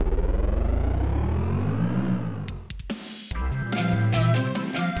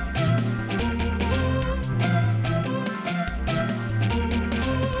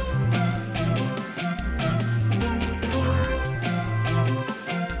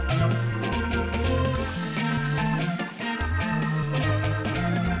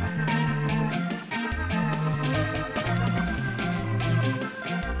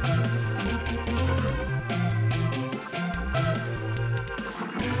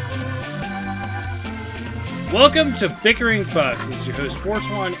Welcome to Bickering Fucks. This is your host,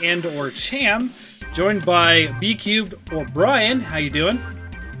 Fortuan and or Cham, joined by B Cubed or Brian. How you doing?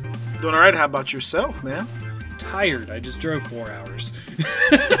 Doing all right. How about yourself, man? Tired. I just drove 4 hours.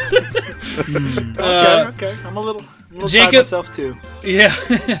 Okay. I'm a little tired myself too. Yeah.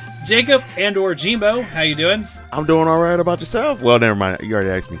 Jacob and or Jimbo. How you doing? I'm doing all right. About yourself? Well, never mind. You already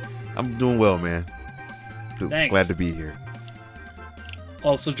asked me. I'm doing well, man. Thanks. Glad to be here.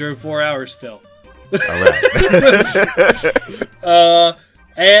 Also drove 4 hours still. All right.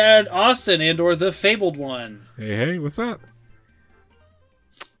 And Austin and or the Fabled One. Hey, what's up?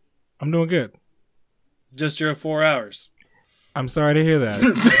 I'm doing good. Just drove 4 hours. I'm sorry to hear that.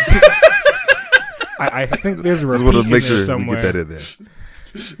 I think there's a Just repeat want to in make there sure somewhere. we get that in there.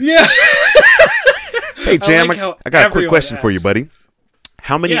 Yeah. Hey, Jam, like how I got a quick everyone question for you, asks. buddy.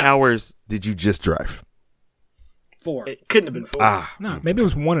 How many Yeah. hours did you just drive? 4. It couldn't have been 4. No, maybe it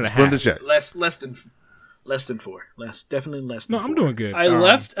was 1.5. Run the check. Less than 4. Definitely less than No, 4. I'm doing good. I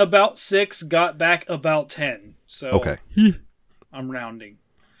left about 6, got back about 10. So Okay. I'm rounding.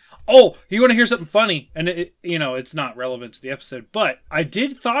 Oh, you want to hear something funny? And it's not relevant to the episode, but I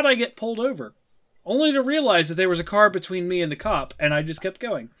thought I get pulled over, only to realize that there was a car between me and the cop, and I just kept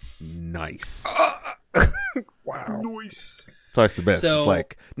going. Nice. Wow. Nice. So it's the best. So- It's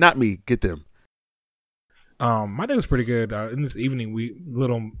like, not me, get them. My day was pretty good. In this evening,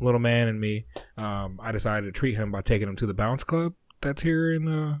 little man and me, I decided to treat him by taking him to the Bounce Club that's here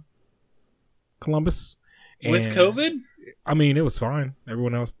in Columbus. With And, COVID? I mean, it was fine.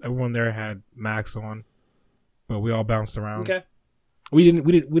 Everyone there had masks on, but we all bounced around. Okay. We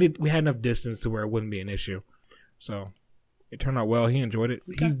had enough distance to where it wouldn't be an issue. So it turned out well. He enjoyed it.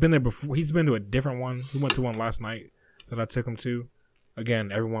 Okay. He's been there before. He's been to a different one. He went to one last night that I took him to.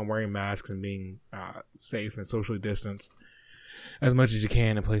 Again, everyone wearing masks and being safe and socially distanced as much as you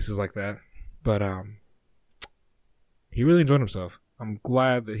can in places like that. But he really enjoyed himself. I'm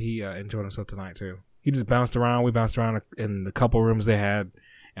glad that he enjoyed himself tonight too. He just bounced around. We bounced around in the couple rooms they had,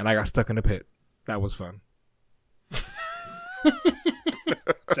 and I got stuck in the pit. That was fun.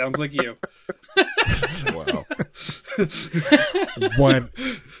 Sounds like you. Wow.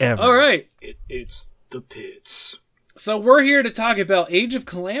 Whatever. All right. It's the pits. So we're here to talk about Age of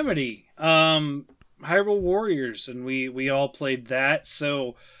Calamity, Hyrule Warriors, and we all played that.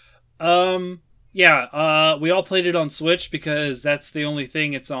 So, we all played it on Switch because that's the only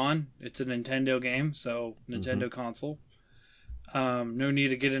thing it's on. It's a Nintendo game, so Nintendo console. No need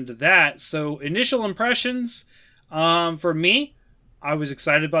to get into that. So, initial impressions, for me, I was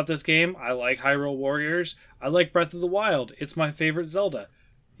excited about this game. I like Hyrule Warriors. I like Breath of the Wild. It's my favorite Zelda.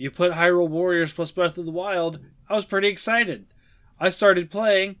 You put Hyrule Warriors plus Breath of the Wild, I was pretty excited. I started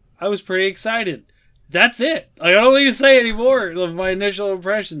playing, I was pretty excited. That's it. I don't need to say any more of my initial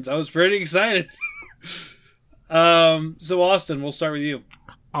impressions. I was pretty excited. So Austin, we'll start with you.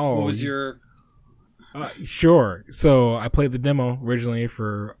 Oh, What was your... Sure. So I played the demo originally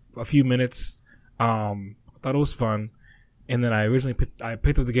for a few minutes. I thought it was fun, and then I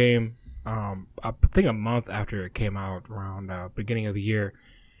picked up the game. I think a month after it came out, around beginning of the year,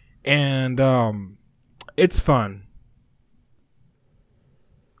 and it's fun.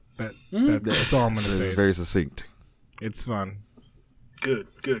 That's all I'm gonna say. It's very succinct. It's fun. Good.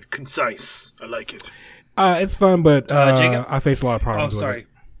 Concise. I like it. It's fun, but Jacob? I face a lot of Oh, problems with sorry. it.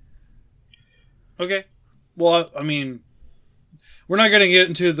 Okay. Well, I mean, we're not going to get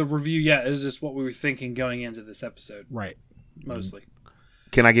into the review yet. It's just what we were thinking going into this episode, Right. mostly.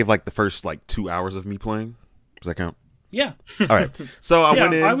 Can I give like the first 2 hours of me playing? Does that count? Yeah. All right. So I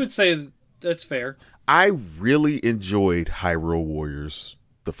went in. I would say that's fair. I really enjoyed Hyrule Warriors,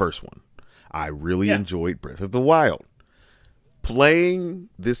 the first one. I really enjoyed Breath of the Wild. Playing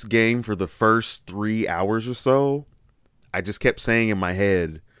this game for the first 3 hours or so, I just kept saying in my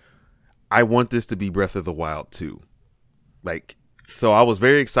head, I want this to be Breath of the Wild 2. So I was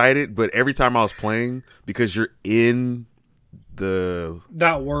very excited, but every time I was playing, because you're in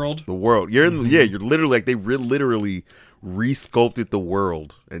That world. the world, you're in, you're literally they literally re-sculpted the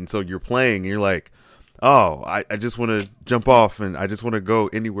world, and so you're playing, and you're like, oh, I just want to jump off, and I just want to go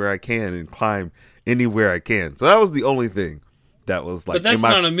anywhere I can and climb anywhere I can. So that was the only thing that was But that's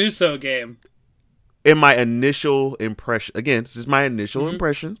not a Muso game. in my initial impression. Again, this is my initial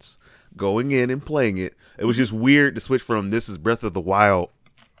impressions going in and playing it. It was just weird to switch from this is Breath of the Wild,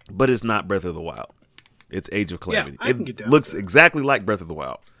 but it's not Breath of the Wild. It's Age of Calamity. I can get down looks with that. exactly like Breath of the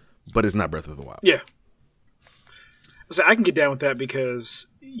Wild, but it's not Breath of the Wild. Yeah. So I can get down with that because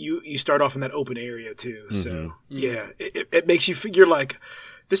you start off in that open area too. So yeah, it makes you figure like,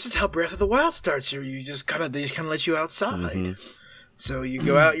 this is how Breath of the Wild starts here. You just they just kind of let you outside. So you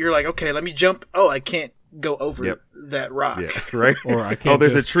go out, you're like, okay, let me jump. Oh, I can't go over that rock. Yeah, right? Or I can't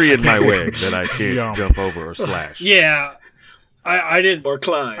there's just- a tree in my way that I can't Yeah. jump over or slash. Yeah, I didn't. Or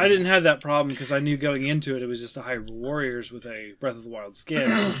climb. I didn't have that problem because I knew going into it was just a Hyrule Warriors with a Breath of the Wild skin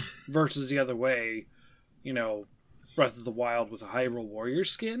versus the other way, Breath of the Wild with a Hyrule Warriors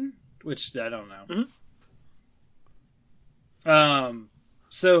skin, which I don't know. Mm-hmm.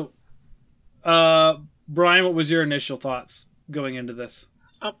 So, Brian, what was your initial thoughts going into this?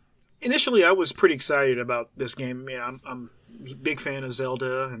 Initially, I was pretty excited about this game. Yeah, I'm a big fan of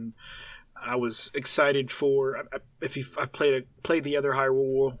Zelda, and I was excited for I played the other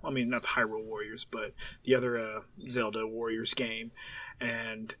not the Hyrule Warriors, but the other Zelda Warriors game,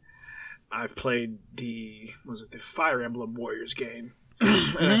 and I've played the Fire Emblem Warriors game.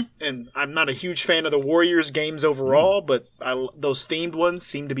 And I'm not a huge fan of the Warriors games overall, but those themed ones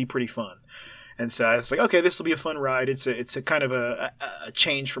seem to be pretty fun. And so I was like, okay, this will be a fun ride. It's a kind of a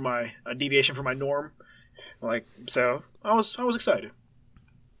change from a deviation from my norm. So I was excited.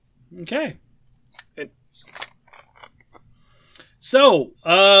 Okay. It- So,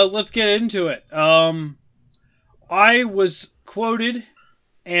 let's get into it. I was quoted,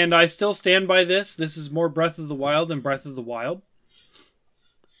 and I still stand by this. This is more Breath of the Wild than Breath of the Wild.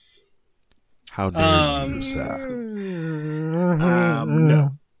 How dare you, sir?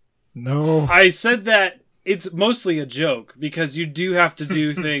 No. No. I said that it's mostly a joke because you do have to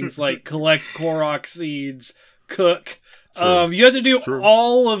do things like collect Korok seeds, cook. True. You have to do True.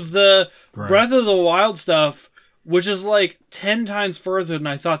 all of the Right. Breath of the Wild stuff, which is like 10 times further than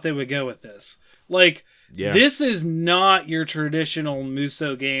I thought they would go with this. Yeah. This is not your traditional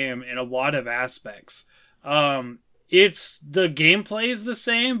Muso game in a lot of aspects. It's the gameplay is the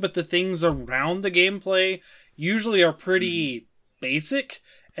same, but the things around the gameplay usually are pretty basic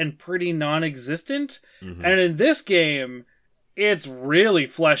and pretty non-existent. Mhm. And in this game, it's really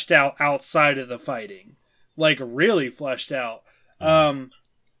fleshed out outside of the fighting. Really fleshed out. When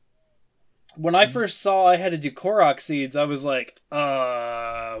I first saw I had to do Korok seeds, I was like,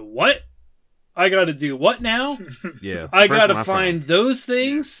 what? I gotta do what now? Yeah. I First gotta one find those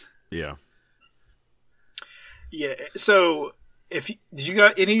things? Yeah. Yeah. So, did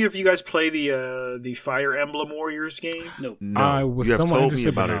any of you guys play the Fire Emblem Warriors game? Nope. No. I was you have somewhat told me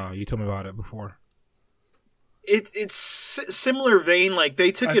interested, but about it. you told me about it before. It's similar vein. Like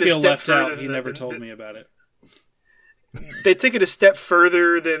they took I it a feel step left further. out. He never told me about it. They took it a step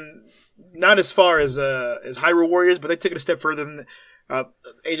further than, not as far as Hyrule Warriors, but they took it a step further than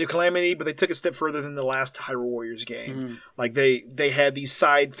Age of Calamity. But they took it a step further than the last Hyrule Warriors game. Like they had these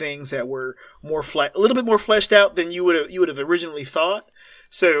side things that were a little bit more fleshed out than you would have originally thought.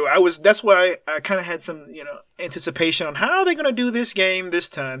 So that's why I kind of had some anticipation on how are they going to do this game this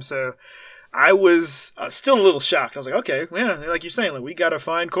time. So I was still a little shocked. I was like, okay, yeah, like you're saying, like we got to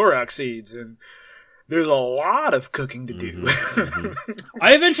find Korok seeds, and there's a lot of cooking to do.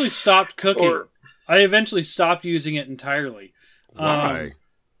 I eventually stopped cooking. Or- I eventually stopped using it entirely. Why?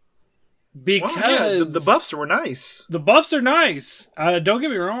 Because Wow, yeah, the buffs were nice. The buffs are nice. Don't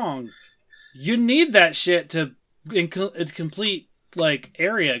get me wrong. You need that shit to complete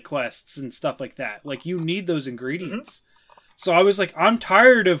area quests and stuff like that. You need those ingredients. So I was like, I'm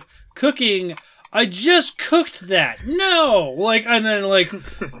tired of cooking. I just cooked that. No, and then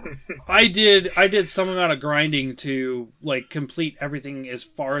I did some amount of grinding to complete everything as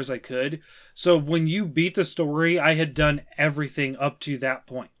far as I could. So when you beat the story, I had done everything up to that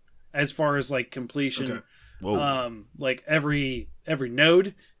point, as far as completion. Okay. Whoa. Every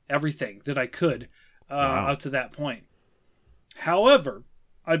node, everything that I could Wow. up to that point. However,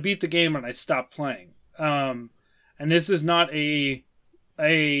 I beat the game and I stopped playing. And this is not a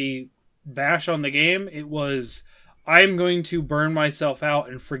bash on the game. It was, I'm going to burn myself out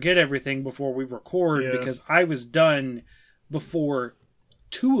and forget everything before we record because I was done before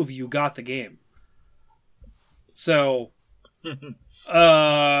two of you got the game. So,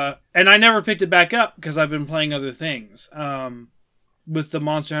 and I never picked it back up because I've been playing other things. With the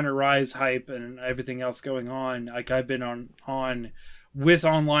Monster Hunter Rise hype and everything else going on, I've been online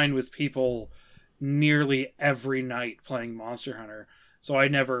with people nearly every night playing Monster Hunter. So I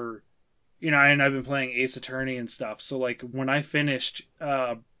never, and I've been playing Ace Attorney and stuff. So when I finished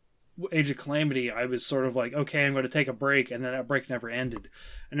Age of Calamity, I was sort of like, okay, I'm going to take a break, and then that break never ended.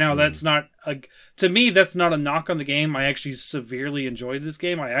 And now that's not to me, that's not a knock on the game. I actually severely enjoyed this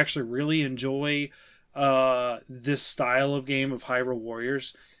game. I actually really enjoy this style of game of Hyrule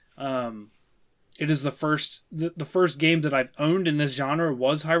Warriors. It is the first game that I've owned in this genre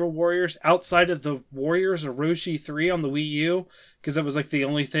was Hyrule Warriors, outside of the Warriors Orochi 3 on the Wii U, because that was the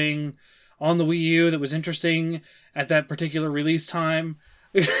only thing on the Wii U that was interesting at that particular release time.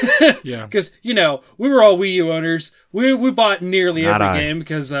 Yeah. Because, we were all Wii U owners. We bought nearly Not every I. game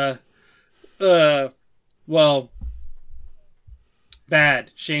because,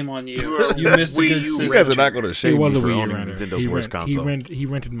 bad. Shame on you. You missed a Wii good U system. You guys are not going to He shame was me a for Wii U owning renter. Nintendo's worst console. He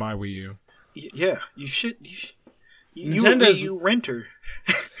rented my Wii U. Yeah, you should. You a Nintendo Wii U renter.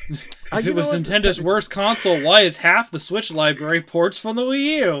 If it was Nintendo's worst console, why is half the Switch library ports from the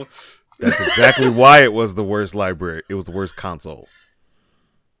Wii U? That's exactly why it was the worst library. It was the worst console.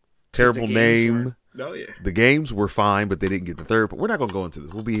 Terrible games name. Oh yeah. The games were fine, but they didn't get the third. But we're not going to go into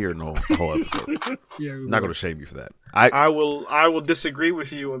this. We'll be here in the whole episode. Yeah, I'm not going to shame you for that. I will disagree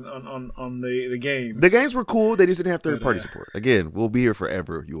with you on the games. The games were cool. They just didn't have third party support. Again, we'll be here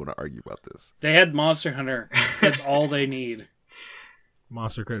forever if you want to argue about this. They had Monster Hunter. That's all they need.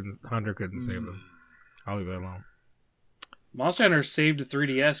 Hunter couldn't save them. I'll leave that alone. Monster Hunter saved the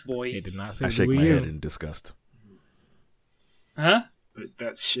 3DS, boy. It did not I save the shake Wii my U. head in disgust. Huh? But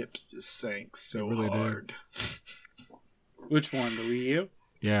that ship just sank so It really did. hard. Which one? The Wii U?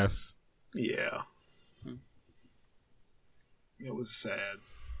 Yes. Yeah. It was sad.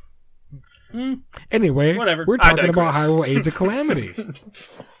 Anyway, Whatever. we're I talking about digress. Hyrule Age of Calamity.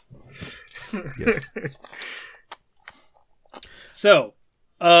 Yes. So,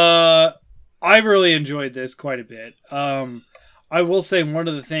 I really enjoyed this quite a bit. I will say one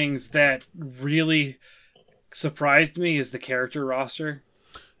of the things that really surprised me is the character roster.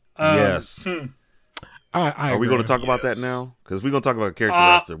 Yes. I Are we agree. going to talk about that Yes. now? Because if we're going to talk about character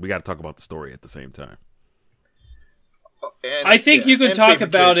roster, we got to talk about the story at the same time. And, I think you can and talk favorite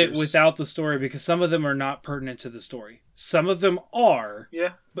about it characters. without the story because some of them are not pertinent to the story. Some of them are,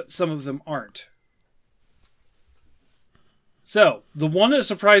 Yeah. but some of them aren't. So, the one that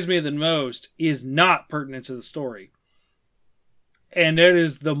surprised me the most is not pertinent to the story. And it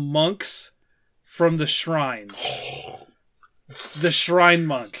is the monks from the shrines. The shrine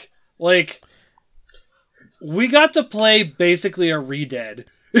monk. Like, we got to play basically a Redead.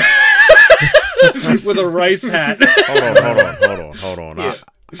 With a rice hat. Hold on. Yeah.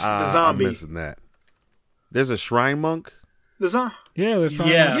 The zombie. I'm missing that. There's a shrine monk. The zombie. Yeah, that's right.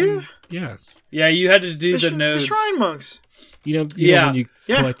 Yeah. Yeah. Yes. Yeah, you had to do the The nodes. shrine monks. You know Yeah. when you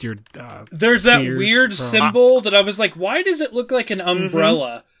Yeah. collect your There's that spheres weird from- symbol that I was like, why does it look like an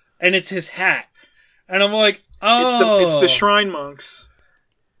umbrella? And it's his hat. And I'm like, oh. It's the shrine monks,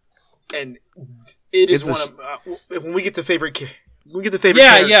 and it is It's a one of when we get to favorite. We get the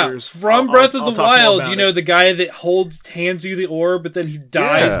Yeah. characters. From I'll- Breath I'll of the talk more Wild, about you know, it. the guy that hands you the orb, but then he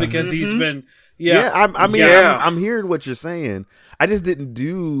dies Yeah. because he's been. Yeah, I mean, Yeah. I'm hearing what you're saying. I just didn't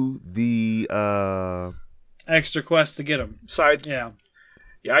do the. Extra quest to get him. Sides. Yeah.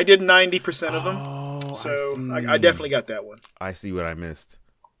 Yeah, I did 90% of them, Oh, so see. I definitely got that one. I see what I missed.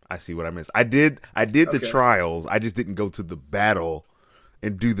 I did the Okay. trials. I just didn't go to the battle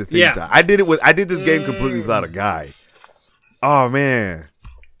and do the things. Yeah. I did this game completely without a guy. Oh man.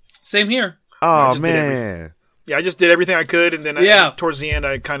 Same here. Oh just did man. Yeah, I just did everything I could, and then Yeah. towards the end,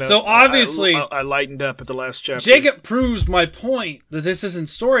 I kind of So obviously- I lightened up at the last chapter. Jacob proves my point that this isn't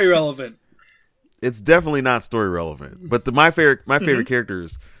story relevant. It's definitely not story relevant. But my favorite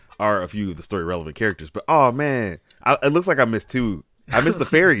characters are a few of the story relevant characters. But oh man, it looks like I missed two. I missed the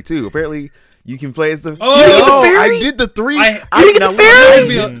fairy too. Apparently, you can play as the. Oh, you did the fairy? I did the three. I- You didn't get the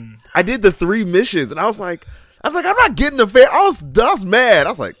fairy? I did the 3 missions, and I was like, I'm not getting the fairy. I was mad. I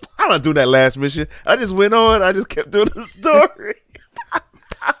was like, I'm not doing that last mission. I just went on. I just kept doing the story.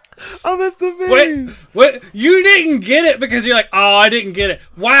 I missed the fairy. What? You didn't get it because you're like, oh, I didn't get it.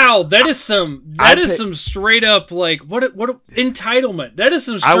 Wow, that is some some straight up like what entitlement. That is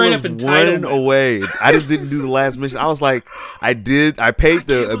some I straight was up one entitlement. away. I just didn't do the last mission. I was like, I paid believe you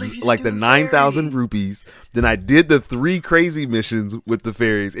the didn't do the 9,000 fairy. rupees. Then I did the 3 crazy missions with the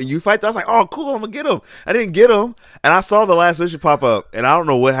fairies, and you fight. I was like, oh, cool, I'm gonna get them. I didn't get them, and I saw the last mission pop up, and I don't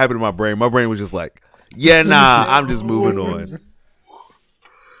know what happened to my brain. My brain was just like, yeah, nah, I'm just moving on.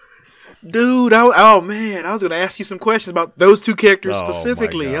 Dude, oh man, I was going to ask you some questions about those two characters Oh, my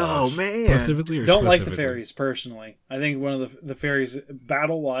specifically. gosh. Oh man, specifically or Don't like the specifically? fairies personally. I think one of the fairies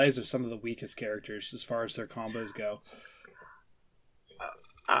battle wise are some of the weakest characters as far as their combos go.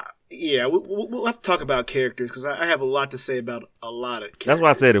 yeah, we'll have to talk about characters because I have a lot to say about a lot of characters. That's why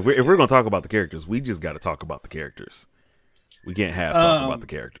I said if we're gonna talk about the characters, we just got to talk about the characters. We can't have talk about the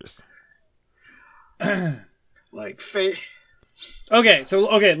characters. like Okay,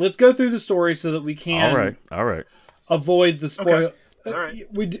 let's go through the story so that we can All right. avoid the spoil. All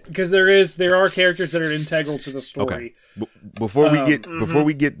right. Because there are characters that are integral to the story. Okay. Before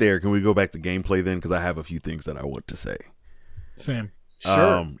we get there, can we go back to gameplay then? Because I have a few things that I want to say. Same.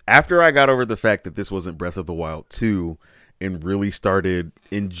 Sure. After I got over the fact that this wasn't Breath of the Wild 2, and really started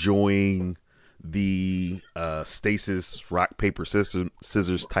enjoying the stasis rock paper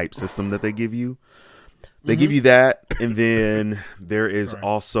scissors type system that they give you. They give you that, and then there is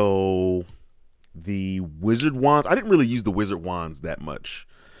also the wizard wands. I didn't really use the wizard wands that much.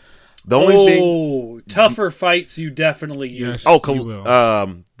 The only thing, tougher fights you definitely use. Yes.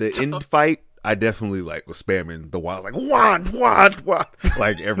 The end fight, I definitely was spamming the wand, wand,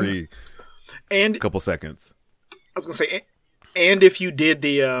 like every couple seconds. I was gonna say, and if you did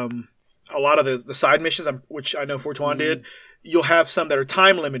the a lot of the side missions, which I know Fortuan did, you'll have some that are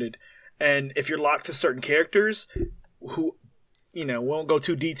time limited, and if you're locked to certain characters who, won't go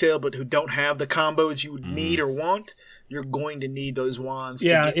too detailed, but who don't have the combos you would need or want, you're going to need those wands to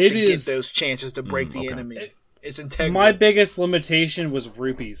get those chances to break the enemy. It's integral. My biggest limitation was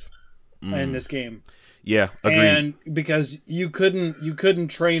rupees in this game. Yeah, agreed. And because you couldn't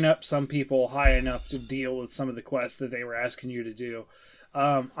train up some people high enough to deal with some of the quests that they were asking you to do.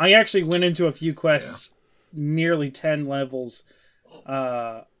 I actually went into a few quests nearly 10 levels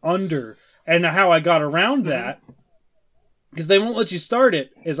under, and how I got around that, because they won't let you start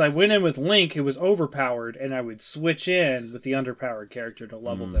it, is I went in with Link, who was overpowered, and I would switch in with the underpowered character to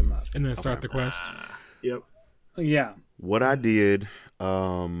level them up. And then start the quest. Yep. Yeah. What I did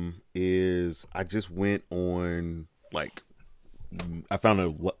is I just went on, I found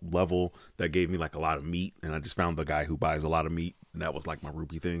a level that gave me a lot of meat, and I just found the guy who buys a lot of meat, and that was my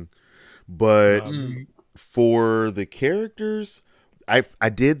rupee thing. But for the characters, I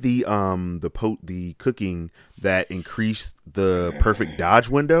did the cooking that increased the perfect dodge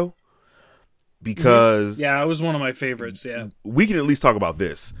window, because it was one of my favorites. Yeah, we can at least talk about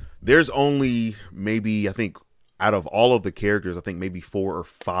this. There's only maybe, I think, out of all of the characters, I think maybe 4 or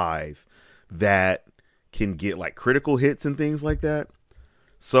 5 that can get critical hits and things like that.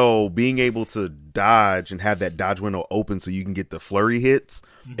 So being able to dodge and have that dodge window open so you can get the flurry hits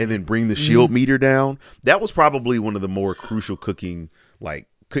and then bring the shield meter down, that was probably one of the more crucial cooking,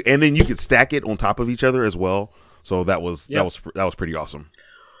 and then you could stack it on top of each other as well. So that was pretty awesome.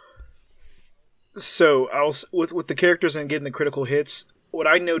 So with the characters and getting the critical hits, what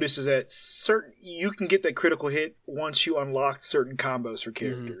I noticed is that you can get that critical hit once you unlock certain combos for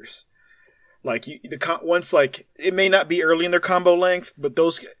characters. It may not be early in their combo length, but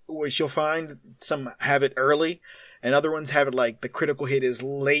those, which you'll find, some have it early, and other ones have it the critical hit is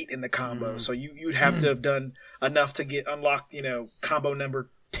late in the combo. So you'd have to have done enough to get unlocked, combo number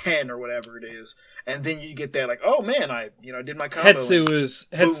 10 or whatever it is, and then you get that oh man, I did my combo.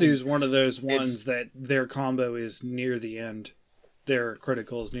 Hetsu is one of those ones that their combo is near the end. Their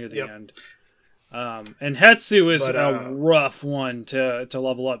critical is near the end. And Hetsu is a rough one to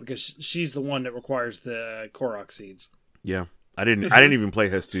level up, because she's the one that requires the Korok seeds. Yeah, I didn't even play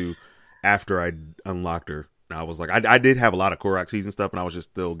Hetsu after I unlocked her. I was I did have a lot of Korok seeds and stuff, and I was just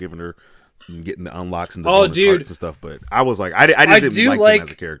still giving her and getting the unlocks and the bonus hearts and stuff. But I was I didn't like them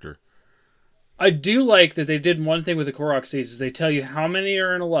as a character. I do like that they did one thing with the Korok seeds, is they tell you how many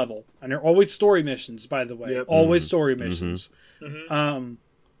are in a level, and they're always story missions, by the way. Yep. Always story missions.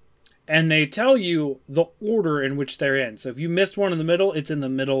 And they tell you the order in which they're in. So if you missed one in the middle, it's in the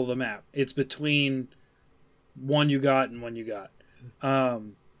middle of the map. It's between one you got and one you got.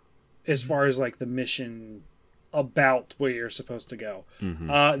 As far as the mission about where you're supposed to go.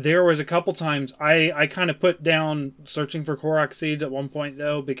 There was a couple times I kind of put down searching for Korok seeds at one point,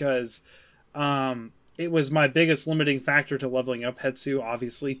 though, because it was my biggest limiting factor to leveling up Hetsu,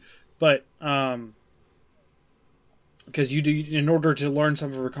 obviously. But because in order to learn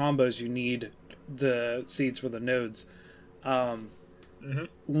some of her combos, you need the seeds for the nodes.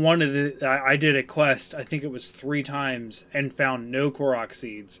 One of I did a quest, I think it was 3 times, and found no Korok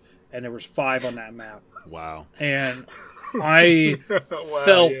seeds, and there was 5 on that map. Wow. And I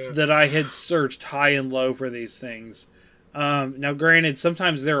felt that I had searched high and low for these things. Now, granted,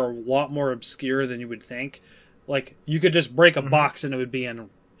 sometimes they're a lot more obscure than you would think. You could just break a box and it would be in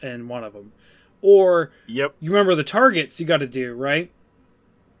one of them. Or, you remember the targets you got to do, right?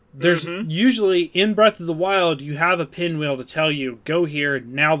 There's usually, in Breath of the Wild, you have a pinwheel to tell you, go here,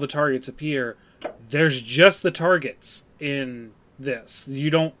 now the targets appear. There's just the targets in this.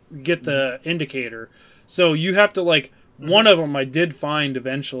 You don't get the indicator. So you have to, one of them I did find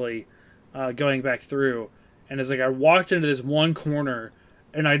eventually, going back through. And it's I walked into this one corner,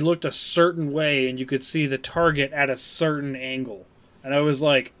 and I looked a certain way, and you could see the target at a certain angle. And I was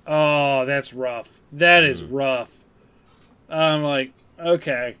oh, that's rough. That is rough. I'm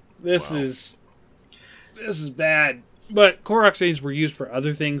okay, this is bad. But Korok seeds were used for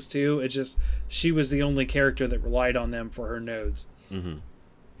other things too. It's just she was the only character that relied on them for her nodes.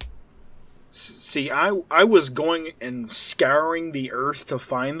 See, I was going and scouring the earth to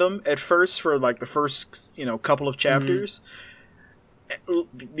find them at first for like the first couple of chapters,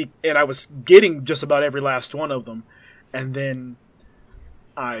 and I was getting just about every last one of them, and then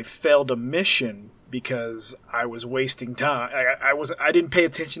I failed a mission because I was wasting time. I didn't pay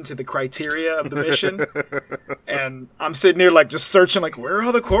attention to the criteria of the mission, and I'm sitting there like just searching like, where are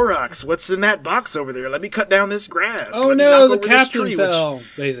all the Koroks? What's in that box over there? Let me cut down this grass. Oh Let me no, knock the over this captain tree, fell.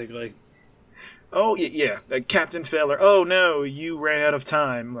 Basically. Oh, yeah, Captain Feller. Oh, no, you ran out of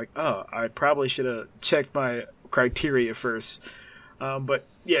time. Like, oh, I probably should have checked my criteria first. But,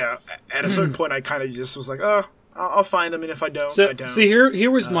 yeah, at a certain point, I kind of just was like, oh, I'll find them, and if I don't, I don't. See, here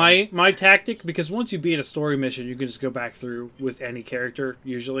was my tactic, because once you beat a story mission, you can just go back through with any character,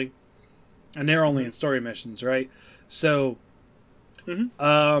 usually. And they're only in story missions, right? So,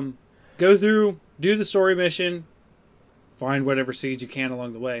 go through, do the story mission, find whatever seeds you can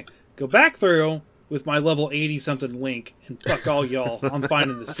along the way. Go back through with my level 80-something Link, and fuck all y'all. I'm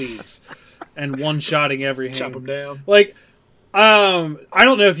finding the seeds. And one-shotting every Chop them down. Like, I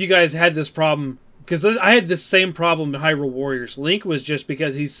don't know if you guys had this problem, because I had this same problem in Hyrule Warriors. Link was just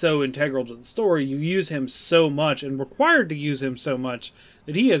because he's so integral to the story, you use him so much, and required to use him so much,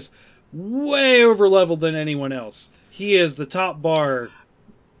 that he is way over-leveled than anyone else. He is the top bar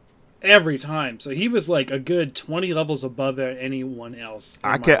every time. So he was like a good 20 levels above anyone else.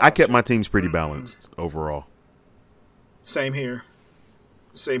 I kept my teams pretty balanced overall. Same here.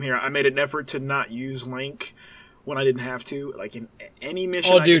 I made an effort to not use Link when I didn't have to. Like in any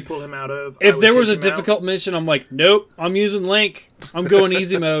mission I could pull him out of. If there was a difficult mission, I'm like, nope, I'm using Link. I'm going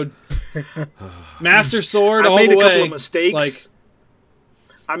easy mode. Master Sword all the way. I made a couple of mistakes.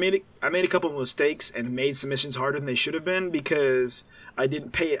 I made a couple of mistakes and made some missions harder than they should have been because I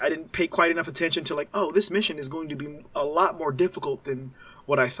didn't pay quite enough attention to like, oh, this mission is going to be a lot more difficult than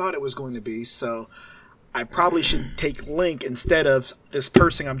what I thought it was going to be. So I probably should take Link instead of this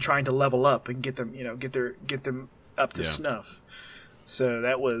person I'm trying to level up and get them, get them up to snuff. So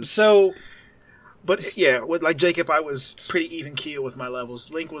that was But yeah, like Jacob, I was pretty even keel with my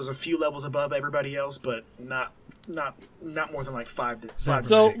levels. Link was a few levels above everybody else, but not more than like five to six.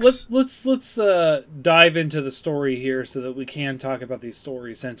 So let's dive into the story here so that we can talk about these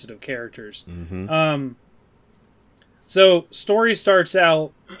story sensitive characters. Mm-hmm. So story starts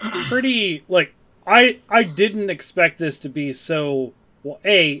out pretty like I didn't expect this to be so well.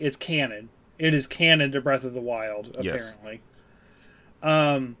 A, it's canon. It is canon to Breath of the Wild, apparently.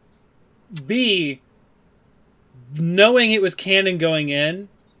 Yes. B, knowing it was canon going in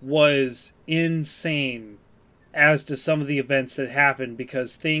was insane as to some of the events that happened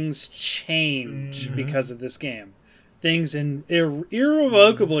because things change because of this game. Things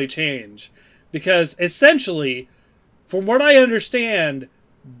irrevocably change because essentially, from what I understand,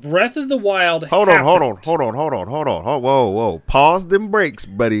 Breath of the Wild Hold on. Whoa. Pause them brakes,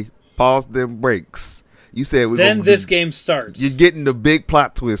 buddy. Pause them brakes. You said this game starts. You're getting the big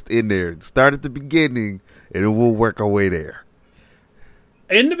plot twist in there. Start at the beginning, and we'll work our way there.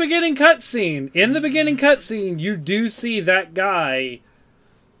 In the beginning cutscene, you do see that guy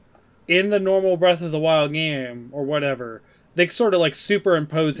in the normal Breath of the Wild game or whatever. They sort of like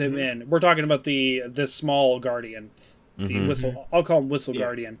superimpose him in. We're talking about the small guardian, the whistle. I'll call him Whistle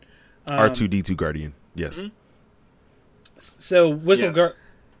Guardian. R2D2 Guardian. Yes. Mm-hmm. So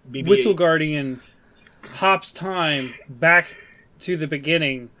Whistle Guardian hops time back to the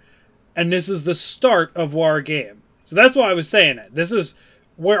beginning, and this is the start of our game. So that's why I was saying it. This is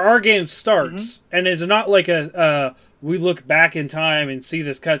where our game starts, and it's not like we look back in time and see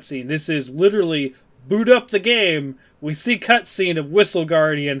this cutscene. This is literally boot up the game. We see cutscene of Whistle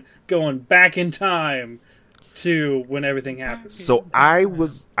Guardian going back in time to when everything happens. So I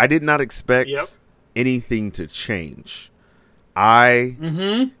did not expect anything to change. I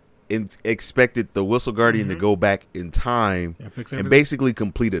expected the Whistle Guardian to go back in time and basically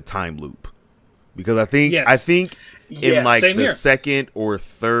complete a time loop. Because I think in like the second or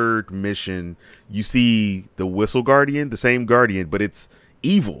third mission, you see the Whistle Guardian, the same Guardian, but it's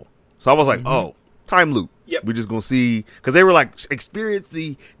evil. So I was like, oh, time loop. Yep. We're just going to see. Because they were like, experience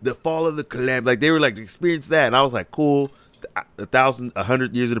the fall of the calamity. Like, they were like, experience that. And I was like, cool.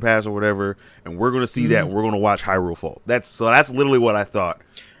 100 years in the past or whatever. And we're going to see that. And we're going to watch Hyrule fall. That's literally what I thought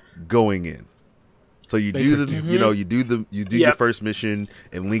going in. So you do the first mission,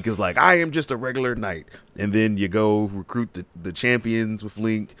 and Link is like, I am just a regular knight. And then you go recruit the champions with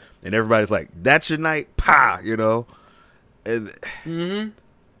Link, and everybody's like, that's your knight? Pa! And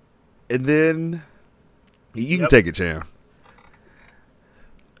then you can take it, Cham.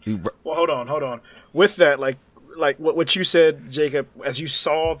 Well, hold on. With that, like, like what you said, Jacob, as you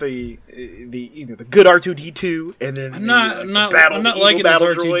saw the good R2D2 and then I'm not evil liking this Battle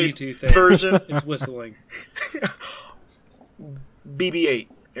R2D2 Droid thing. version. It's whistling. BB-8.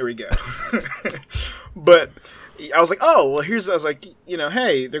 Here we go. But I was like, oh, well, I was like,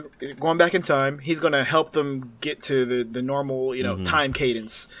 hey, they're going back in time. He's going to help them get to the normal, time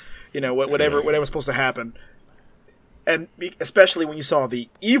cadence, whatever's supposed to happen. And especially when you saw the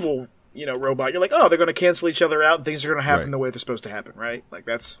evil, robot, you're like, oh, they're going to cancel each other out and things are going to happen the way they're supposed to happen, right? Like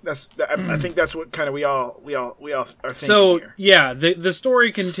I think that's what kind of we all are thinking so, here. yeah, the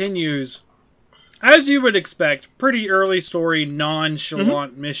story continues. As you would expect, pretty early story,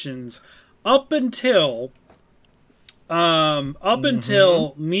 nonchalant missions, up until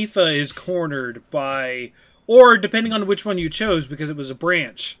Mipha is cornered by, or depending on which one you chose, because it was a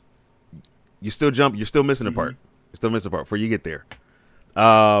branch. You're still missing a part. You're still missing a part before you get there.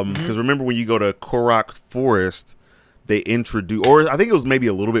 Because remember when you go to Korok Forest, they introduce, or I think it was maybe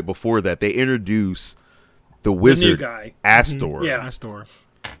a little bit before that, they introduce the wizard, the new guy. Astor. Yeah. Astor.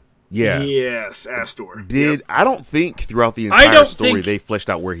 Yeah. Yes, Astor. I don't think throughout the entire story think- they fleshed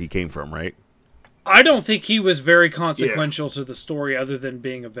out where he came from, right? I don't think he was very consequential to the story other than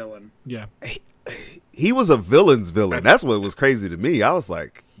being a villain. Yeah. He was a villain's villain. That's what was crazy to me. I was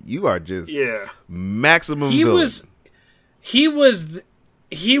like, you are just maximum villain. He was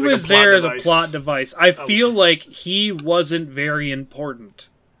there as a plot device. I feel like he wasn't very important.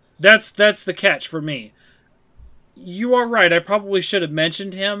 That's the catch for me. You are right. I probably should have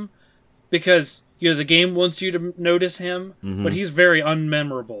mentioned him because the game wants you to notice him, but he's very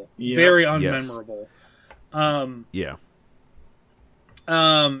unmemorable. Yeah. Very unmemorable. Yeah.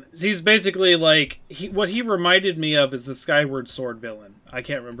 He's basically like what he reminded me of is the Skyward Sword villain. I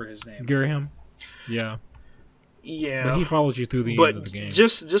can't remember his name. Girahim. Yeah. Yeah. But he follows you through the end of the game.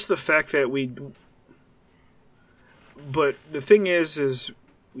 Just the fact that but the thing is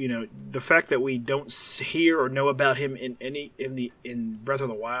the fact that we don't hear or know about him in Breath of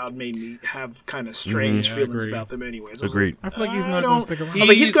the Wild made me have kind of strange feelings about them anyways. Agreed. I feel like he's not going to stick around. I was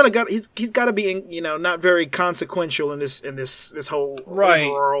like, he's got to be not very consequential in this whole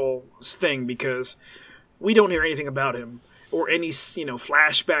overall thing because we don't hear anything about him or any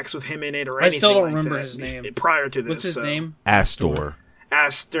flashbacks with him in it or anything. I still don't like remember that his name prior to this. What's his name? Astor.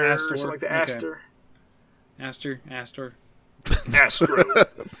 Or something like that. Okay. Astor. Astro.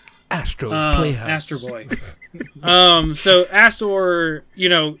 Astro's Playhouse. Astor Boy. So Astor,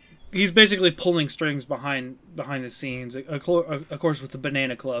 he's basically pulling strings behind the scenes, of course with the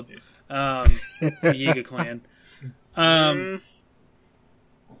Banana Club, the Yiga clan.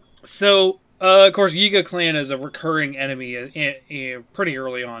 So of course Yiga clan is a recurring enemy pretty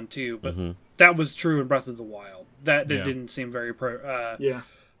early on too, but that was true in Breath of the Wild. That didn't seem very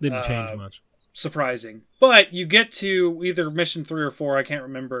didn't change much. Surprising. But you get to either mission 3 or 4, I can't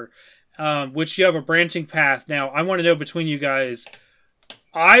remember, which you have a branching path. Now, I want to know between you guys,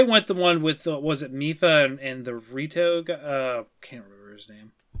 I went the one with, was it Mipha and the Rito guy? Can't remember his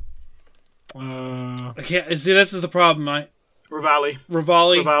name. I can't, see, this is the problem. Rivali.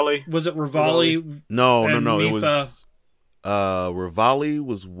 Was it Rivali? No. Mipha? It was, Rivali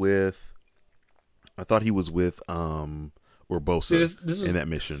was with, I thought he was with, Urbosa this is, in that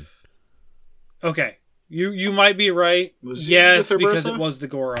mission. Okay, you might be right. Yes, because it was the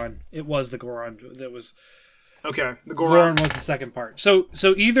Goron. It was the Goron that was. Okay, the Goron was the second part. So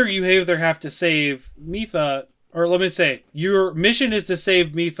either you have to save Mipha, or let me say, your mission is to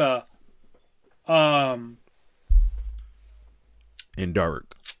save Mipha. In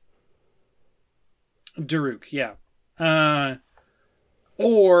Daruk, yeah.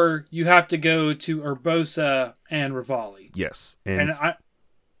 Or you have to go to Urbosa and Rivali. Yes, and I.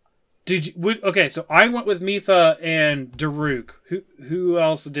 Okay, so I went with Mipha and Daruk. Who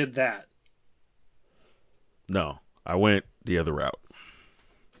else did that? No, I went the other route.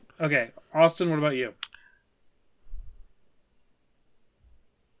 Okay, Austin, what about you?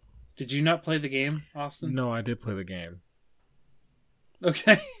 Did you not play the game, Austin? No, I did play the game.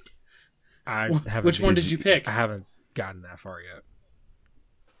 Okay. Which one did you pick? I haven't gotten that far yet.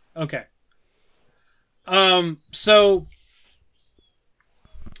 Okay. So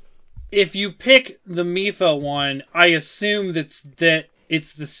if you pick the Mipha one, I assume that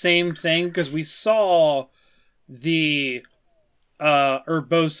it's the same thing because we saw the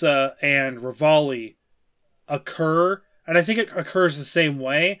Urbosa and Rivali occur, and I think it occurs the same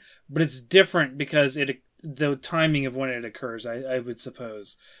way, but it's different because the timing of when it occurs. I would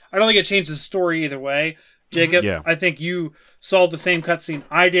suppose. I don't think it changes the story either way. Jacob, I think you saw the same cutscene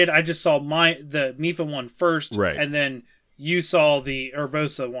I did. I just saw the Mipha one first, right, and then you saw the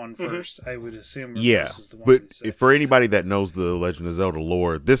Urbosa one first. I would assume. Yeah, Urbosa's the one but you'd say. for anybody that knows the Legend of Zelda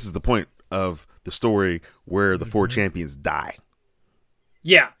lore, this is the point of the story where the four champions die.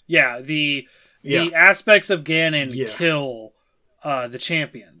 Yeah. The aspects of Ganon Yeah. kill the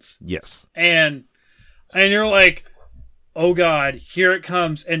champions. Yes. And you're like, oh god, here it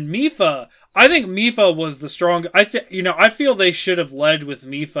comes. And Mipha, I think Mipha was the strong. I feel they should have led with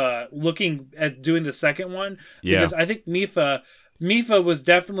Mipha, looking at doing the second one, because I think Mipha was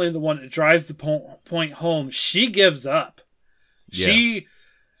definitely the one that drives the point home. She gives up. Yeah.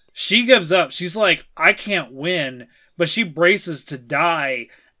 She gives up. She's like, I can't win, but she braces to die.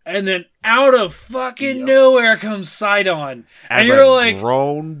 And then out of fucking nowhere comes Sidon. And you're like,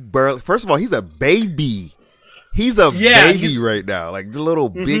 grown burly. First of all, he's a baby. He's a baby right now, like the little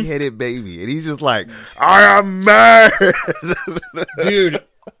big-headed baby, and he's just like, I am mad, dude.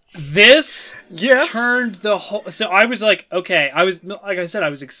 This turned the whole. So I was like, okay, I was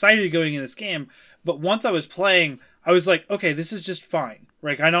excited going in this game, but once I was playing, I was like, okay, this is just fine.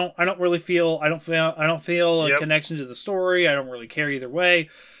 Like I don't feel a connection to the story. I don't really care either way.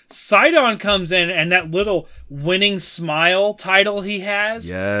 Sidon comes in, and that little winning smile title he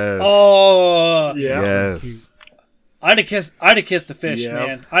has. Yes. Oh, yeah. Yes. I'd have kissed the fish,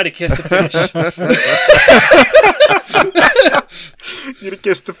 man. I'd have kissed the fish. You'd have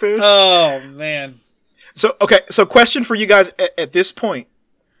kissed the fish. Oh man. So question for you guys at this point.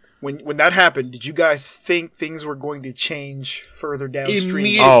 When that happened, did you guys think things were going to change further downstream?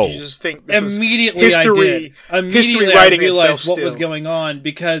 Immediately. Did you just think this Immediately was history, I did. Immediately history writing I realized itself what was going on,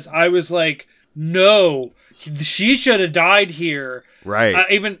 because I was like, no, she should have died here. Right.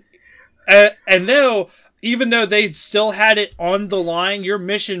 Even though they still had it on the line, your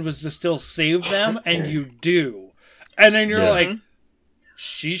mission was to still save them, and you do. And then you're like,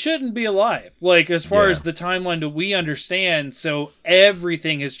 she shouldn't be alive. Like, as far as the timeline that we understand, so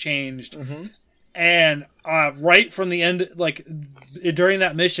everything has changed. And right from the end, like, during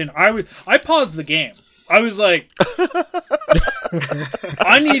that mission, I paused the game. I was like,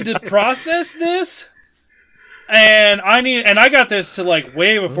 I need to process this. And I got this to like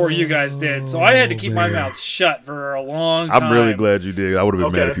way before you guys did, so I had to keep my mouth shut for a long time. I'm really glad you did. I would have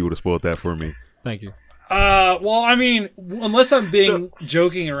been mad if you would have spoiled that for me. Thank you. Well, I mean, unless I'm being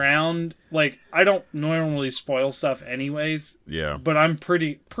joking around, like I don't normally spoil stuff anyways. Yeah. But I'm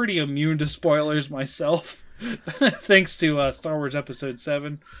pretty immune to spoilers myself, thanks to Star Wars Episode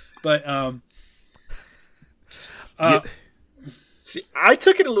 7. But See, I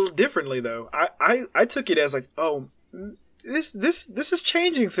took it a little differently though. I took it as like, oh, this is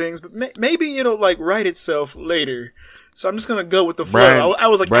changing things, but maybe it'll like write itself later. So I'm just gonna go with the flow. Brian, I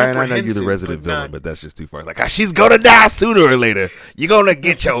was like, Brian, I know you're the resident villain, but that's just too far. Like, she's gonna die sooner or later. You're gonna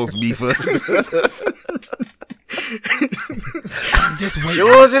get yours, Mipha. Just wait.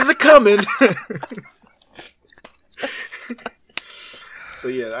 Yours is a coming. So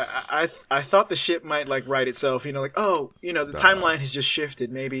yeah, I thought the ship might like write itself. You know, like the timeline has just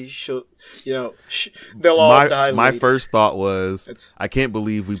shifted. Maybe she'll, they'll all die. My later. first thought was, I can't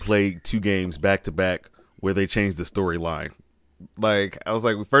believe we played 2 games back to back where they changed the storyline. Like, I was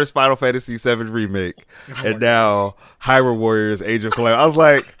like, first Final Fantasy VII Remake, and now Hyrule Warriors Age of Calamity. I was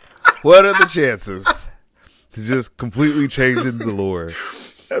like, what are the chances to just completely changing the lore?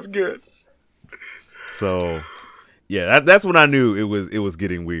 That's good. So, yeah, that's when I knew it was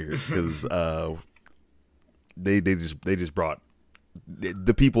getting weird, because they just brought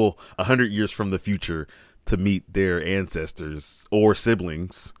the people 100 years from the future to meet their ancestors or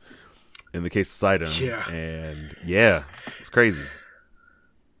siblings. In the case of Sidon, and it's crazy.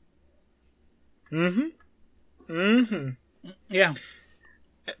 yeah.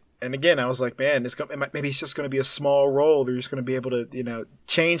 And again, I was like, man, maybe it's just going to be a small role. They're just going to be able to,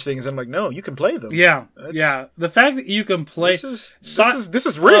 change things. I'm like, no, you can play them. Yeah, the fact that you can play this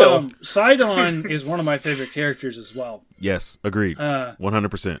is real. Sidon is one of my favorite characters as well. Yes, agreed.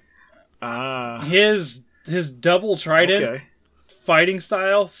 100%. His double trident fighting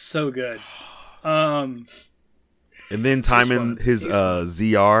style, so good. And then timing his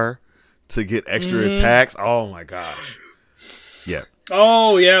ZR to get extra attacks. Oh my gosh. Yeah.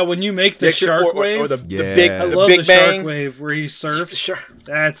 Oh yeah, when you make the shark wave, or the I love big the bang shark wave where he surfs. Sure.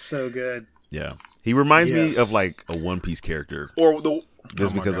 That's so good. Yeah, he reminds me of like a One Piece character, or the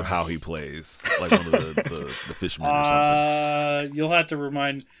just because of how he plays, like one of the fishermen or something. You'll have to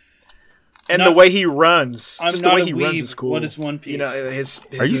remind. And the way he runs, just the way he runs is cool. What is One Piece?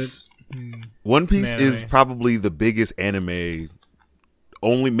 One Piece is probably the biggest anime.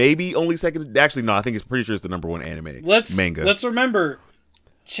 Only second. Actually, no. I think it's pretty sure it's the number one anime manga. Let's remember,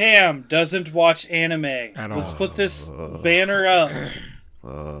 Cham doesn't watch anime. At Let's all. put this banner up.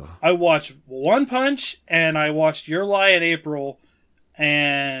 I watched One Punch, and I watched Your Lie in April,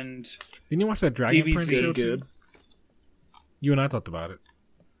 and Didn't you watch that Dragon DBZ. Prince show too? Good. You and I talked about it.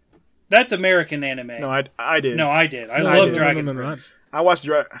 that's American anime. No, I did. No, I did. I No, love did. Dragon No, Prince. I watched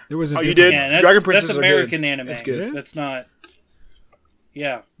There was a Oh, you different- did? Yeah, that's, Dragon Princes that's are American good. anime. It's good. That's not.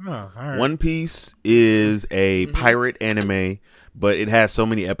 Yeah. Oh, all right. One Piece is a pirate anime, but it has so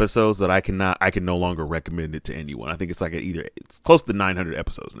many episodes that I can no longer recommend it to anyone. I think it's like it's close to 900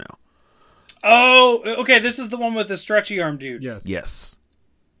 episodes now. Oh, okay. This is the one with the stretchy arm dude. Yes. Yes.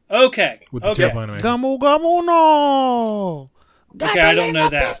 Okay. With the Okay. terrible animation. Gamu gamu no. Okay, I don't know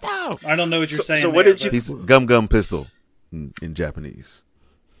that. I don't know what you're saying. so what there, did you- but- He's gum gum pistol in Japanese.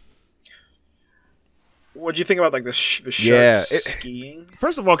 What do you think about like the sharks Yeah, skiing?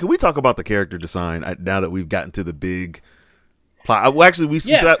 First of all, can we talk about the character design now that we've gotten to the big plot? Well, actually, we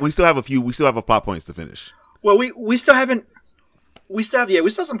still have a plot points to finish. Well, we still haven't. We still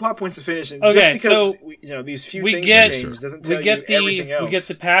have some plot points to finish, and Okay, just because so these few we things get change doesn't tell we get you everything else. we get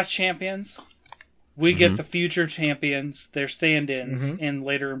the past champions. We get the future champions, their stand-ins, in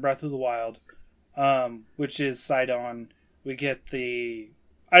later in Breath of the Wild, which is Sidon. We get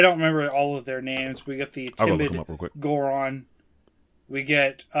I don't remember all of their names. We get the I'll go look timid them up real quick. Goron. We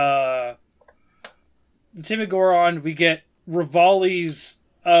get the timid Goron. We get Rivali's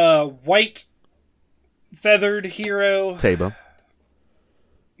white feathered hero. Taba.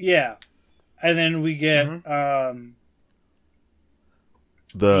 Yeah, and then we get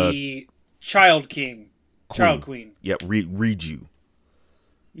the Child King, Child Queen. Yep, read you.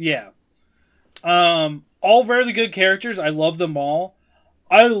 Yeah. All really good characters. I love them all.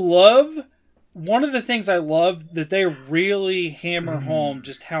 One of the things I love that they really hammer home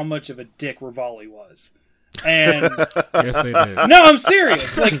just how much of a dick Rivali was. And Yes, they did. no, I'm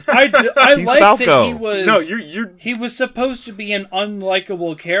serious. Like I He's like that Falco. he was. No, you're He was supposed to be an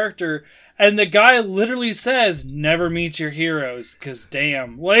unlikable character, and the guy literally says, "Never meet your heroes," because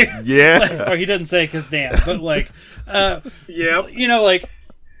damn, like, Yeah. or he doesn't say "cause damn," but like, yeah. you know, like,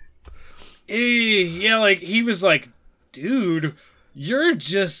 like he was like, dude, you're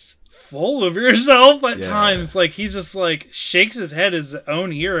just full of yourself at Yeah. times. Like he just like shakes his head as his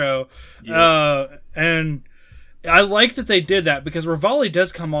own hero, and I like that they did that because Rivali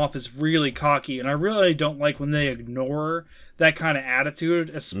does come off as really cocky, and I really don't like when they ignore that kind of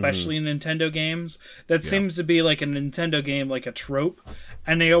attitude, especially in Nintendo games. That seems to be like a Nintendo game, like a trope,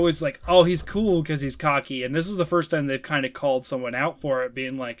 and they always like, oh, he's cool because he's cocky, and this is the first time they've kind of called someone out for it,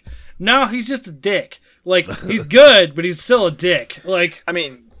 being like, no, he's just a dick. Like he's good, but he's still a dick. Like, I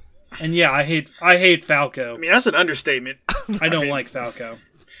mean, and yeah, I hate Falco. that's an understatement. I don't like Falco.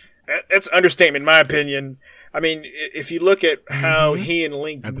 That's an understatement, in my opinion. I mean, if you look at how he and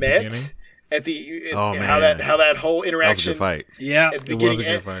Link At the met beginning? at the Oh, how man. that whole That was a interaction good fight. Yeah, at the It was a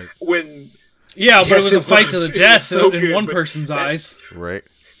beginning good fight. when yeah, but Yes, it was a it fight was. to the It was death so in good, one but person's that- eyes, Right.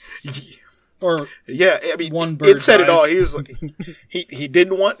 or yeah, I mean, One it bird's said it all. eyes. He was like, he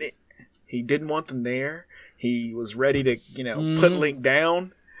didn't want them there. He was ready to put Link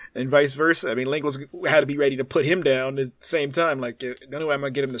down, and vice versa. I mean, Link had to be ready to put him down at the same time. Like the only way I'm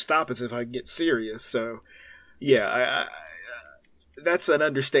gonna get him to stop is if I get serious. So yeah, I that's an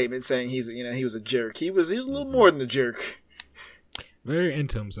understatement saying he was a jerk. He was a little more than a jerk. Very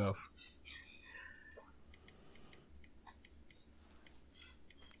into himself.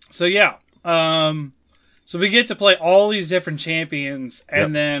 so yeah. So we get to play all these different champions,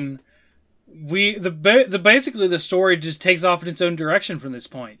 and then basically the story just takes off in its own direction from this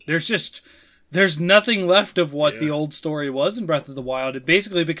point. There's nothing left of what the old story was in Breath of the Wild. It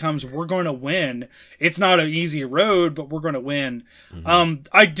basically becomes, we're going to win. It's not an easy road, but we're going to win.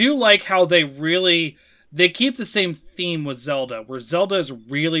 I do like how they keep the same theme with Zelda, where Zelda is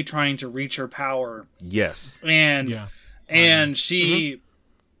really trying to reach her power, Yes. and she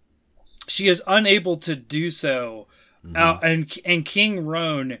is unable to do so. And King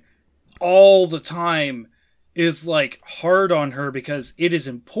Roan all the time is like hard on her because it is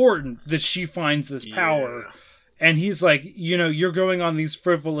important that she finds this power. And he's like, you're going on these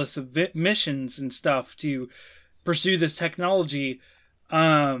frivolous missions and stuff to pursue this technology.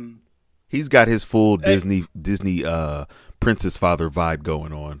 He's got his full Disney princess father vibe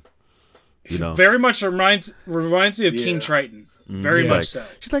going on. Very much reminds me of King Triton. Very much so.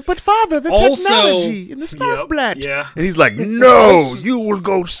 She's like, but father, the Also- technology in the Starfblatt. Yeah. And he's like, no, you will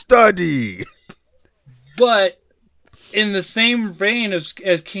go study. But in the same vein as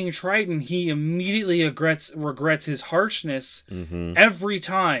King Triton, he immediately regrets his harshness every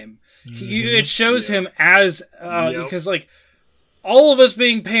time. It shows him as because like all of us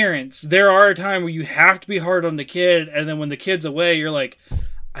being parents, there are a time where you have to be hard on the kid, and then when the kid's away, you're like,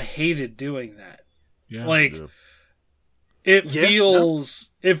 I hated doing that. Yeah. Like, it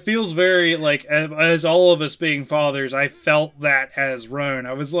feels very like, as all of us being fathers, I felt that as Roan.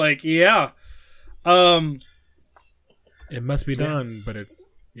 I was like, yeah. It must be done, but it's,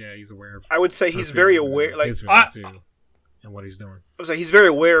 he's aware of. I would say he's very aware, like, and what he's doing. I would say he's very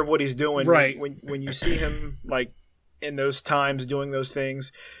aware of what he's doing. Right. When you see him, like, in those times doing those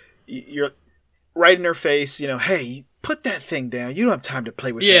things, you're right in their face, hey, put that thing down. You don't have time to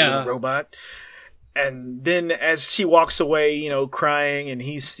play with that little robot. And then as she walks away, crying, and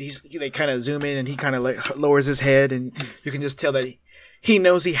they kind of zoom in, and he kind of like lowers his head, and you can just tell that he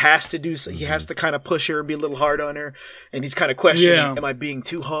knows he has to do so. He has to kind of push her and be a little hard on her, and he's kind of questioning, am I being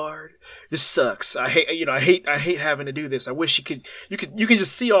too hard? This sucks. I hate having to do this. I wish you can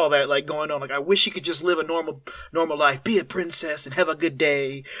just see all that like going on. Like, I wish you could just live a normal life, be a princess and have a good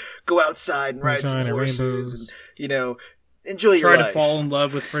day, go outside and ride some horses, and enjoy your life. Try to fall in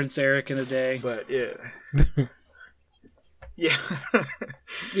love with Prince Eric in a day. But yeah.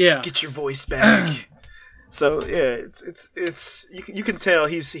 Get your voice back. So yeah, it's you can tell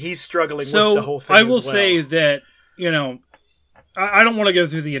he's struggling with the whole thing. I will say that I don't want to go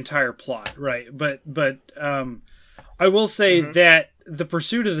through the entire plot, right? But I will say that the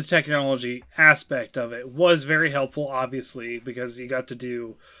pursuit of the technology aspect of it was very helpful, obviously, because you got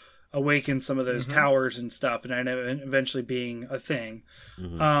to awaken some of those towers and stuff, and eventually being a thing.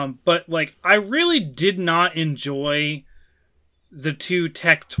 But like, I really did not enjoy the two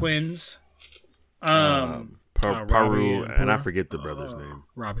tech twins. Paru and I forget the brother's name.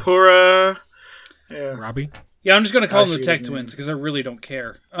 Robbie. Pura. Yeah. Robbie. Yeah, I'm just gonna call them the tech twins because I really don't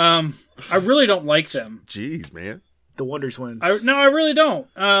care. I really don't like them. Jeez, man. The Wonder Twins. I really don't.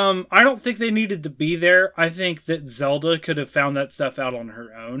 I don't think they needed to be there. I think that Zelda could have found that stuff out on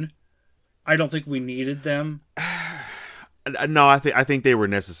her own. I don't think we needed them. No, I think they were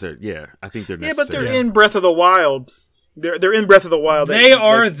necessary. Yeah, I think they're necessary. Yeah, but they're in Breath of the Wild. They're in Breath of the Wild. They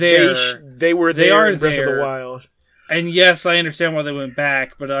are there. They were there in Breath of the Wild. And yes, I understand why they went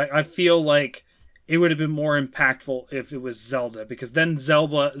back, but I feel like it would have been more impactful if it was Zelda, because then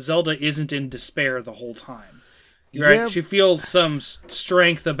Zelda isn't in despair the whole time. Right? Yeah. She feels some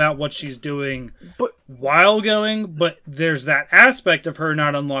strength about what she's doing while going, but there's that aspect of her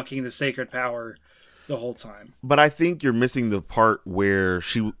not unlocking the sacred power the whole time. But I think you're missing the part where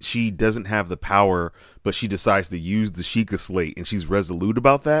she doesn't have the power, but she decides to use the Sheikah Slate, and she's resolute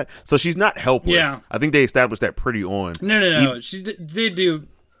about that. So she's not helpless. Yeah. I think they established that pretty on. No. She did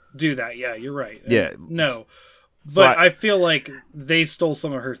do that. Yeah, you're right. Yeah. No. But I feel like they stole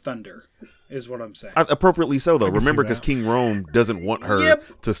some of her thunder, is what I'm saying. Appropriately so, though. Remember, because King Rome doesn't want her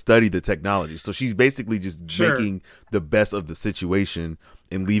to study the technology. So she's basically just making the best of the situation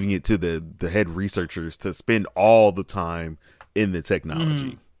and leaving it to the head researchers to spend all the time in the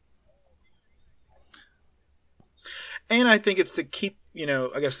technology. And I think it's to keep,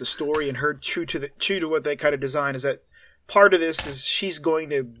 I guess the story and her true to what they kind of design, is that part of this is she's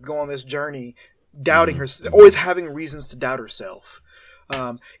going to go on this journey doubting herself, always having reasons to doubt herself.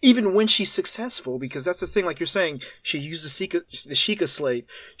 Even when she's successful, because that's the thing, like you're saying, she used the Sheikah Slate.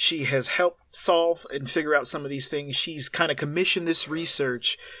 She has helped solve and figure out some of these things. She's kind of commissioned this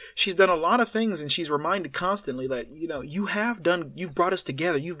research. She's done a lot of things, and she's reminded constantly that, you've brought us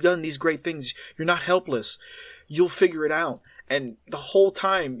together. You've done these great things. You're not helpless. You'll figure it out. And the whole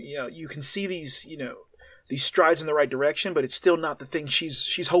time, you can see these strides in the right direction, but it's still not the thing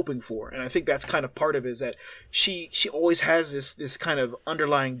she's hoping for. And I think that's kind of part of it, is that she always has this kind of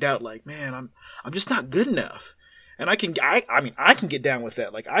underlying doubt, like, man, I'm just not good enough. And I can get down with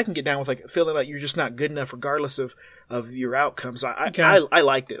that. Like, I can get down with like feeling like you're just not good enough regardless of your outcomes. I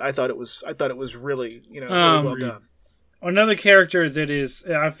liked it. I thought it was really, really well done. Another character that is,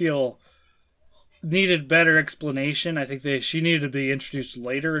 I feel, needed better explanation. I think she needed to be introduced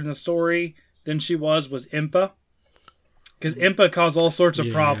later in the story than she was Impa. Because Impa caused all sorts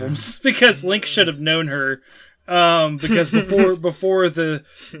of problems. Because Link should have known her. Because before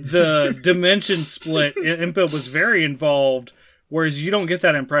the dimension split, Impa was very involved, whereas you don't get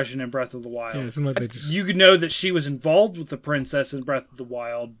that impression in Breath of the Wild. Yeah, it seemed like you know that she was involved with the princess in Breath of the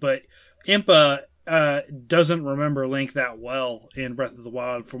Wild, but Impa doesn't remember Link that well in Breath of the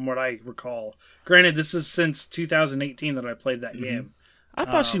Wild, from what I recall. Granted, this is since 2018 that I played that game. I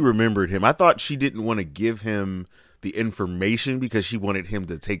thought she remembered him. I thought she didn't want to give him the information because she wanted him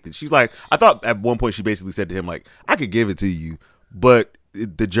to take it. She's like, I thought at one point she basically said to him, like, I could give it to you, but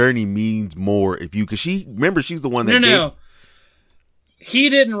the journey means more if you, because she's the one that No. He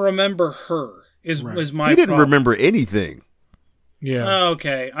didn't remember her, is my He didn't problem. remember anything. Yeah.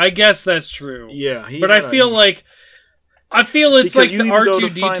 Okay, I guess that's true. Yeah, but I feel it's Because like you the need to go to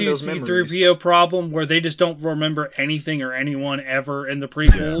find R2D2 those C3PO problem where they just don't remember anything or anyone ever in the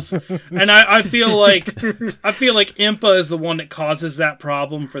prequels, and I feel like Impa is the one that causes that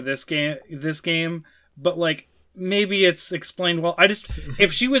problem for this game. But like maybe it's explained well.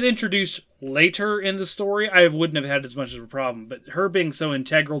 If she was introduced later in the story, I wouldn't have had as much of a problem. But her being so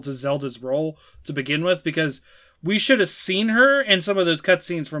integral to Zelda's role to begin with, because we should have seen her in some of those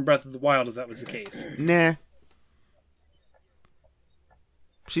cutscenes from Breath of the Wild if that was the case. Nah.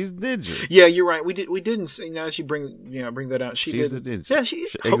 She's ninja. Yeah, you're right. We didn't see. Now that you bring that out, She's did. a ninja. Yeah,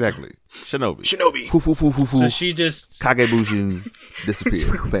 Exactly. Shinobi. Shinobi. Foo, foo, foo, foo, foo. So she just Kagebushin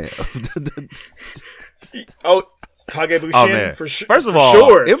disappeared. Bam. Oh, Kagebushin. Oh man! For First of all,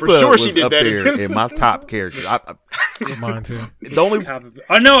 Impa for sure she was did up that. there in my top characters. Mine too. The only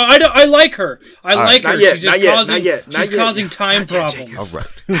I know. I like her. I like her. Not yet, She's not just yet, causing. not yet, not She's yet. causing time Not yet, problems. all right.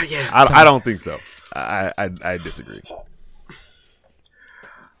 Not yet. I don't think so. I disagree.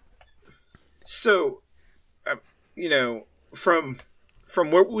 So, from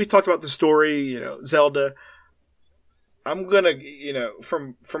where we talked about the story, Zelda. I'm gonna,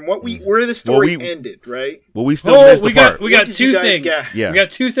 from what where the story ended, right? Well, we still missed the part. We got What did two you guys things. get? Yeah. We got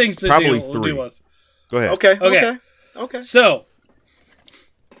two things to Probably deal three. with. Go ahead. Okay. So,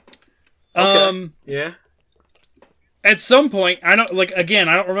 Yeah. at some point, I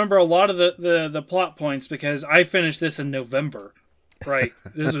don't remember a lot of the plot points because I finished this in November. Right.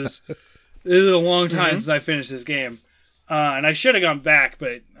 This is a long time since I finished this game. And I should have gone back,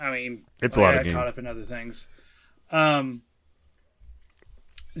 but I mean, It's a lot of I got games. caught up in other things. The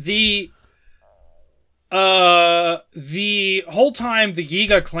whole time the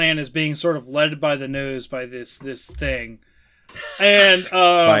Yiga clan is being sort of led by the nose by this thing. And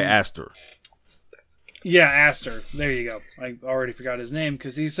By Aster. yeah, Aster. There you go. I already forgot his name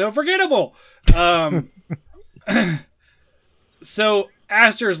because he's so forgettable. So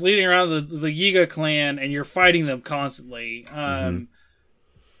Aster is leading around the Yiga clan, and you're fighting them constantly.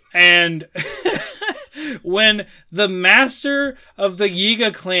 And when the master of the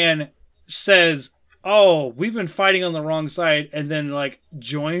Yiga clan says, "Oh, we've been fighting on the wrong side," and then like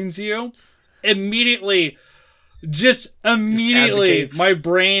joins you, immediately, advocates. my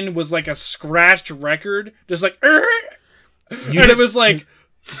brain was like a scratched record, just like, and it was like,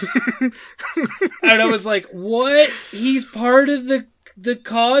 and I was like, "What? He's part of the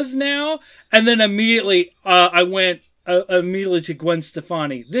cause now?" And then immediately, I went immediately to Gwen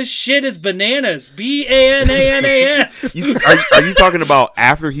Stefani. This shit is bananas. BANANAS. Are you talking about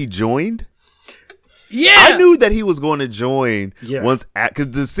after he joined? Yeah. I knew that he was going to join Yeah.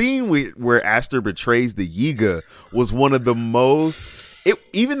 because the scene where Aster betrays the Yiga was one of the most.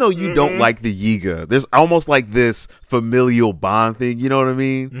 Even though you don't like the Yiga, there's almost like this familial bond thing. You know what I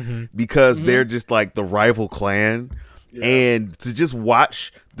mean? Because they're just like the rival clan, and to just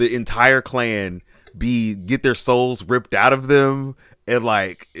watch the entire clan get their souls ripped out of them, and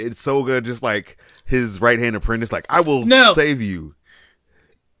like it's so good. Just like his right hand apprentice, like I will save you.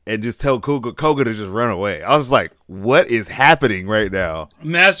 And just tell Koga to just run away. I was like, what is happening right now?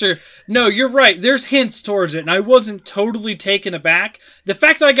 Master, no, you're right. There's hints towards it, and I wasn't totally taken aback. The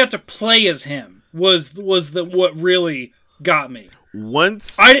fact that I got to play as him was what really got me.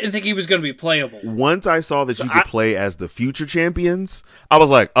 I didn't think he was going to be playable. Once I saw that you could play as the future champions, I was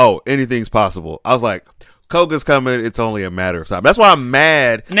like, oh, anything's possible. I was like, Koga's coming. It's only a matter of time. That's why I'm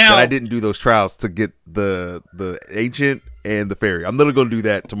mad that I didn't do those trials to get the ancient and the fairy. I'm literally going to do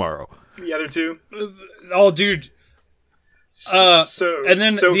that tomorrow. The other two. Oh, dude. And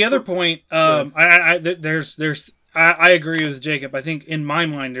then the other point, I agree with Jacob. I think in my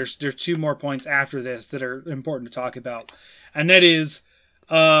mind, there's two more points after this that are important to talk about, and that is,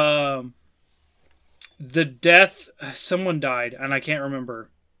 the death. Someone died, and I can't remember.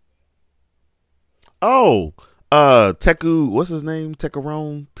 Oh, Teku, what's his name?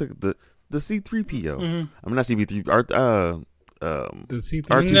 Tekurone, the C3PO. I'm not CP3. The C3PO.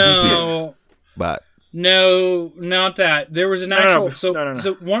 R2D2. No, But no, not that. There was an actual. No.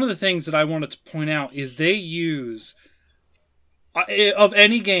 So one of the things that I wanted to point out is they use of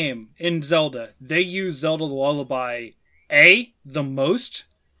any game in Zelda, they use Zelda the Lullaby A the most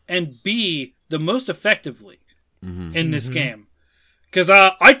and B the most effectively in this game. Because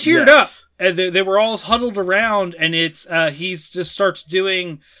I teared up, and they were all huddled around, and it's he's just starts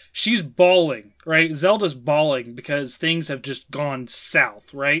doing. She's bawling, right? Zelda's bawling because things have just gone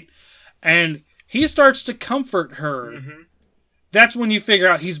south, right? And he starts to comfort her. That's when you figure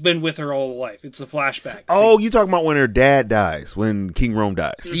out he's been with her all life. It's the flashback. oh, you talking about when her dad dies, when King Rome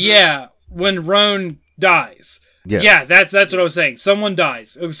dies? Yeah, when Roan dies. Yes. Yeah, that's what I was saying. Someone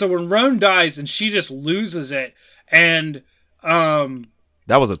dies. So when Roan dies and she just loses it, and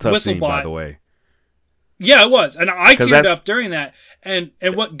that was a tough scene, by Whistlebot- the way. yeah, it was, and I 'Cause teared that's- up during that. And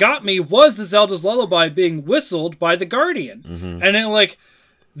what got me was the Zelda's Lullaby being whistled by the Guardian, and then like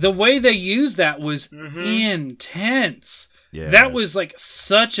the way they used that was intense. Yeah. That was like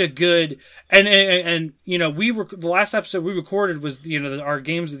such a good and you know the last episode we recorded was our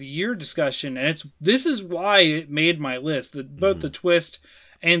games of the year discussion, and this is why it made my list. Both the twist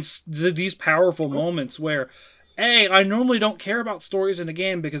and these powerful moments where, I normally don't care about stories in a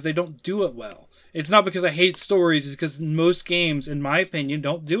game because they don't do it well. It's not because I hate stories; it's because most games, in my opinion,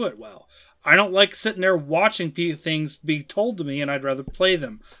 don't do it well. I don't like sitting there watching things be told to me, and I'd rather play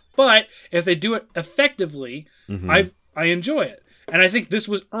them. But if they do it effectively, I enjoy it. And I think this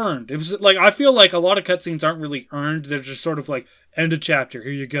was earned. It was like, I feel like a lot of cutscenes aren't really earned. They're just sort of like, end of chapter,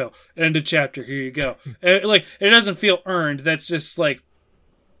 here you go. End of chapter, here you go. And like, it doesn't feel earned. That's just like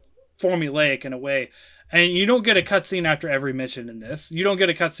formulaic in a way. And you don't get a cutscene after every mission in this. You don't get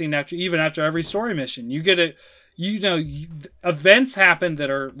a cutscene even after every story mission. You get events happen that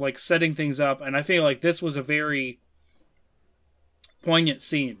are like setting things up. And I feel like this was a very poignant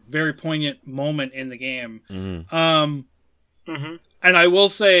scene, very poignant moment in the game. And I will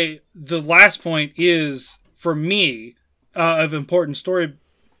say the last point is, for me, of important story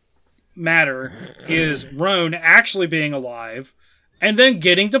matter is Roan actually being alive and then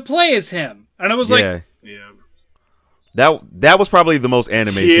getting to play as him. And I was like, that was probably the most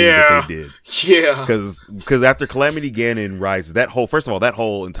anime thing that they did. Yeah. Because after Calamity Ganon rises, that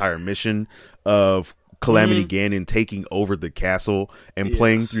whole entire mission of Calamity Ganon taking over the castle and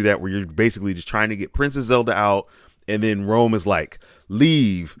playing through that, where you're basically just trying to get Princess Zelda out, and then Rome is like,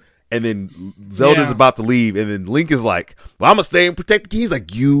 leave, and then Zelda's about to leave, and then Link is like, well, I'm gonna stay and protect the key. He's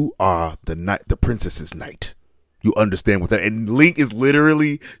like, you are the princess's knight. You understand what that? And Link is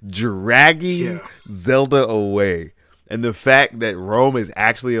literally dragging Zelda away. And the fact that Rome is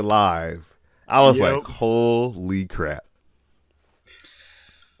actually alive, I was like, holy crap.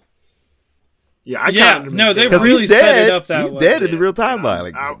 Yeah, they really set it up that way. He's dead in the real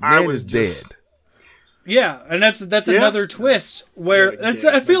timeline. Like, man is dead. Yeah, and that's another twist where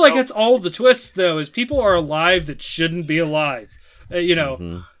I feel like that's all the twists though, is people are alive that shouldn't be alive.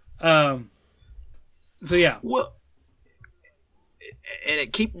 So yeah. Well, and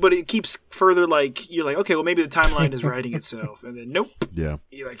it keeps further like, you're like, okay, well maybe the timeline is writing itself, and then nope. Yeah.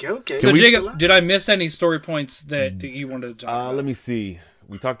 You're like, okay. So Jacob, did I miss any story points that you wanted to talk about? Let me see.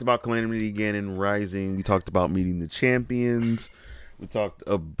 We talked about Calamity Ganon rising. We talked about meeting the champions. We talked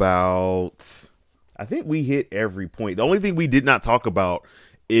about, I think we hit every point. The only thing we did not talk about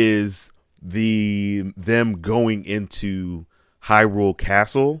is them going into Hyrule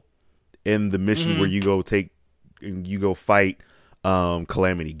Castle in the mission where you go fight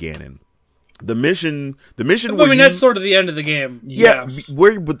Calamity Ganon. The mission. I mean, that's sort of the end of the game. Yeah, yes.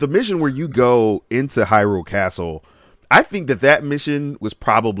 but the mission where you go into Hyrule Castle, I think that mission was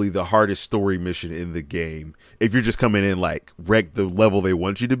probably the hardest story mission in the game. If you're just coming in like wreck the level they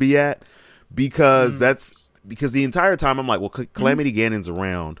want you to be at, because because the entire time I'm like, well, Calamity Ganon's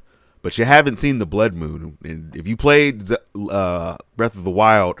around, but you haven't seen the Blood Moon. And if you played Breath of the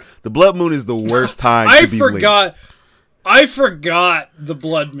Wild, the Blood Moon is the worst time. to be Link. I forgot the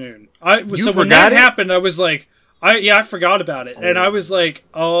Blood Moon. When that happened, I was like, I forgot about it, and I was like,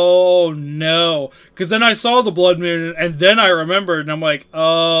 oh no, because then I saw the Blood Moon, and then I remembered, and I'm like,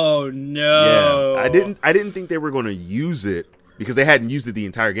 oh no. Yeah, I didn't think they were going to use it because they hadn't used it the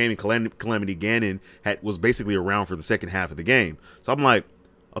entire game, and Calamity Ganon was basically around for the second half of the game. So I'm like,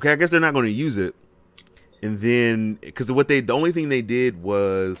 okay, I guess they're not going to use it. And then because the only thing they did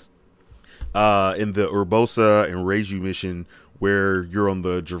was in the Urbosa and Reiju mission where you're on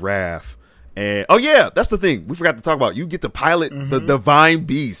the giraffe. And that's the thing we forgot to talk about. You get to pilot the divine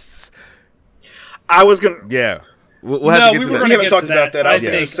beasts. I was gonna. Yeah, we'll have to get to that. We haven't talked about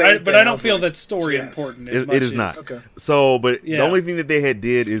that. But I don't feel that story important. It is not. Okay. So, but the only thing that they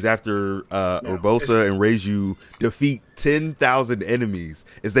did is after Urbosa and Reiju defeat 10,000 enemies,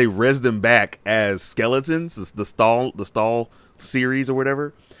 is they res them back as skeletons. The stall series or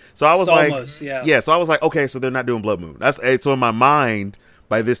whatever. So I was So I was like, okay, so they're not doing Blood Moon. So in my mind,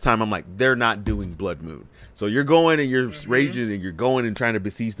 by this time, I'm like, they're not doing Blood Moon. So you're going and you're raging and you're going and trying to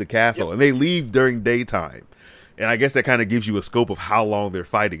besiege the castle, and they leave during daytime. And I guess that kind of gives you a scope of how long they're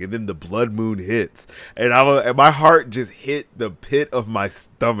fighting. And then the Blood Moon hits, and my heart just hit the pit of my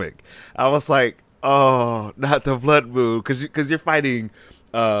stomach. I was like, oh, not the Blood Moon, because you're fighting,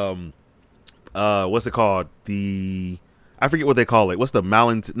 what's it called? I forget what they call it. What's the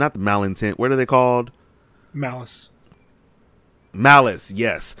not the malintent? What are they called? Malice. Malice,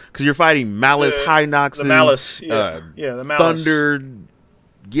 yes, because you're fighting Malice, Hinoxes, the Malice, the Malice. Thunder,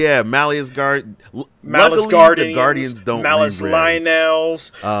 Malice Guard. Malice Luckily, Guardians, the Guardians don't Malice re-res.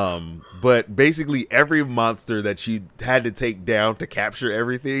 Lionels. But basically every monster that you had to take down to capture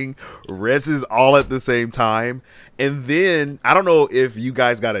everything reses all at the same time. And then I don't know if you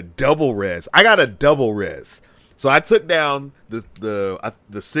guys got a double res. I got a double res. So I took down the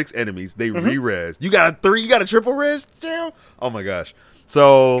 6 enemies. They re-res. You got a 3. You got a triple res, Jam? Oh my gosh!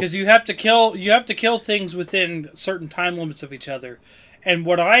 So because you have to kill things within certain time limits of each other. And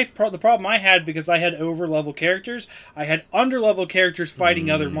the problem I had, because I had over level characters, I had under level characters fighting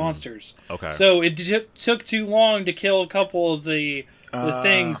other monsters. Okay. So it took too long to kill a couple of the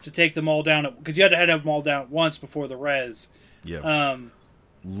things to take them all down, because you had to have them all down at once before the res. Yeah.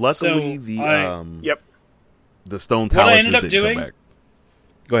 Luckily, so the stone what I taluses ended up didn't doing. come back.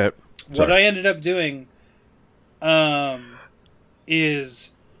 Go ahead. What I ended up doing,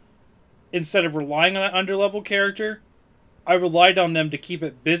 is instead of relying on that underlevel character, I relied on them to keep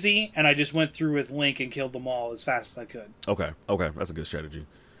it busy, and I just went through with Link and killed them all as fast as I could. Okay, that's a good strategy.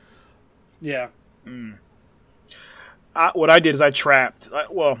 Yeah. What I did is I trapped.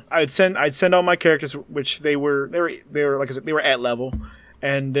 I'd send all my characters, which they were like I said, they were at level,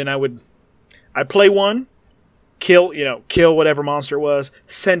 and then I'd play one, kill whatever monster it was,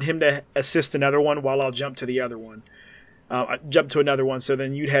 send him to assist another one while I'll jump to the other one. I jumped to another one, so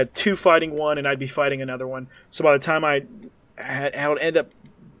then you'd had 2 fighting one, and I'd be fighting another one. So by the time I would end up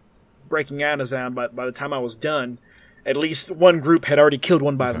breaking out as by the time I was done, at least one group had already killed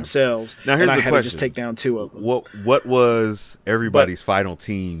one by themselves. Now here's and I the had question. to just take down 2 of them. What was everybody's final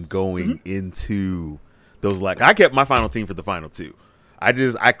team going into those? Like, I kept my final team for the final 2. I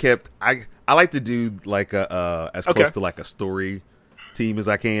like to do like as close to like a story team as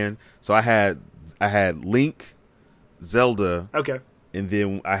I can. So I had Link, Zelda, and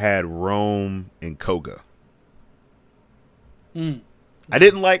then I had Rome and Koga. I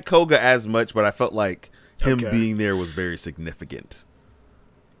didn't like Koga as much, but I felt like him being there was very significant.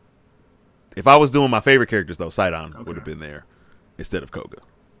 If I was doing my favorite characters, though, Sidon would have been there instead of Koga.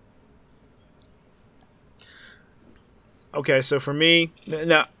 Okay, so for me,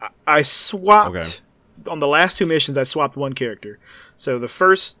 now I swapped on the last 2 missions. I swapped one character. So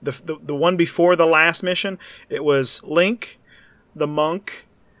the one before the last mission, it was Link, the monk,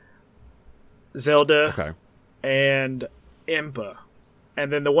 Zelda, and Impa.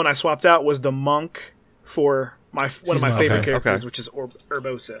 And then the one I swapped out was the monk for one of my favorite characters, which is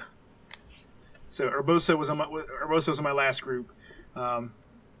Urbosa. So Urbosa was on my last group,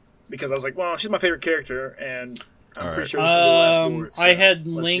 because I was like, well, she's my favorite character, and I'm pretty sure this will be the last board. So I had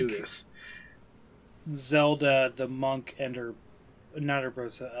let's Link, do this. Zelda, the monk, and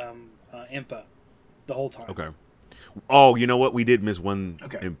Urbosa, Impa, the whole time. Okay. Oh, you know what? We did miss one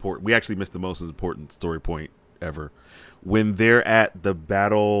important. We actually missed the most important story point ever. When they're at the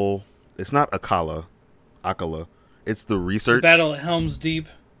battle, it's not Akala. It's the research Battle at Helm's Deep.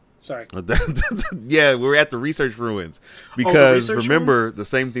 Sorry. Yeah, we're at the research ruins because remember the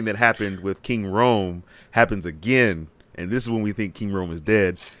same thing that happened with King Rome happens again, and this is when we think King Rome is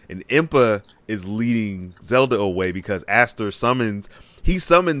dead, and Impa is leading Zelda away because Aster summons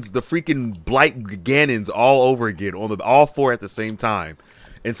the freaking Blight Ganons all over again on all 4 at the same time,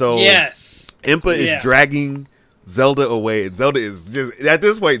 and so Impa is dragging Zelda away, and Zelda is just at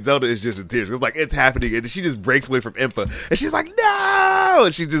this point. Zelda is just in tears. It's like it's happening, and she just breaks away from Impa, and she's like, "No!"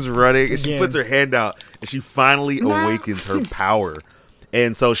 And she's just running, and she puts her hand out, and she finally awakens her power.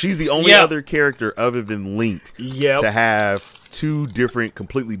 And so she's the only other character other than Link to have 2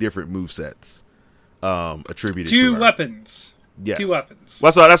 completely different movesets attributed to her. 2 weapons. Yes. 2 weapons.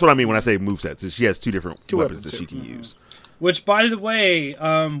 Well, that's what I mean when I say movesets. Is she has 2 different weapons that she can use. Which, by the way,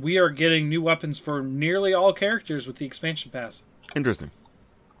 we are getting new weapons for nearly all characters with the expansion pass. Interesting.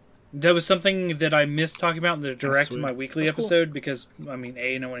 That was something that I missed talking about in the direct in my weekly episode because, no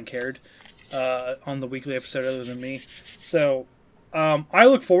one cared on the weekly episode other than me. So, I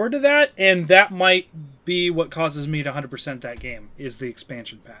look forward to that, and that might be what causes me to 100% that game, is the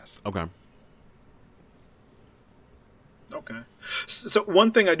expansion pass. Okay. So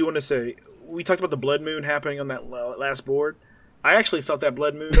one thing I do want to say, we talked about the Blood Moon happening on that last board. I actually thought that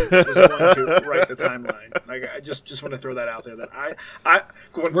Blood Moon was going to write the timeline. Like, I just want to throw that out there. That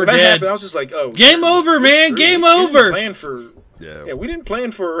when that happened, I was just like, "Oh, game over, man! Game over." We didn't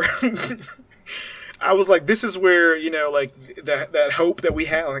plan for. I was like, this is where like that hope that we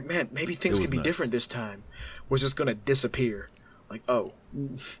had. Like, man, maybe things can be different this time. Was just going to disappear. like, oh,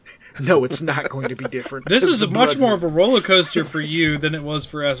 no, it's not going to be different. This is The much blood- more of a roller coaster for you than it was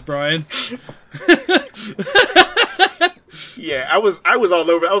for us, Brian. Yeah, I was all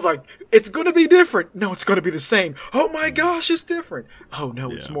over. I was like, it's going to be different. No, it's going to be the same. Oh my gosh, it's different. Oh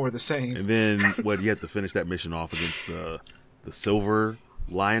no, it's more the same. And then you had to finish that mission off against the silver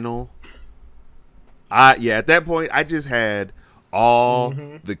Lionel. At that point I just had all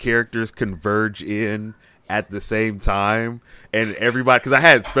the characters converge in at the same time, and everybody, because I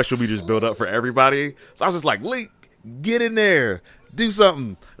had special meters built up for everybody, so I was just like, Link, get in there, do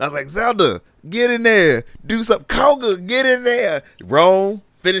something. And I was like, Zelda, get in there, do something. Koga, get in there. Rome,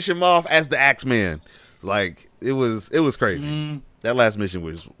 finish him off as the Axeman. Like, it was crazy. That last mission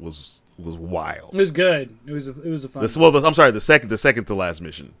was wild. It was good. It was a fun. I'm sorry, the second to last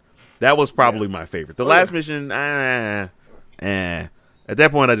mission. That was probably my favorite. The last mission, At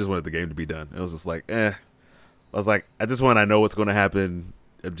that point, I just wanted the game to be done. It was just like, I was like, at this point, I know what's going to happen.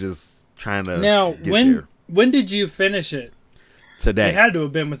 I'm just trying to get there. When did you finish it? Today. It had to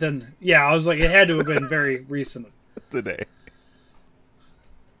have been within. Yeah, I was like, it had to have been very recent. Today.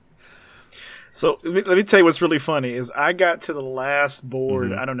 So let me tell you what's really funny is I got to the last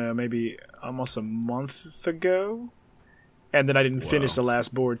board, I don't know, maybe almost a month ago, and then I didn't finish the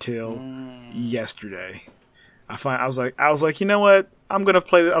last board till yesterday. I was like, you know what? I'm gonna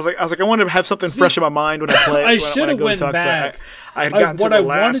play. I was like, I wanted to have something fresh in my mind when I play. I should have went back. So I had gotten to the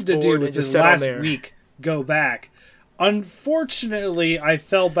last wanted to board do was and just this sat on last there. week go back. Unfortunately, I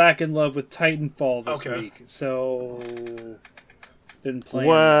fell back in love with Titanfall this week, so didn't play.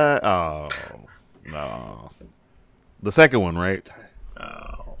 What? Oh no, the second one, right?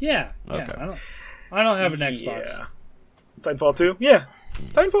 Yeah. Okay. I don't have an Xbox. Yeah. Titanfall 2? Yeah.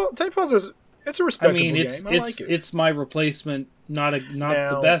 Titanfall's it's a I respectable mean, game. it's I like it. it's my replacement, not the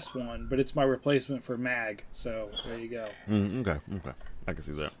Now- best one, but it's my replacement for Mag. So there you go. Okay, I can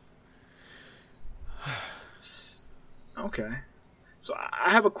see that. Okay. So I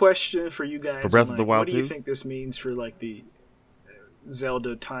have a question for you guys. For Breath on, of the Wild what do you 2? think this means for like the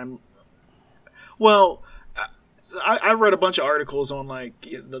Zelda time? Well, I've read a bunch of articles on like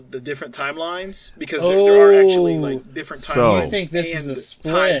the different timelines because there are actually like different So- timelines. I think this is and a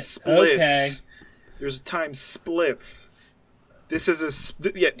split. Time splits. Okay. There's time splits. This is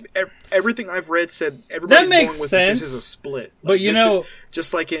everything I've read said everybody's That makes going with sense. This is a split. But you this know- is,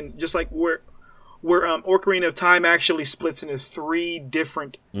 just like where Ocarina of Time actually splits into three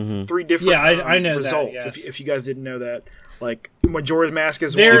different Yeah, I know that, results. yes. If you guys didn't know that, like Majora's Mask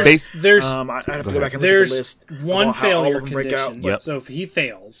is There's one. I have to go back and look at the there's list. one about how all failure of them break out. condition. Yep. So if he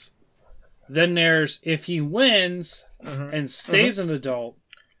fails, then there's if he wins and stays an adult,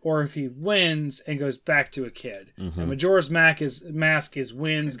 or if he wins and goes back to a kid. And Majora's Mask is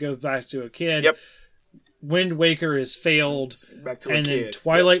wins, goes back to a kid. Yep. Wind Waker is failed, Back to a and kid. then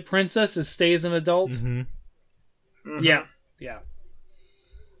Twilight Princess is stays an adult. Yeah.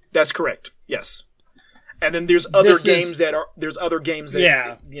 That's correct. Yes. And then there's other This games is- that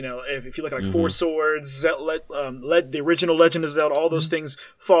you know, if you look at like Four Swords, the original Legend of Zelda, all those things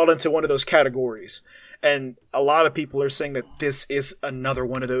fall into one of those categories. And a lot of people are saying that this is another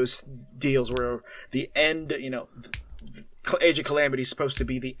one of those deals where the end, you know, Age of Calamity is supposed to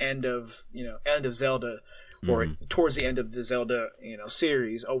be the end of Zelda, or towards the end of the Zelda, you know,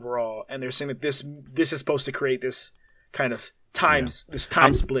 series overall. And they're saying that this is supposed to create this kind of this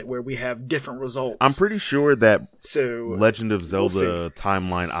time split where we have different results. I'm pretty sure that So Legend of Zelda we'll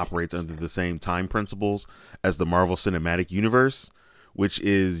timeline operates under the same time principles as the Marvel Cinematic Universe, which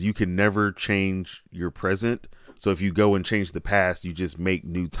is you can never change your present. So if you go and change the past, you just make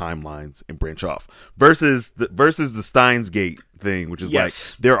new timelines and branch off. Versus the Steins Gate thing, which is like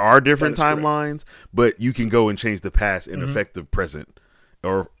there are different That is correct. timelines, but you can go and change the past and affect the present,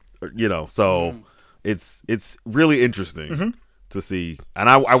 or you know. So it's really interesting to see, and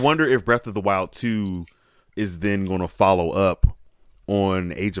I wonder if Breath of the Wild 2 is then going to follow up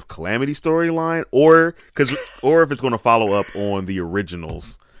on Age of Calamity storyline, or if it's going to follow up on the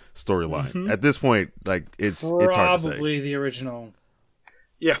originals storyline. At this point, like it's hard to say. Probably the original.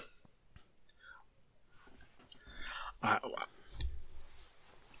 yeah.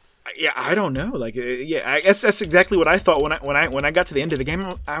 I don't know. Like, I guess that's exactly what I thought when I got to the end of the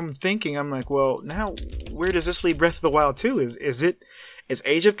game. I'm thinking, I'm like, well, now where does this leave Breath of the Wild 2? Is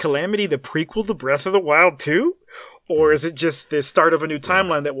Age of Calamity the prequel to Breath of the Wild 2, or is it just the start of a new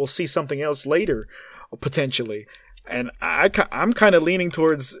timeline that we'll see something else later, potentially? And I'm kind of leaning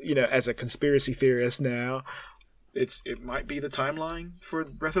towards, you know, as a conspiracy theorist now, it might be the timeline for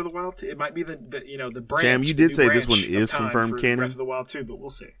Breath of the Wild 2. It might be the branch. Jam, you the did new say this branch one of is time confirmed for canon? Breath of the Wild 2, but we'll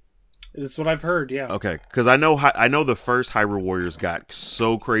see. That's what I've heard. Yeah. Okay, because I know the first Hyrule Warriors got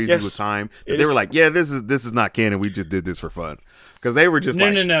so crazy Yes. with time that It they is- were like, "Yeah, this is not canon. We just did this for fun." Because they were just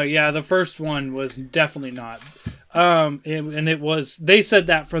No. Yeah, the first one was definitely not. And it was. They said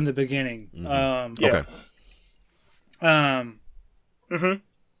that from the beginning. Yeah. Okay.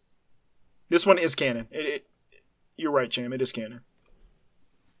 This one is canon. You're right, Jam. It is canon.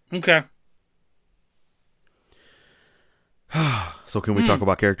 Okay. So can we talk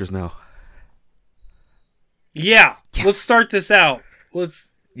about characters now? Yeah. Yes. Let's start this out. Let's.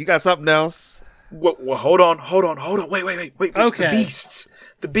 You got something else? Well, hold on. Wait. Okay.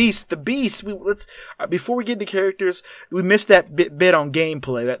 The beast. Let's before we get into characters, we missed that bit on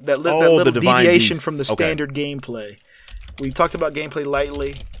gameplay. That the little Divine deviation Beasts. from the Okay. standard gameplay. We talked about gameplay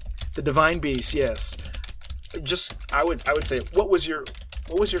lightly. The Divine Beast, yes. I would say, what was your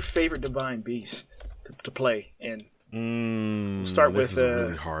favorite Divine Beast to play in? We'll start this with is a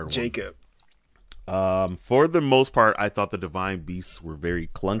really hard one. Jacob. For the most part, I thought the Divine Beasts were very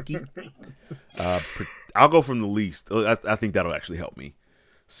clunky. I'll go from the least. I think that'll actually help me.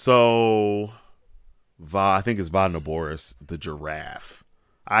 So, I think it's Naboris, the giraffe.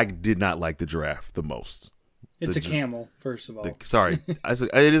 I did not like the giraffe the most. It's a camel, first of all. Sorry, I said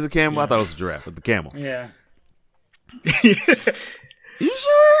it is a camel. I thought it was a giraffe, but the camel. Yeah. You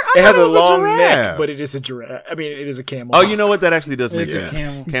sure? It has a was long giraffe. neck, but it is a giraffe. I mean, it is a camel. Oh, you know what? That actually does make It's a sense.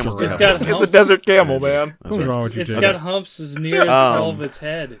 camel. Camels do It's have got horns. humps. It's a desert camel, man. Something's wrong with you, It's Jay. got humps as near as the sole of its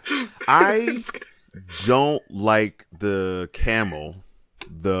head. I don't like the camel.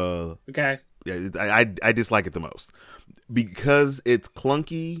 Okay. I dislike it the most because it's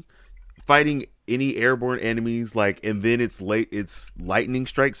clunky. Fighting any airborne enemies, and then its lightning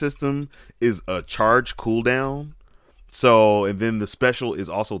strike system is a charge cooldown. So, and then the special is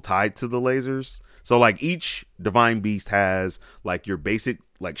also tied to the lasers. So, each Divine Beast has your basic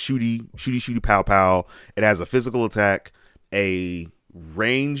shooty pow pow. It has a physical attack, a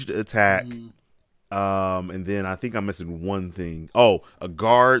ranged attack, and then I think I'm missing one thing. Oh, a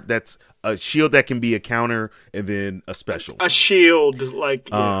guard that's a shield that can be a counter, and then a special. A shield,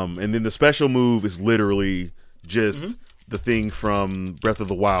 yeah. And then the special move is literally just the thing from Breath of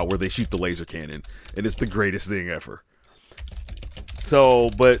the Wild where they shoot the laser cannon, and it's the greatest thing ever. So,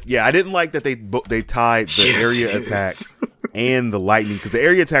 but yeah, I didn't like that they tied the area attack and the lightning, because the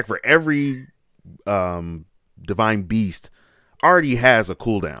area attack for every Divine Beast already has a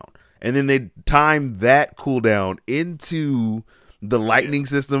cooldown, and then they timed that cooldown into the lightning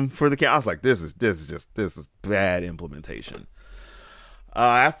system for the camp. I was like, this is bad implementation.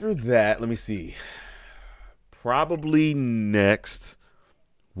 After that, let me see. Probably next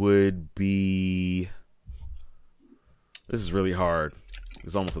would be. This is really hard.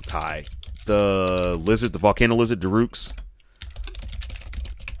 It's almost a tie. The volcano lizard, Daruk's.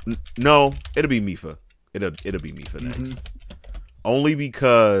 No, it'll be Mipha. It'll be Mipha next. Only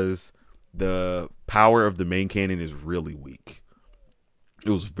because the power of the main cannon is really weak. It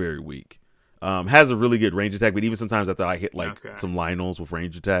was very weak. Has a really good range attack, but even sometimes after I hit some Lionels with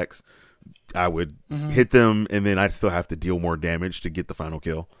range attacks, I would hit them, and then I'd still have to deal more damage to get the final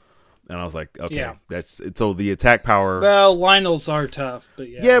kill. And I was like, okay, that's it. So the attack power. Well, Lionels are tough, but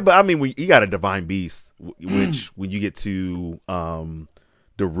yeah. Yeah, but I mean, you got a Divine Beast, which when you get to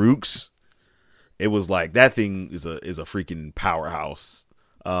Daruk's, it was like that thing is a freaking powerhouse.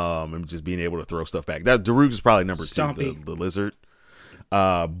 And just being able to throw stuff back. That Daruk's is probably number Stompy. 2, the lizard.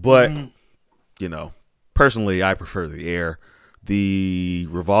 But personally, I prefer the air. The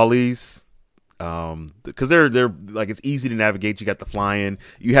Rivalis, because they're it's easy to navigate. You got the flying.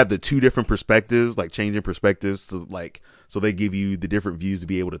 You have the 2 different perspectives, changing perspectives, so they give you the different views to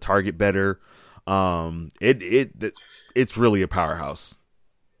be able to target better. It's really a powerhouse.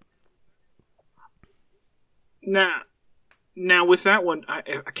 Now with that one, I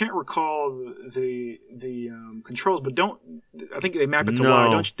can't recall the controls, but I think they map it to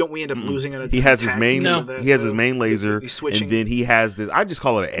Y. Don't we end up losing an attack? He has his main his main laser, and then he has this. I just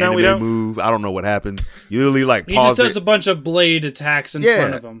call it an No, we anime don't. move. I don't know what happens. You literally He pause just does it. a bunch of blade attacks in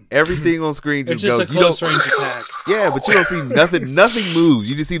front of him. Everything on screen It's just just goes. a close range attack. Yeah, but you don't see nothing. Nothing moves.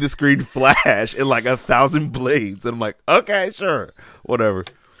 You just see the screen flash and 1,000 blades, and I'm like, okay, sure, whatever.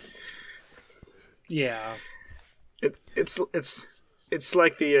 Yeah. It's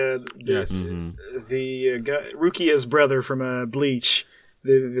like the guy, Rukia's brother from Bleach.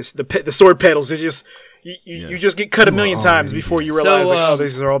 The sword pedals. They just you just get cut a million times before you realize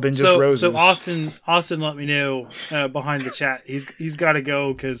these have all been just roses. So Austin let me know behind the chat. He's got to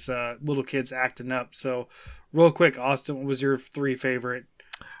go because little kid's acting up. So real quick, Austin, what was your 3 favorite?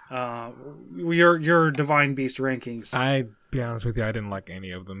 Your Divine Beast rankings? I be honest with you, I didn't like any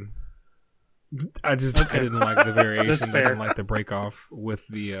of them. I didn't like the variation. I fair. didn't like the break off with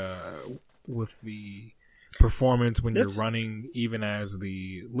the performance when you're running, even as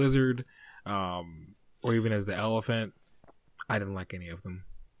the lizard, or even as the elephant. I didn't like any of them.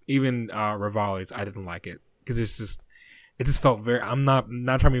 Even Rivali's, I didn't like it because it just felt very. I'm not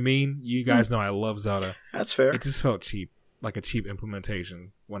trying to be mean. You guys know I love Zelda. That's fair. It just felt cheap, like a cheap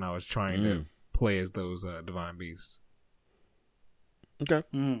implementation when I was trying to play as those divine beasts. Okay.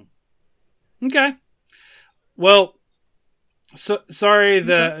 Okay. Well, so sorry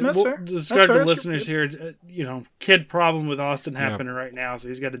that's fair. Describe That's to fair. listeners here. Kid problem with Austin happening right now, so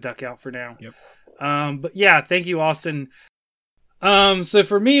he's got to duck out for now. Yep. But yeah, thank you, Austin. So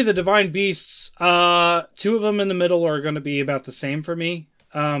for me, the Divine Beasts, two of them in the middle are going to be about the same for me.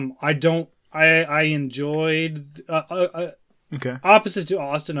 I enjoyed, Okay. opposite to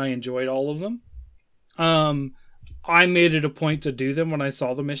Austin, I enjoyed all of them. I made it a point to do them when I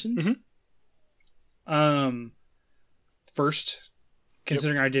saw the missions. First,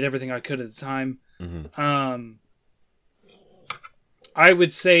 considering I did everything I could at the time. I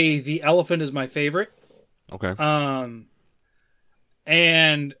would say the elephant is my favorite. Okay.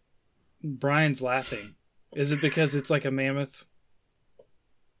 And Brian's laughing. Is it because it's like a mammoth?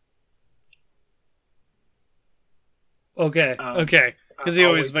 Okay, okay. Because he I'll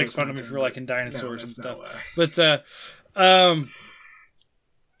always wait till makes it's fun my of me turn, for liking but dinosaurs and that's stuff. not why. But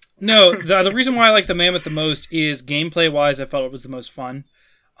no, the reason why I like the mammoth the most is gameplay wise. I felt it was the most fun.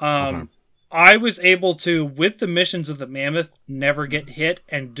 I was able to, with the missions of the mammoth, never get hit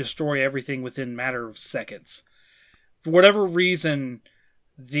and destroy everything within a matter of seconds. For whatever reason,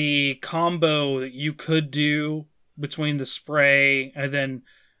 the combo that you could do between the spray and then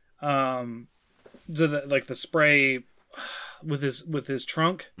the spray with his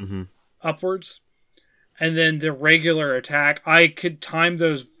trunk upwards, and then the regular attack, I could time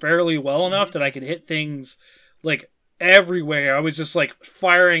those fairly well enough that I could hit things like everywhere. I was just like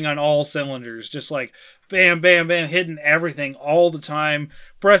firing on all cylinders, just like bam, bam, bam, hitting everything all the time.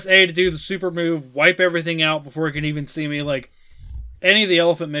 Press A to do the super move, wipe everything out before it can even see me. Like any of the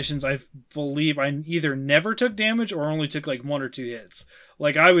elephant missions, I believe I either never took damage or only took like 1 or 2 hits.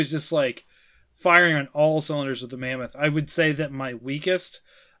 Like I was just like firing on all cylinders with the mammoth. I would say that my weakest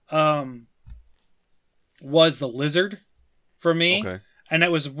was the lizard for me. Okay. And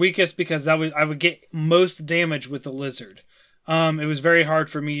that was weakest because I would get most damage with the lizard. It was very hard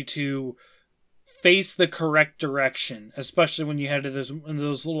for me to face the correct direction, especially when you had those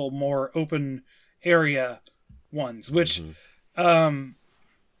little more open area ones. Which,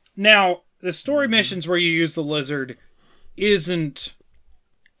 now the story missions where you use the lizard isn't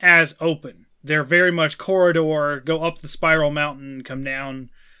as open. They're very much corridor. Go up the spiral mountain, come down.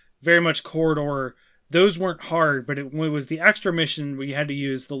 Very much corridor. Those weren't hard, but it was the extra mission where you had to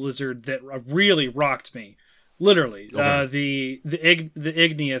use the lizard that really rocked me. Literally. Okay. The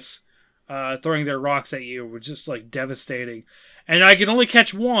igneous throwing their rocks at you was just like devastating. And I can only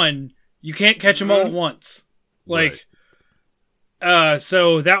catch one. You can't catch them all at once. Like,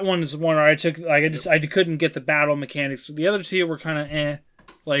 so that one is one where I took, like, I couldn't get the battle mechanics. The other two were kind of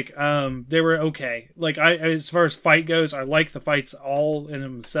Like, they were okay. Like, as far as fight goes, I like the fights all in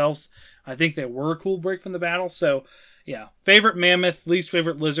themselves. I think they were a cool break from the battle. So, yeah. Favorite mammoth, least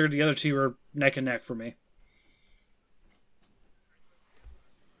favorite lizard. The other two are neck and neck for me.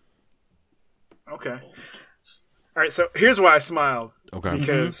 Okay. All right, so here's why I smiled. Okay.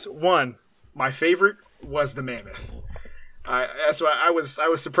 Because, one, my favorite was the mammoth. That's why I was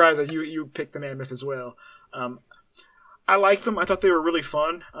surprised that you picked the mammoth as well. I liked them. I thought they were really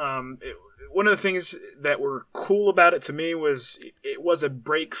fun. One of the things that were cool about it to me was it was a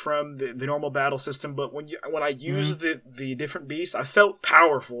break from the normal battle system. But when I used the different beasts, I felt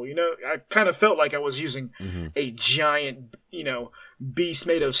powerful. You know, I kind of felt like I was using a giant, beast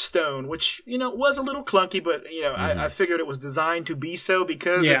made of stone, which was a little clunky. But I figured it was designed to be so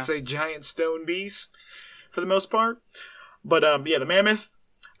because it's a giant stone beast for the most part. But the mammoth.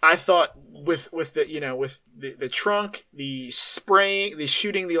 I thought with the trunk, the spraying, the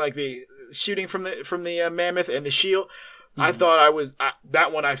shooting from the mammoth and the shield, I thought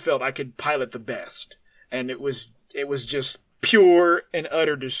that one I felt I could pilot the best, and it was just pure and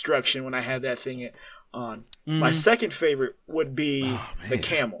utter destruction when I had that thing on. My second favorite would be the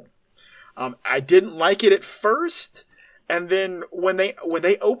camel. I didn't like it at first, and then when they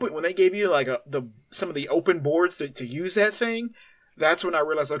gave you like some of the open boards to use that thing. That's when I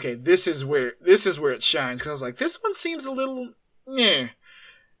realized, okay, this is where it shines. Because I was like, this one seems a little,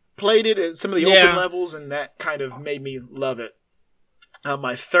 Played it at some of the open levels, and that kind of made me love it.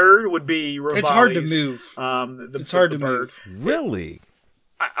 My third would be Rivali's. It's hard to move. It's hard to move. Really?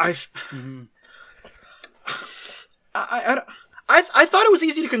 I thought it was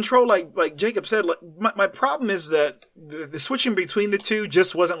easy to control, like Jacob said. Like, my problem is that the switching between the two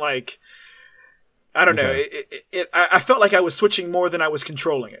just wasn't like, I don't know. I felt like I was switching more than I was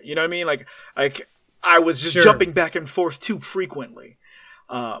controlling it. You know what I mean? Like I was just jumping back and forth too frequently.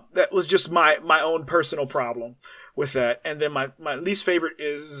 That was just my own personal problem with that. And then my least favorite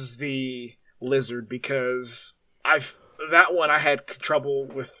is the lizard, because that one I had trouble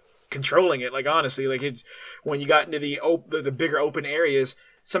with controlling it. Like, honestly, like, it's when you got into the bigger open areas,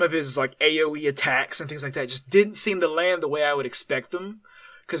 some of his like AoE attacks and things like that just didn't seem to land the way I would expect them.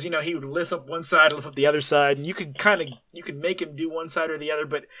 Because, you know, he would lift up one side, lift up the other side, and you could make him do one side or the other,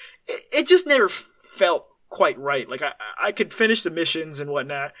 but it just never felt quite right. Like, I could finish the missions and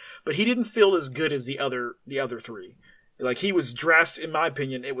whatnot, but he didn't feel as good as the other three. Like, he was in my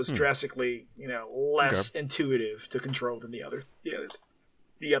opinion, it was drastically, you know, less intuitive to control than the other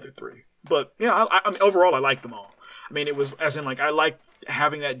three. But yeah, I mean, overall, I liked them all. I mean, it was as in, like, I liked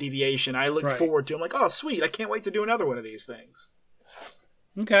having that deviation. I looked forward to. I'm like, oh, sweet! I can't wait to do another one of these things.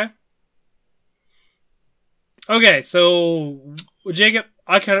 Okay. So Jacob,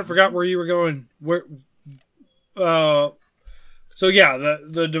 I kind of forgot where you were going. So yeah,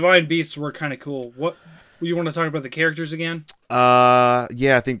 the divine beasts were kind of cool. What you want to talk about the characters again?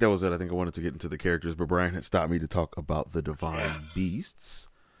 Yeah, I think that was it. I think I wanted to get into the characters, but Brian had stopped me to talk about the divine beasts.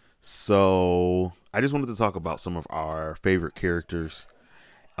 So I just wanted to talk about some of our favorite characters.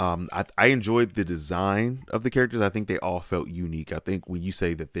 I enjoyed the design of the characters. I think they all felt unique. I think when you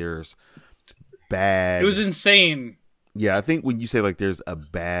say that there's bad, it was insane. Yeah, I think when you say like there's a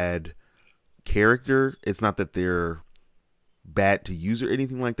bad character, it's not that they're bad to use or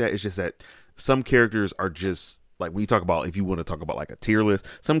anything like that. It's just that some characters are just like, when you talk about, if you want to talk about like a tier list,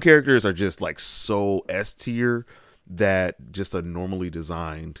 some characters are just like so S tier that just a normally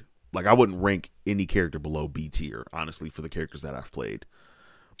designed, like, I wouldn't rank any character below B tier, honestly, for the characters that I've played.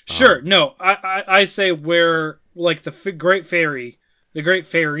 Sure, no, I say where, like, the Great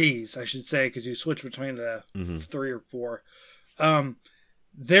Fairies, I should say, because you switch between the 3 or 4.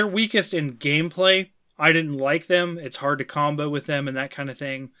 They're weakest in gameplay. I didn't like them. It's hard to combo with them and that kind of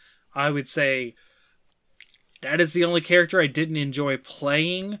thing. I would say that is the only character I didn't enjoy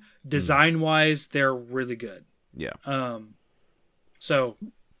playing. Design-wise, they're really good. Yeah. So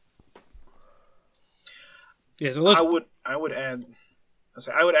yeah, so I would add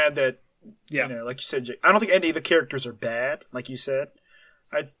that, you know, like you said, Jake, I don't think any of the characters are bad, like you said.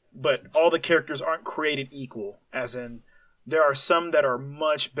 But all the characters aren't created equal, as in there are some that are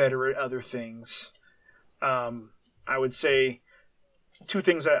much better at other things. I would say 2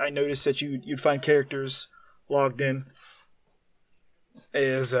 things that I noticed that you'd find characters logged in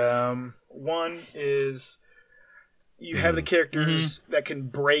is, one is you have the characters that can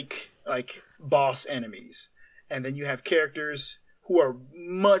break, like, boss enemies, and then you have characters who are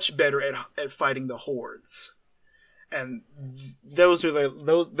much better at fighting the hordes, and those are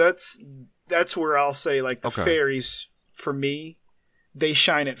that's where I'll say, like, the fairies, for me, they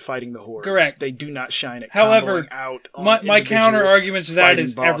shine at fighting the hordes. Correct. They do not shine at however out on my counter argument to that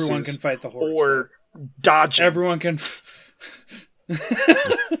is bosses, everyone can fight the hordes or dodging. Everyone can.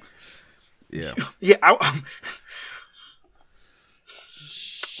 Yeah.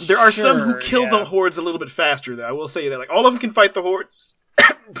 There are some who kill the hordes a little bit faster, though. I will say that. Like, all of them can fight the hordes,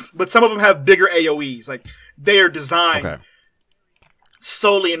 but some of them have bigger AoEs. Like, they are designed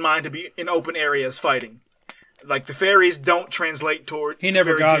solely in mind to be in open areas fighting. Like, the fairies don't translate toward he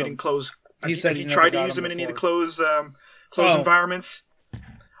never got good them. in close. He said you tried to use them in any of the closed environments?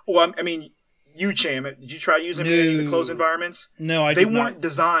 Well, I mean, you, Cham, did you try using them in any of the closed environments? No, I did not. They weren't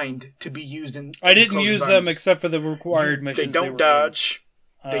designed to be used in. I didn't use them except for the required missions. They don't dodge.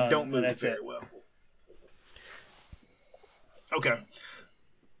 They don't move very well. Okay.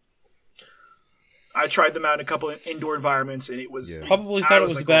 I tried them out in a couple of indoor environments, and it was... Probably thought it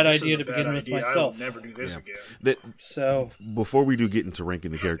was a bad idea to begin with myself. I will never do this again. So, before we do get into ranking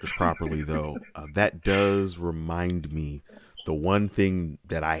the characters properly, though, that does remind me the one thing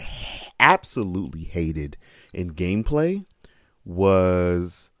that I absolutely hated in gameplay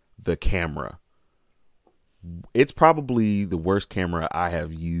was the camera. It's probably the worst camera I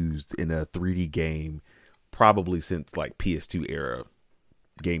have used in a 3D game probably since, like, PS2 era,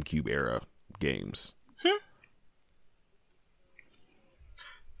 GameCube era games.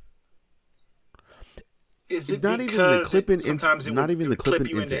 Is it not because even the clipping sometimes not even the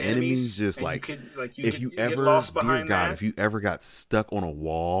clipping into enemies, just like if you ever, lost behind dear God, if you ever got stuck on a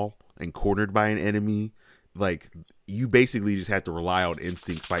wall and cornered by an enemy, like, you basically just have to rely on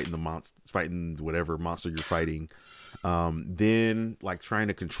instincts fighting the monster, fighting whatever monster you're fighting. Then like trying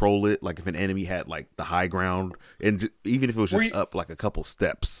to control it, like if an enemy had like the high ground, and even if it was just up like a couple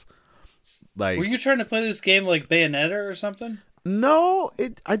steps. Like, were you trying to play this game like Bayonetta or something? No,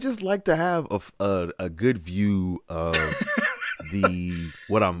 I just like to have a good view of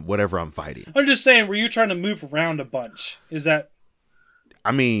whatever I'm fighting. I'm just saying, were you trying to move around a bunch? Is that?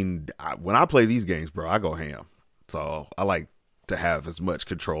 I mean, when I play these games, bro, I go ham. So I like to have as much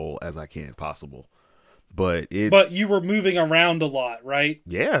control as I can possible. But you were moving around a lot, right?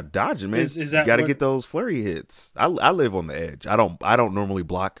 Yeah, dodging, man. Is that you got to get those flurry hits. I live on the edge. I don't normally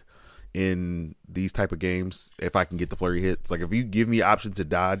block in these type of games if I can get the flurry hits. Like if you give me option to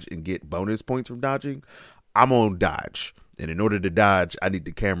dodge and get bonus points from dodging, I'm on dodge. And in order to dodge, I need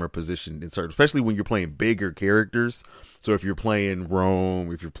the camera position in certain, especially when you're playing bigger characters. So if you're playing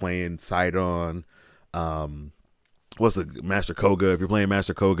Rome, if you're playing Sidon, Master Koga, if you're playing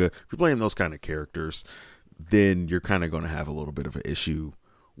Master Koga, if you're playing those kind of characters, then you're kind of going to have a little bit of an issue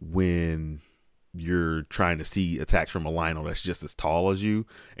when you're trying to see attacks from a Lionel that's just as tall as you,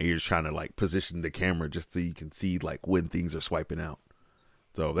 and you're trying to like position the camera just so you can see like when things are swiping out.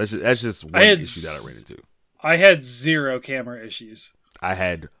 So that's just one issue that I ran into. I had 0 camera issues. I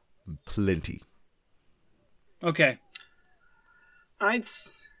had plenty. Okay. I'd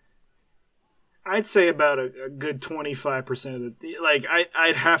say about a good 25% of the, like,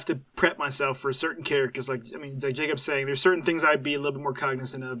 I'd have to prep myself for certain characters. Like Jacob's saying, there's certain things I'd be a little bit more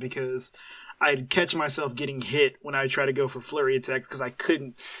cognizant of because I'd catch myself getting hit when I try to go for flurry attacks because I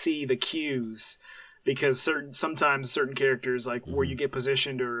couldn't see the cues. Because sometimes certain characters, like where you get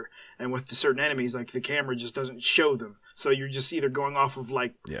positioned and with the certain enemies, like the camera just doesn't show them. So you're just either going off of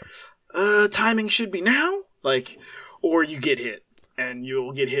like, timing should be now, like, or you get hit. And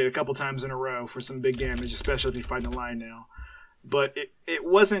you'll get hit a couple times in a row for some big damage, especially if you're fighting a line now. But it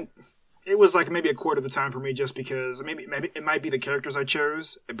wasn't. It was like maybe a quarter of the time for me, just because maybe it might be the characters I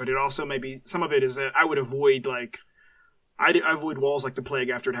chose, but it also maybe some of it is that I would avoid I avoid walls like the plague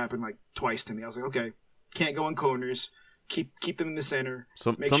after it happened like twice to me. I was like, okay, can't go in corners. Keep them in the center.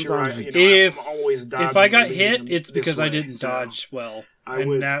 Make sure I'm always dodging. If I got hit, it's because I didn't dodge well.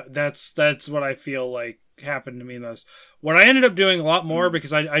 That's what I feel like happened to me most. What I ended up doing a lot more,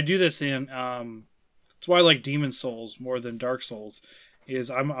 because I do this in that's why I like Demon Souls more than Dark Souls, is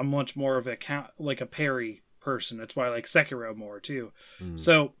I'm much more of a parry person. That's why I like Sekiro more too.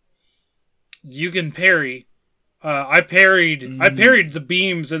 So you can parry. I parried the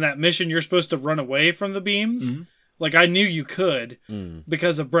beams in that mission. You're supposed to run away from the beams. Like I knew you could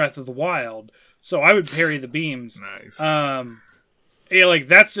because of Breath of the Wild. So I would parry the beams. Nice. Yeah, like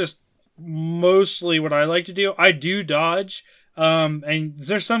that's just mostly what I like to do. I do dodge. And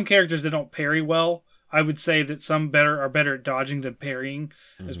there's some characters that don't parry well. I would say that some are better at dodging than parrying,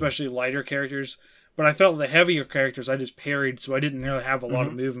 especially lighter characters. But I felt the heavier characters I just parried, so I didn't really have a lot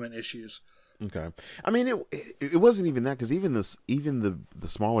of movement issues. Okay, I mean it wasn't even that, because even the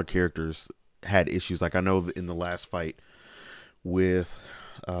smaller characters had issues. Like I know in the last fight with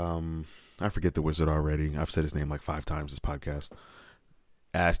I forget the wizard already. I've said his name like 5 times this podcast.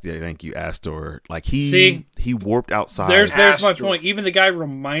 Thank you, Astor. Like he warped outside. There's my point. Even the guy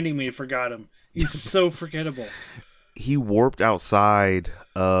reminding me forgot him. He's so forgettable. He warped outside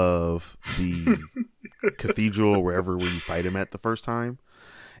of the cathedral or wherever where you fight him at the first time.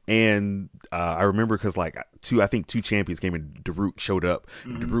 And I remember because I think 2 champions came and Daruk showed up.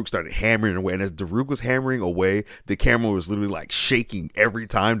 Daruk started hammering away, and as Daruk was hammering away, the camera was literally like shaking every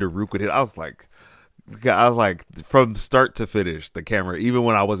time Daruk would hit. I was like, from start to finish, the camera, even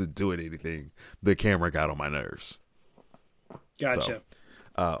when I wasn't doing anything, the camera got on my nerves. Gotcha.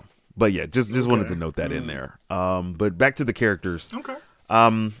 So, but yeah, just wanted to note that in there. But back to the characters. Okay.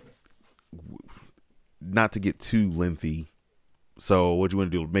 Not to get too lengthy. So what do you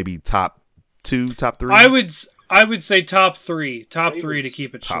want to do? Maybe top 2, top 3? I would say top 3. Top 3 to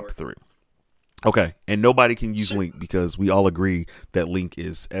keep it short. Top 3. Okay. And nobody can use Link because we all agree that Link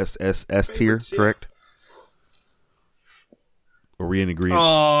is S tier, correct? Are we in agreement?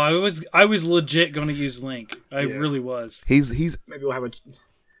 Oh, I was legit going to use Link. I really was. He's maybe we'll have a.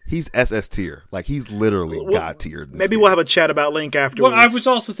 He's SS tier. Like he's literally God tier. Maybe we'll have a chat about Link afterwards. Well, I was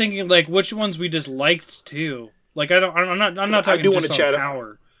also thinking like which ones we just liked too. Like I'm not talking just on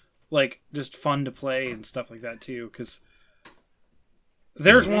power. Like just fun to play and stuff like that too. Because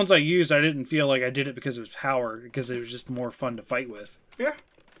there's ones I used I didn't feel like I did it because it was power, because it was just more fun to fight with. Yeah.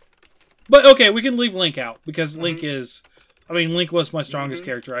 But okay, we can leave Link out because Link was my strongest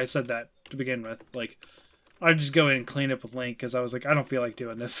character. I said that to begin with. Like, I'd just go in and clean up with Link because I was like, I don't feel like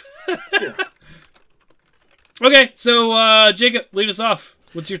doing this. Yeah. Okay, so Jacob, lead us off.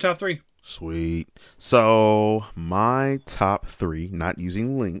 What's your top 3? Sweet. So my top 3, not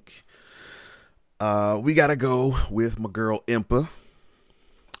using Link. We gotta go with my girl Impa.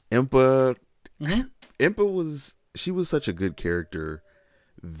 Impa was such a good character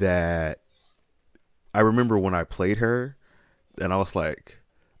that I remember when I played her, and I was like,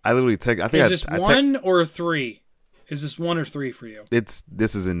 I literally I think is this one or 3? Is this 1 or 3 for you? This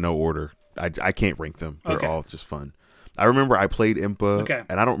is in no order. I can't rank them. They're all just fun. I remember I played Impa,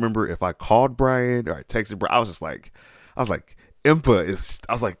 and I don't remember if I called Brian or I texted Brian. I was like, Impa is.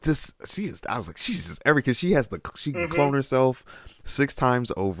 I was like, this. She is. I was like, she's just because she has she can clone herself 6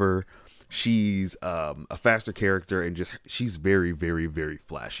 times over. She's a faster character, and she's very, very, very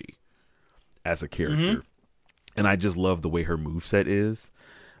flashy as a character, and I just love the way her moveset is.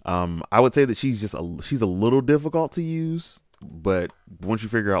 I would say that she's a little difficult to use, but once you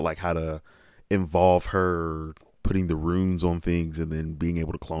figure out like how to involve her putting the runes on things and then being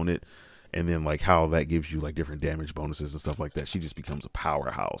able to clone it, and then like how that gives you like different damage bonuses and stuff like that, she just becomes a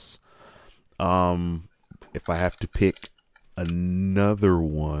powerhouse. If I have to pick another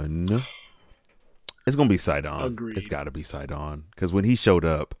one, it's gonna be Sidon. Agreed. It's got to be Sidon, because when he showed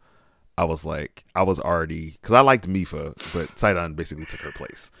up, I was already, because I liked Mipha, but Sidon basically took her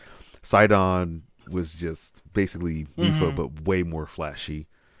place. Sidon was just basically Mipha, but way more flashy.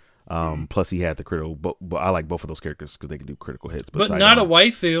 Plus he had the critical, but I like both of those characters because they can do critical hits. But Sidon, not a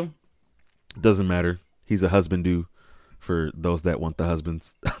waifu. Doesn't matter. He's a husband for those that want the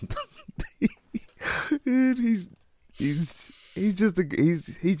husbands. Dude, he's just a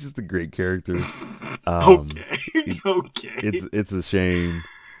great character. Okay. It's a shame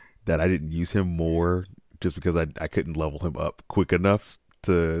that I didn't use him more, just because I couldn't level him up quick enough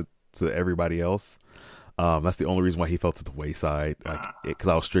to everybody else. That's the only reason why he fell to the wayside, because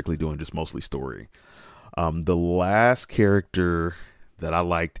I was strictly doing just mostly story. The last character that I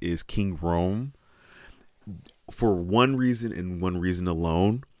liked is King Rome, for one reason and one reason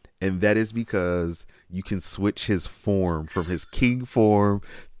alone, and that is because you can switch his form from his king form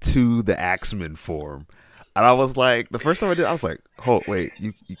to the Axeman form. And I was like, the first time I did, I was like, "Oh wait,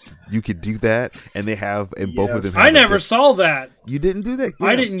 you could do that?" And they have, and both of them. I never saw that. You didn't do that. Yeah.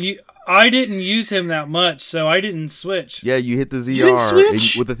 I didn't use him that much, so I didn't switch. Yeah, you hit the ZR. You didn't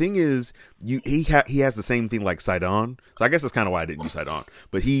switch? Well, the thing is, he has the same thing like Sidon. So I guess that's kind of why I didn't use Sidon.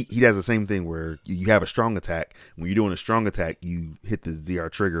 But he has the same thing where you have a strong attack. When you're doing a strong attack, you hit the ZR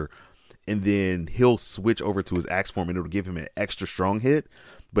trigger, and then he'll switch over to his axe form, and it'll give him an extra strong hit.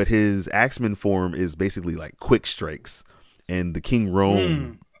 But his Axeman form is basically like quick strikes, and the King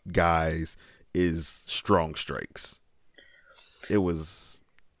Rome guys is strong strikes. It was.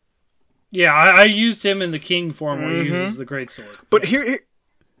 Yeah, I used him in the king form where he uses the greatsword. But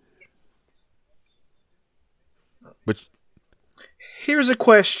here's a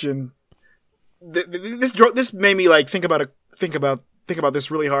question. This made me like think about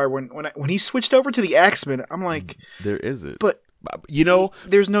this really hard. When he switched over to the Axeman, I'm like, there isn't. But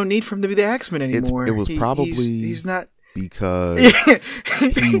there's no need for him to be the Axeman anymore. It was probably he's not. Because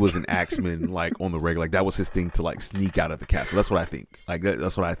he was an Axeman, like on the regular, like that was his thing to like sneak out of the castle. That's what I think. Like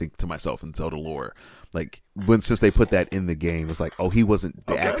that's what I think to myself in Zelda lore. Like since they put that in the game, it's like, oh, he wasn't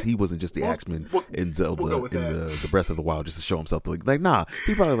the he wasn't just the Axeman in Zelda in the Breath of the Wild just to show himself to like nah.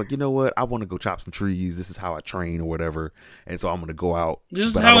 He probably like, you know what, I want to go chop some trees. This is how I train or whatever, and so I'm gonna go out.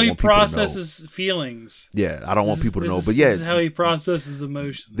 This is how he processes feelings. Yeah, I don't want people to know, but yeah, this is how he processes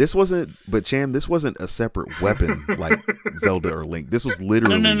emotions. This wasn't a separate weapon like Zelda or Link. This was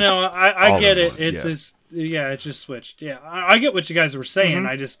literally no. I get it. It's it just switched. Yeah, I get what you guys were saying.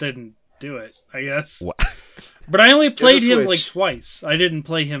 I just didn't do it, I guess. What? But I only played him like twice. I didn't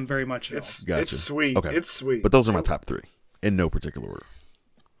play him very much at all. Gotcha. It's sweet. Okay. It's sweet. But those are my top 3 in no particular order.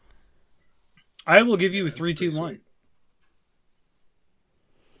 I will give you a 3, 2, 1.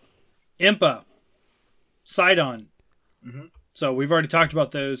 Impa, Sidon. So we've already talked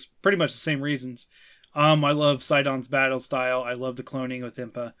about those. Pretty much the same reasons. I love Sidon's battle style. I love the cloning with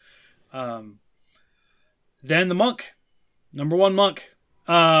Impa. Then the monk, number 1 monk.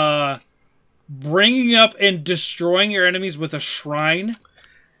 Bringing up and destroying your enemies with a shrine.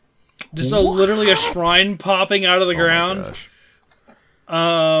 Just literally a shrine popping out of the ground.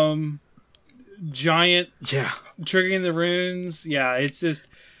 Giant. Yeah. Triggering the runes. Yeah, it's just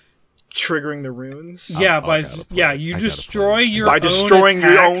triggering the runes. Yeah, you destroy your by own destroying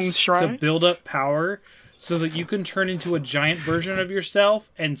your own attacks shrine to build up power, so that you can turn into a giant version of yourself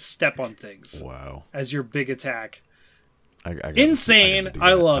and step on things. Wow! As your big attack. Insane!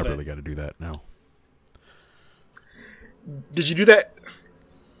 I love it. I really got to do that now. Did you do that?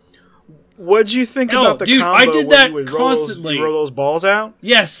 What'd you think No, about the dude, combo I did where that you would constantly. roll those balls out?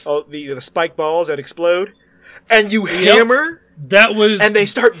 Yes, Oh, the spike balls that explode, and you Yep. hammer, that was and they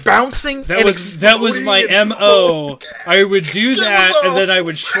start bouncing. that and was my exploding and- MO. I would do that, was and then I awesome.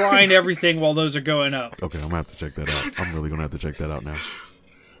 would shrine everything while those are going up. Okay, I'm gonna have to check that out. I'm really gonna have to check that out now.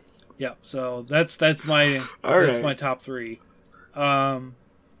 Yep. So that's my All that's right. my top 3. Yeah,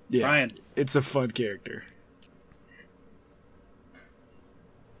 Ryan. it's a fun character.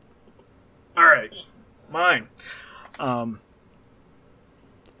 All right, mine. Okay.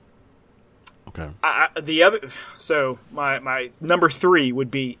 The other, so my number 3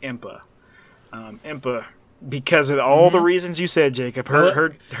 would be Impa. Impa, because of all the reasons you said, Jacob. Her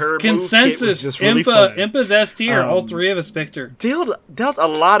move kit was Consensus. just really fun. Impa's S tier. All 3 of us picked her. Dealt a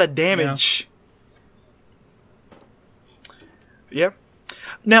lot of damage. Yep.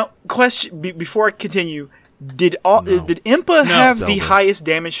 Now, question before I continue: Did Impa have the Zelda. highest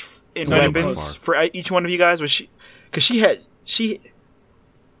damage in Not even weapons close. for each one of you guys? Was she? Because she.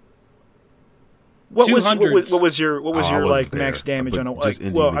 What was 200s. what was your I wasn't like there, max damage but on a just like?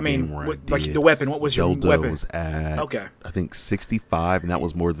 ending Well, the I mean, game where I like did, the weapon. What was Zelda your weapon? was at Okay. I think 65, and that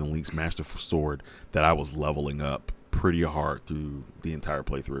was more than Link's Master Sword that I was leveling up pretty hard through the entire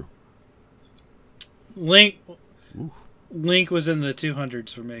playthrough. Link was in the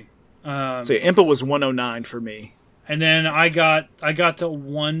 200s for me. So Impa was 109 for me. And then I got to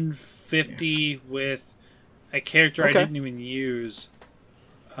 150 with a character I Okay. didn't even use.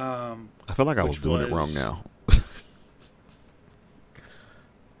 I feel like I was Which doing it wrong was- now.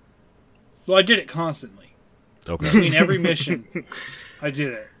 Well, I did it constantly. Okay. Between every mission, I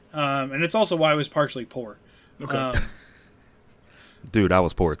did it. And it's also why I was partially poor. Okay. Dude, I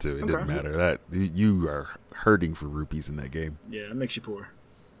was poor too. It didn't Okay. matter. That you are hurting for rupees in that game. Yeah, it makes you poor.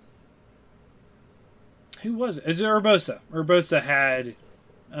 Who was it? It's Urbosa. Urbosa had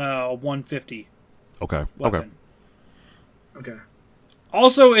 150 Okay. weapon. Okay.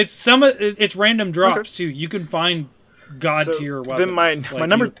 Also, it's random drops too. You can find god So, tier weapons. then my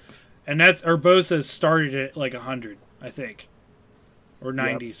number- and that Urbosa started at like 100, I think, or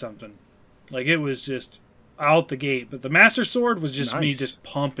 90 something. Like it was just out the gate. But the Master Sword was just me Nice. just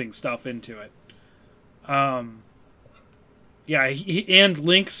pumping stuff into it. Yeah, and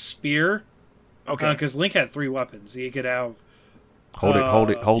Link's spear. Okay. Because Link had 3 weapons. He could have. Hold it. you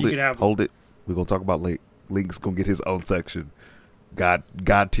could have- Hold it. We're gonna talk about Link. Link's gonna get his own section. God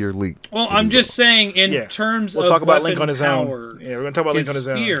tier Link. Well, I'm just saying in Yeah. terms We'll of talk about weapon Link on his power, own. Yeah, we're gonna talk about Link on his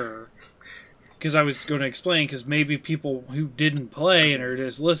own. spear. Because I was going to explain, because maybe people who didn't play and are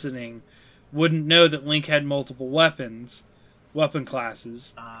just listening wouldn't know that Link had multiple weapon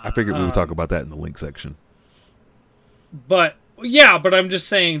classes. I figured we would talk about that in the Link section. But yeah, but I'm just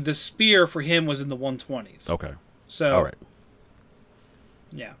saying the spear for him was in the 120s. Okay. So All right.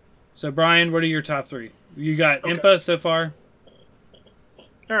 yeah. So Brian, what are your top 3? You got Okay. Impa so far.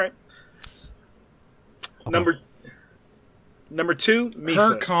 All right. Number 2, Mipha.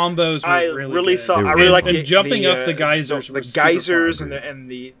 Her combos were I really, really good. thought I And- really like and the jumping up the geysers the was super geysers fun.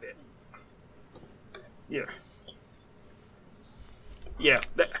 and the yeah.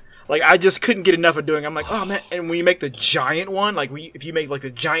 Like I just couldn't get enough of doing. I'm like, oh man! And when you make the giant one, like if you make like the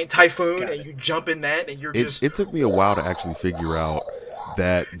giant typhoon and you jump in that and you're just It took me a while to actually figure out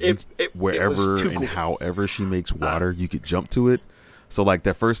that It wherever was too and cool. however she makes water, you could jump to it. So like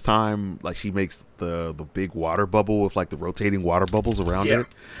that first time, like she makes the big water bubble with like the rotating water bubbles around Yeah. it,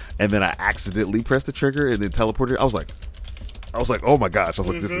 and then I accidentally pressed the trigger and then teleported. I was like, oh my gosh! I was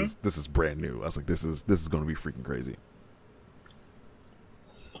like, Mm-hmm. this is brand new. I was like, this is going to be freaking crazy.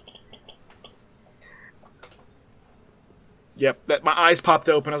 Yep, that my eyes popped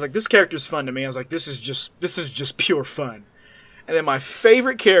open. I was like, "This character's fun to me." I was like, "This is just pure fun." And then my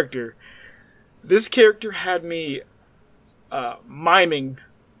favorite character, this character had me miming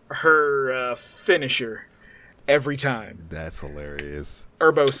her finisher every time. That's hilarious.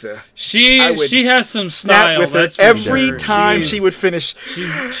 Urbosa, She I would has some snap style. with her that's for every sure. time she would finish.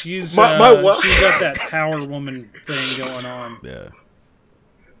 She's My she's got that power woman thing going on. Yeah.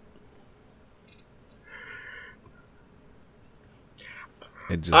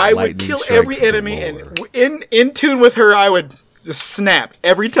 And just I would lightning kill strikes every enemy, galore. and in tune with her, I would just snap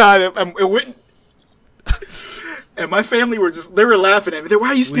every time. It wouldn't. And my family they were laughing at me. Why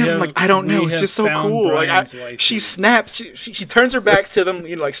are you snapping? I'm like, I don't know. It's just so cool. Like she snaps. She turns her backs to them,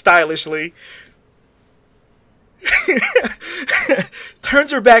 like stylishly.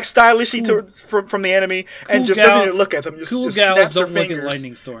 Turns her back stylishly from the enemy and just doesn't even look at them. Just gals snaps her don't look at fingers,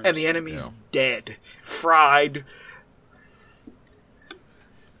 lightning storms. and the enemy's dead, fried.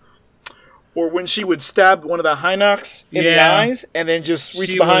 Or when she would stab one of the Hinox in the eyes and then just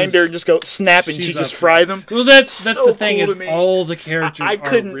reach behind her and just go snap and she just fry them. Well, that's So the thing cool is all the characters I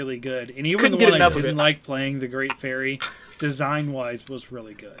are really good. And even the get one I enough of didn't it. like playing, the Great Fairy, design-wise was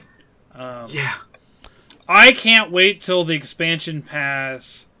really good. Yeah. I can't wait till the expansion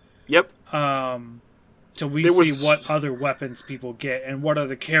pass Yep. till we There see was- what other weapons people get and what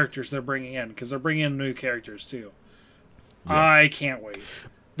other characters they're bringing in, because they're bringing in new characters too. Yeah. I can't wait.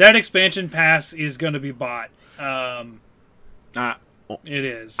 That expansion pass is going to be bought. It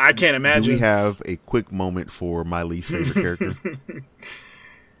is. I can't imagine. Do we have a quick moment for my least favorite character?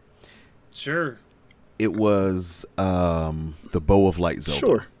 Sure. It was the Bow of Light Zelda.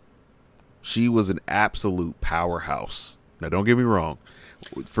 Sure. She was an absolute powerhouse. Now, don't get me wrong.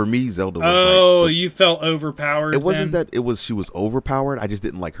 For me, Zelda was like... you felt overpowered. It wasn't then? that she was overpowered. I just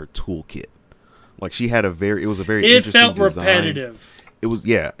didn't like her toolkit. Like, she had it was a very It interesting felt design. repetitive. It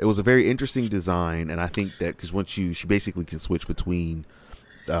was a very interesting design, and I think that because once she basically can switch between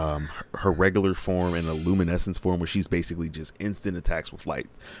her regular form and a luminescence form, where she's basically just instant attacks with light.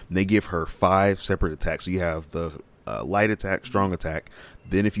 And they give her 5 separate attacks. So you have the light attack, strong attack.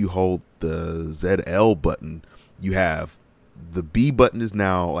 Then if you hold the ZL button, you have the B button is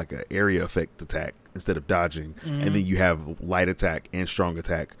now like an area effect attack instead of dodging, and then you have light attack and strong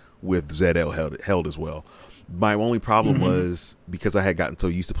attack with ZL held as well. My only problem was because I had gotten so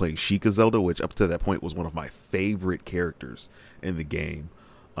used to playing Sheikah Zelda, which up to that point was one of my favorite characters in the game.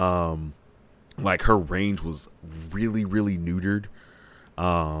 Like her range was really, really neutered.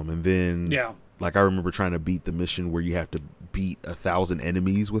 And then, like I remember trying to beat the mission where you have to beat 1,000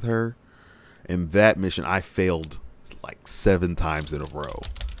 enemies with her. And that mission, I failed like 7 times in a row,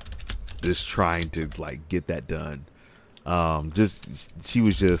 just trying to like get that done. It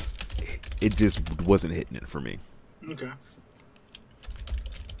just wasn't hitting it for me. Okay.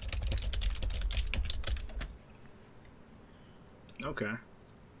 Okay.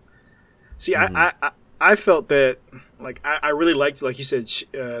 See, I felt that, like, I really liked, like you said,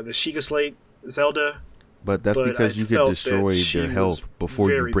 the Sheikah Slate Zelda. But that's because you could destroy their health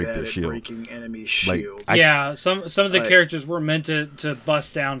before you break their shield. Breaking enemy shields. Some of the characters were meant to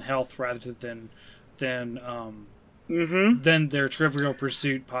bust down health rather than their Trivial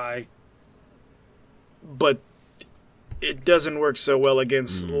Pursuit pie. But it doesn't work so well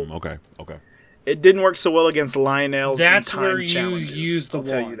against. Okay. It didn't work so well against Lionel's. That's and time where you challenges, use the I'll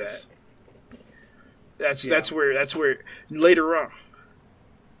wands. tell you that. That's where later on.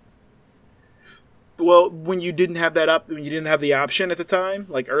 Well, when you didn't have when you didn't have the option at the time,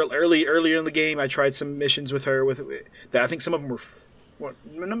 like earlier in the game, I tried some missions with her. That I think some of them were,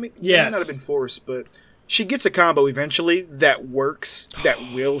 may not have been forced, but she gets a combo eventually that works, that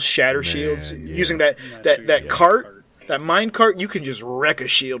will shatter shields using that cart, that mine cart. You can just wreck a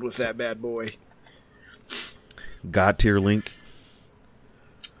shield with that bad boy. God tier Link.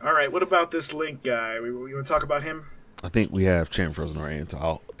 All right, what about this Link guy? We want to talk about him? I think we have Champ Frozen on our end, so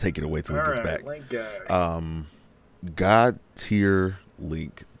I'll take it away till he gets back. Link guy. God tier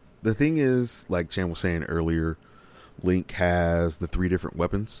Link. The thing is, like Champ was saying earlier, Link has the 3 different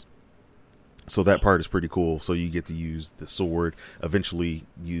weapons. So that part is pretty cool. So you get to use the sword. Eventually,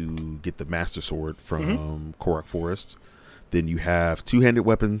 you get the Master Sword from Korok Forest. Then you have 2-handed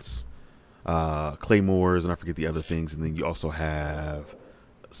weapons, claymores, and I forget the other things. And then you also have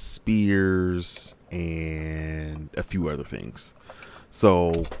spears and a few other things.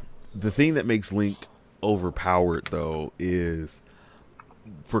 So the thing that makes Link overpowered, though, is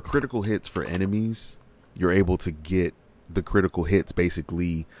for critical hits for enemies, you're able to get the critical hits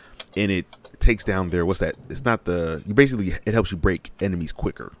basically, and it takes down their it helps you break enemies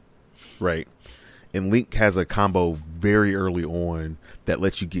quicker, right? And Link has a combo very early on that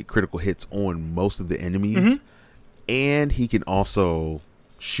lets you get critical hits on most of the enemies, and he can also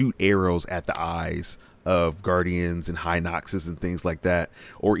shoot arrows at the eyes of Guardians and Hinoxes and things like that,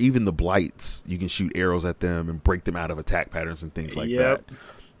 or even the Blights. You can shoot arrows at them and break them out of attack patterns and things like that.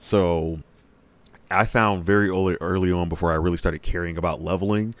 So I found very early on, before I really started caring about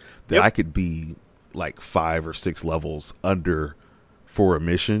leveling, that I could be like 5 or 6 levels under for a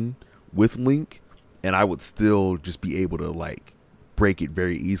mission with Link, and I would still just be able to like break it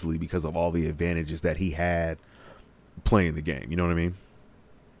very easily because of all the advantages that he had playing the game. You know what I mean?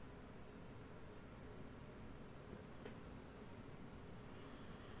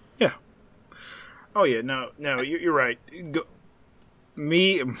 Yeah. Oh yeah. No. You're right.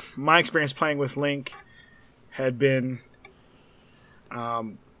 My experience playing with Link had been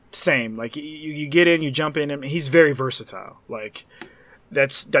same. Like you get in, you jump in, and he's very versatile. Like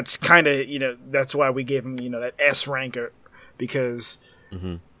that's kind of that's why we gave him that S ranker, because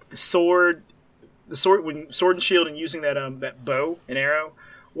sword, sword and shield, and using that bow and arrow.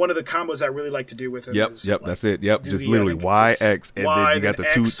 One of the combos I really like to do with it. Yep, is, that's it. Yep, just literally Y, X, and then you got the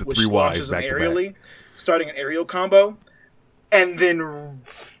X, the which 3 launches Ys them back to aerially, back. starting an aerial combo, and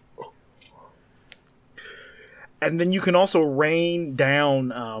then you can also rain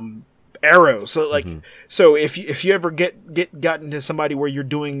down arrows. So so if you ever get gotten to somebody where you're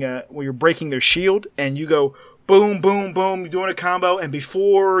doing where you're breaking their shield and you go boom boom boom, you're doing a combo, and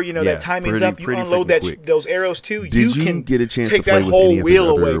before that timing's up, you unload those arrows too. Did you can get a chance take to play that with whole any of his wheel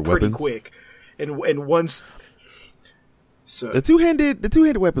other away weapons? pretty quick. And once so The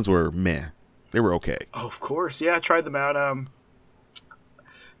two-handed weapons were meh. They were okay. oh, of course, yeah, I tried them out.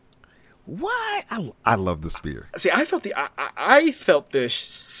 Why? I love the spear. See, I felt the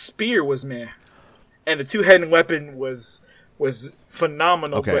spear was meh, and the two-handed weapon was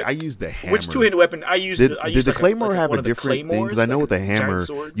phenomenal. Okay, but I used the hammer. which two-handed weapon I used? Did the claymore have one a of the different thing? claymores, Because I know like with the a giant hammer,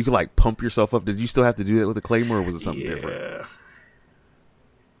 sword? you could like pump yourself up. Did you still have to do that with the claymore, or was it something different?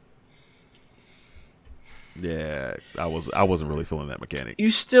 Yeah, I wasn't really feeling that mechanic. You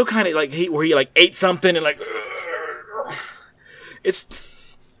still kind of like where he like ate something and like it's.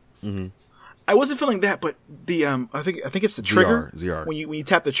 Mm-hmm. I wasn't feeling that, but the I think it's the trigger. ZR. When you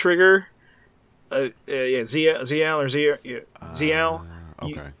tap the trigger, ZL or ZL.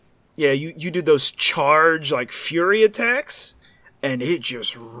 Okay. You do those charge like fury attacks, and it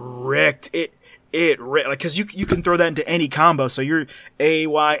just wrecked it. It like because you can throw that into any combo. So you're A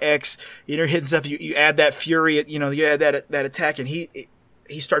Y X, hitting stuff. You add that fury. You add that attack, and he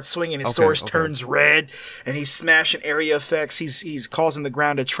starts swinging. His sword turns red, and he's smashing area effects. He's causing the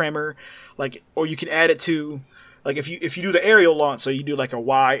ground to tremor. Like, or you can add it to, like if you do the aerial launch, so you do like a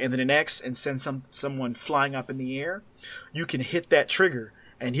Y and then an X and send someone flying up in the air, you can hit that trigger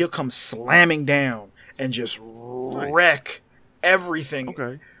and he'll come slamming down and just wreck everything.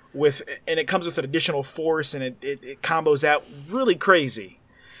 Okay. And it comes with an additional force, and it combos out really crazy.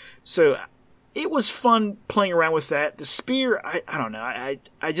 So it was fun playing around with that. The spear, I don't know.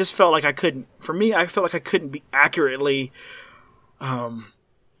 I just felt like I couldn't. For me, I felt like I couldn't be accurately.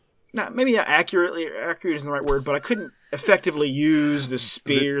 Maybe not accurately. Accurate isn't the right word, but I couldn't effectively use the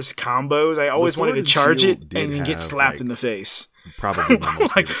spear's combos. I always wanted to charge it and then get slapped in the face. Probably my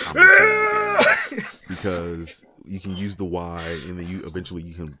most favorite combo in the game, because you can use the Y, and then you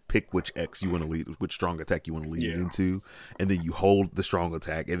can pick which X you want to lead, which strong attack you want to lead it into, and then you hold the strong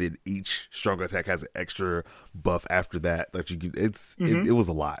attack, and then each strong attack has an extra buff after that you can. It was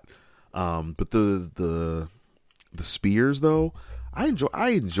a lot, but the spears though, I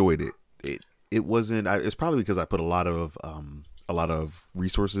enjoyed it. It wasn't. It's probably because I put a lot of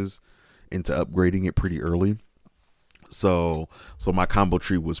resources into upgrading it pretty early. So my combo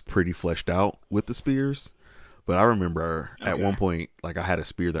tree was pretty fleshed out with the spears. But I remember at one point, like, I had a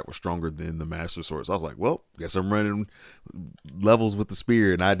spear that was stronger than the master sword. So I was like, well, guess I'm running levels with the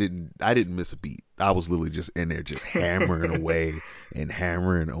spear, and I didn't miss a beat. I was literally just in there just hammering away and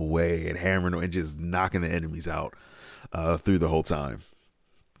hammering away and hammering away and just knocking the enemies out through the whole time.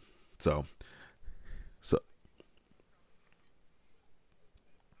 So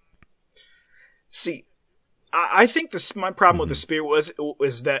see, I think my problem with the spear was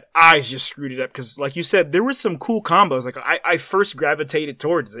that I just screwed it up, because, like you said, there was some cool combos. Like I first gravitated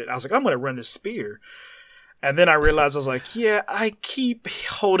towards it. I was like, I'm going to run this spear, and then I realized I was like, yeah, I keep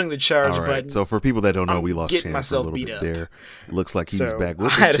holding the charge button. So for people that don't know, we lost getting Chan for a myself little beat bit up. there. It looks like he's So back. I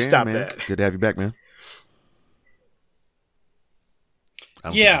had to Chan, stop man? that. Good to have you back, man. I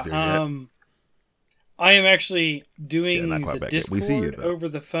don't think he's there yet. I am actually doing not quite the back yet. We see you, Discord though. over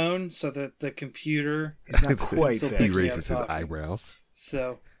the phone so that the computer It's not quite Still that. He Yeah, raises his talking. eyebrows.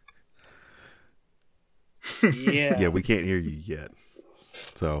 so yeah. Yeah, we can't hear you yet.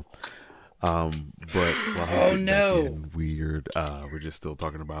 So, but while he's getting no. back in, we're just still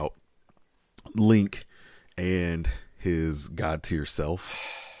talking about Link and his god tier self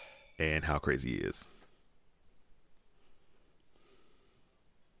and how crazy he is.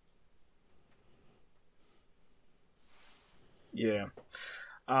 Yeah.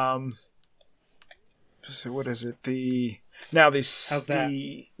 So what is it? How's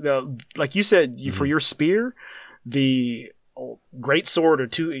that? The like you said, for your spear, the great sword or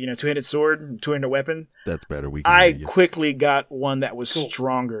two-handed sword, two-handed weapon. That's better. We can I hear you. quickly got one that was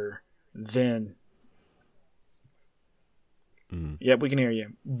stronger than. Yeah, we can hear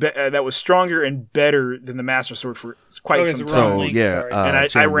you. That was stronger and better than the Master Sword for quite some it's time. wrong So Link, yeah, sorry. And I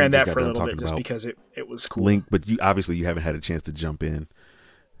Chan, we ran just that got for a done little talking bit just about because it was cool. Link, but you haven't had a chance to jump in.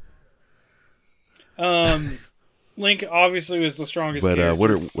 Link obviously was the strongest. But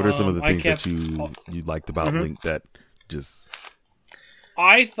character. what are some of the I things that kept- you liked about Link that just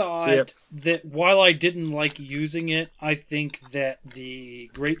I thought So, yep. that while I didn't like using it, I think that the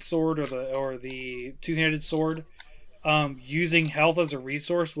great sword or the two-handed sword, using health as a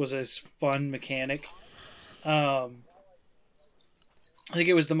resource was a fun mechanic. I think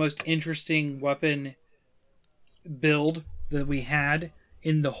it was the most interesting weapon build that we had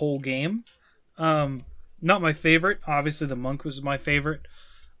in the whole game. Not my favorite. Obviously, the monk was my favorite.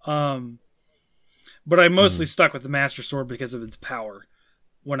 But I mostly stuck with the Master Sword because of its power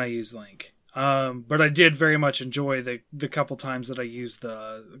when I used Link. But I did very much enjoy the couple times that I used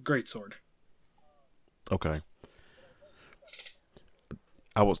the Great Sword. Okay.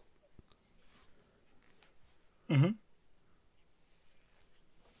 I was.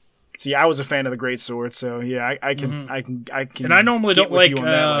 So yeah, I was a fan of the Great Sword. So yeah, I can. And I normally get don't with like, you on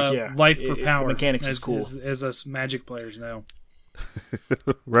that. Yeah, life for power. The mechanics as, is cool. As us Magic players know.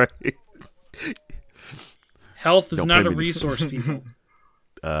 Right. Health is Don't not play a mini- resource, people.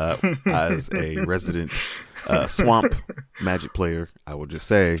 As a resident swamp Magic player, I will just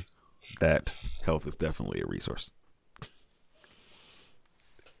say that health is definitely a resource.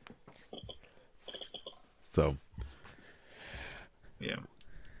 So, Yeah.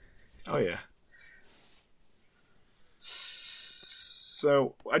 Oh yeah.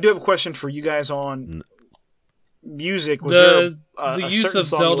 So I do have a question for you guys on music. Was there The a use certain of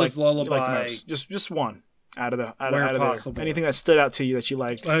song you Zelda's you liked the Lullaby, most? Just one out of where there. possible. Anything that stood out to you that you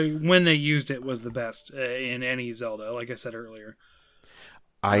liked? when they used it was the best in any Zelda, like I said earlier.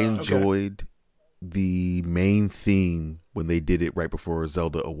 I Okay. enjoyed the main theme when they did it right before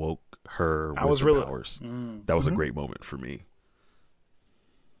Zelda awoke her I was wisdom really- powers. Mm. That was a great moment for me.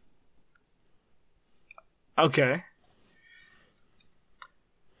 Okay.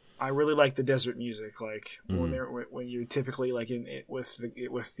 I really like the desert music, like when you're typically like with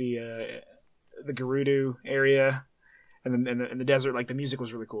the Gerudo area, and in the desert, like the music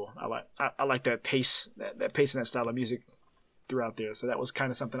was really cool. I like that pace, that pace and that style of music throughout there. So that was kind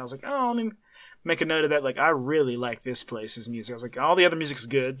of something I was like, oh, let me make a note of that. Like I really like this place's music. I was like, all the other music's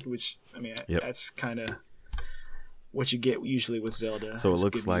good, which I mean, Yep. that's kind of what you get usually with Zelda. So it is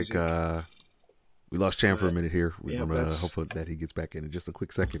looks good like music. we lost Chan for a minute here. We're yeah, gonna that's- hopefully that he gets back in just a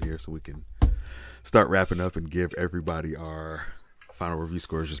quick second here, so we can start wrapping up and give everybody our final review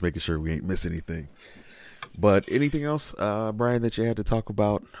scores. Just making sure we ain't miss anything. But anything else, Brian, that you had to talk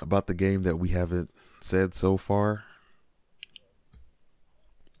about the game that we haven't said so far?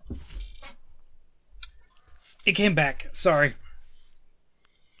 It came back. Sorry.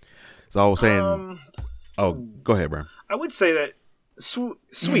 So I was saying. Oh, go ahead, Brian. I would say that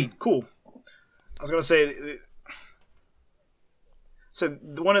sweet, cool. I was going to say, so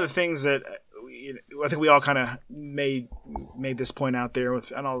one of the things that I think we all kind of made this point out there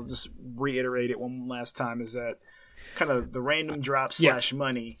with, and I'll just reiterate it one last time, is that kind of the random drop /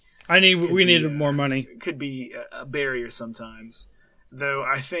 money We needed more money. could be a barrier sometimes. Though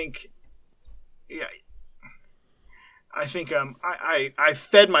I think, I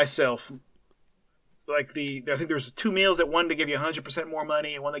fed myself. Like I think there was 2 meals that one to give you 100% more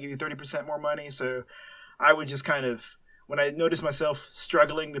money and one that give you 30% more money. So I would just kind of, when I noticed myself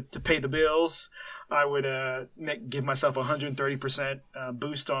struggling to pay the bills, I would give myself 130%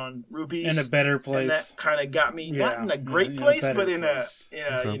 boost on rupees. In a better And place. that kind of got me not in a great in a place, better but in place.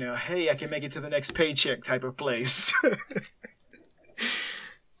 a hey, I can make it to the next paycheck type of place.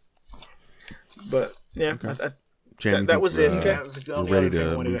 But yeah, Chan, that was it. we're That was the only ready other thing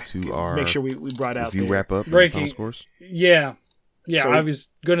I to wanted move to to our make sure we brought out If you there. wrap up the Breaking. final scores. Yeah. So- I was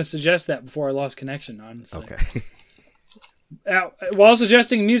going to suggest that before I lost connection, honestly. Okay. While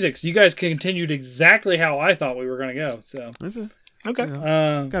suggesting music, so you guys continued exactly how I thought we were going to go. So, That's it. Okay.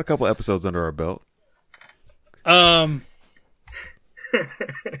 Got a couple episodes under our belt. By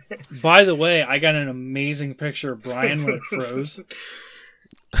the way, I got an amazing picture of Brian when it froze.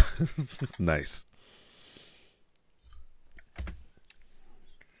 Nice.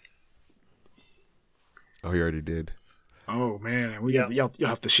 Oh, he already did. Oh man, Yeah. you'll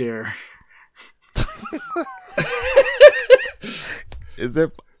have to share. Is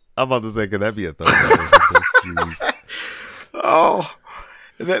that? I'm about to say, could that be a thumbs up? Jeez. Oh,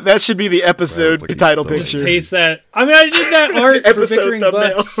 that should be the episode Right, it's like title he's so picture. Paste that. I mean, I did that art for Episode bickering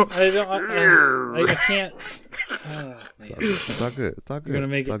thumbnail. butts. I can't. Oh, man. It's all good. It's all good. You're gonna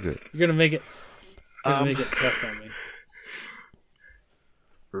make it's all it. good. You're gonna make it. You're gonna make it tough on me.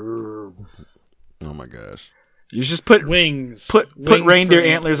 Oh my gosh. You just put Wings. put Wings reindeer for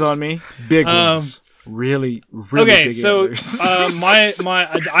antlers on me. Big ones. Really Okay, big so antlers.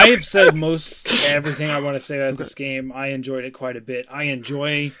 I have said most everything I want to say about this game. I enjoyed it quite a bit. I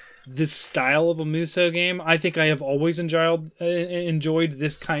enjoy this style of a Musou game. I think I have always enjoyed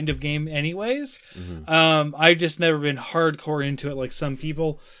this kind of game anyways. I've just never been hardcore into it like some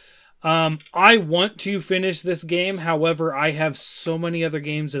people. I want to finish this game. However, I have so many other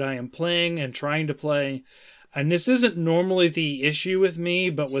games that I am playing and trying to play. And this isn't normally the issue with me,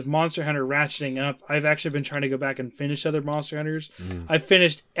 but with Monster Hunter ratcheting up, I've actually been trying to go back and finish other Monster Hunters. I've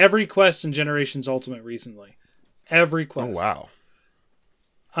finished every quest in Generations Ultimate recently. Every quest. Oh,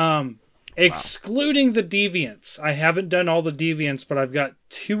 wow. Excluding the Deviants. I haven't done all the Deviants, but I've got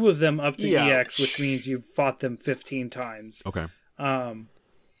 2 of them up to EX, which means you've fought them 15 times. Okay. And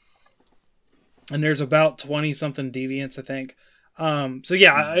there's about 20-something Deviants, I think. So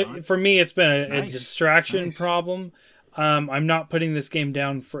yeah, for me, it's been a distraction problem. I'm not putting this game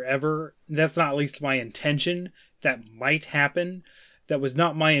down forever. That's not at least my intention. That might happen. That was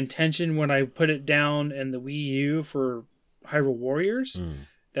not my intention when I put it down in the Wii U for Hyrule Warriors.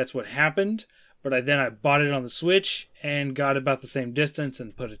 That's what happened. But I bought it on the Switch and got about the same distance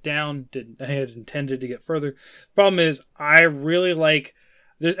and put it down. I had intended to get further. Problem is, I really like...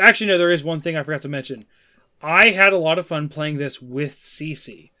 there is one thing I forgot to mention. I had a lot of fun playing this with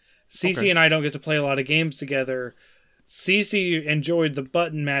Cece. Cece and I don't get to play a lot of games together. Cece enjoyed the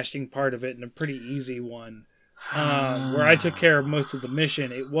button mashing part of it, and a pretty easy one. Where I took care of most of the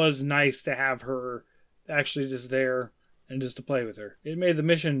mission. It was nice to have her actually just there and just to play with her. It made the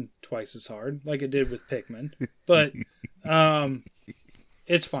mission twice as hard, like it did with Pikmin. But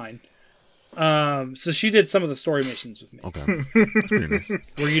it's fine. So she did some of the story missions with me. Okay. That's pretty nice.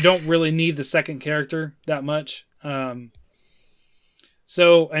 Where you don't really need the second character that much.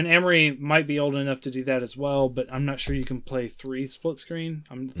 So, and Emery might be old enough to do that as well, but I'm not sure you can play 3 split screen.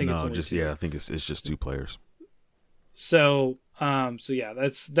 I think it's only 2. I think it's just 2 players. So yeah,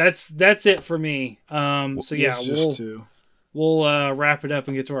 that's it for me. So yeah, we'll wrap it up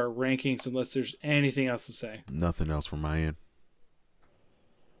and get to our rankings unless there's anything else to say. Nothing else from my end.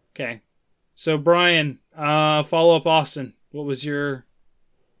 Okay. So Brian, follow up Austin. What was your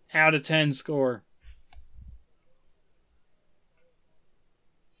out of 10 score?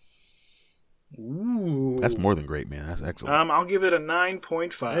 Ooh. That's more than great, man. That's excellent. I'll give it a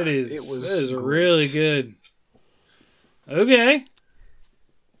 9.5. It is really good. Okay.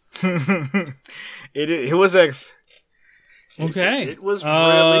 It was Okay. It was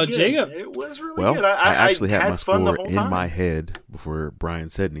really good. Jacob. It was really Well, good. I actually had my fun the score whole in time. my head before Brian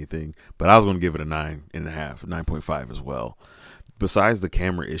said anything, but I was going to give it a 9.5, 9.5 as well. Besides the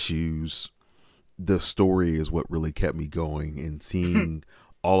camera issues, the story is what really kept me going, and seeing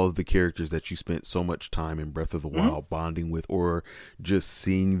all of the characters that you spent so much time in Breath of the Wild bonding with, or just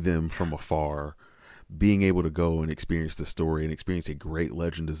seeing them from afar, being able to go and experience the story and experience a great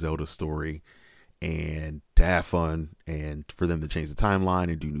Legend of Zelda story, and to have fun, and for them to change the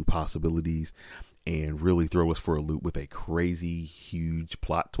timeline and do new possibilities and really throw us for a loop with a crazy huge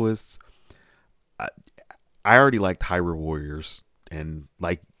plot twist. I already liked Hyrule Warriors, and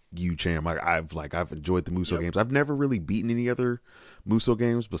like you, Cham, I've enjoyed the Musou games. I've never really beaten any other Musou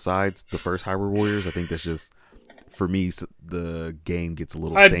games besides the first Hyrule Warriors. I think that's just, for me, the game gets a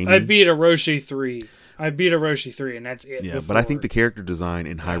little samey. I beat Orochi 3. And that's it. Yeah, but I think the character design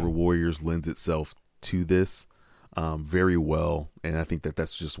in Hyrule Warriors lends itself to this very well, and I think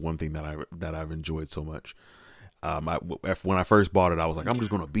that's just one thing that I've enjoyed so much. When I first bought it, I was like, I'm just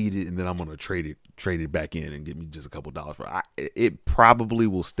going to beat it, and then I'm going to trade it back in and get me just a couple dollars for it. It probably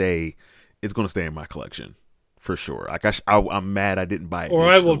will stay. It's going to stay in my collection for sure. Like I'm mad I didn't buy it. Or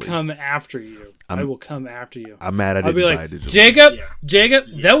I will come after you. I will come after you. I'm mad I didn't buy it digitally. Jacob,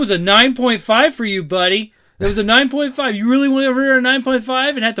 that was a 9.5 for you, buddy. That was a 9.5. You really want to over a 9.5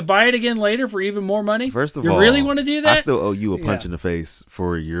 and have to buy it again later for even more money? First of all, you really want to do that? I still owe you a punch in the face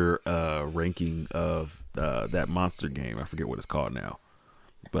for your ranking of that monster game. I forget what it's called now.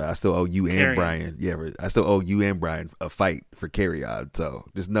 But I still owe you and Brian. Yeah, I still owe you and Brian a fight for Carry-On. So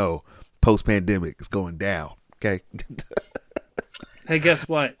just know, post-pandemic, it's going down. Okay? Hey, guess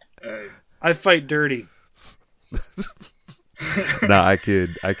what? I fight dirty. No, I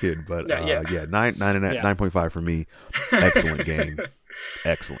kid, but 9.5 for me. Excellent game.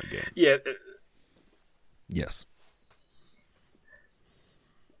 Yeah. Yes.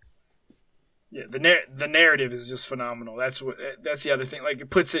 Yeah, the narrative is just phenomenal. That's the other thing. Like, it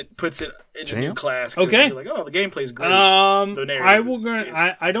puts it in a new class. Okay. You're like, oh, the gameplay's great. I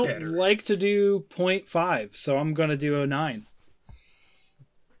don't like to do 0.5, so I'm gonna do a 9.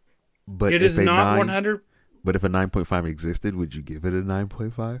 But it is not 100. But if a 9.5 existed, would you give it a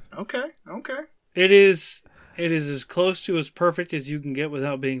 9.5? Okay. It is as close to as perfect as you can get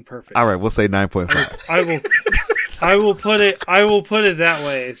without being perfect. All right, we'll say 9.5. I will. I will put it that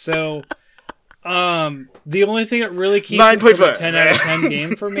way. So, the only thing that really keeps it from a 10 out of 10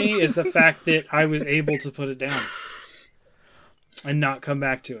 game for me is the fact that I was able to put it down and not come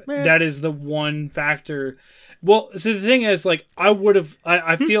back to it. Man. That is the one factor. Well, so the thing is, like, I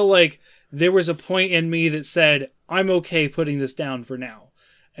feel like there was a point in me that said, I'm okay putting this down for now.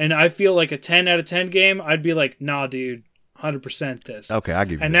 And I feel like a 10 out of 10 game, I'd be like, nah, dude, 100% this. Okay, I'll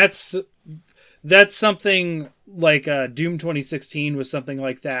give you and that. That's something like Doom 2016 was something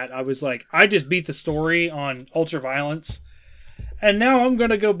like that. I was like, I just beat the story on Ultraviolence, and now I'm going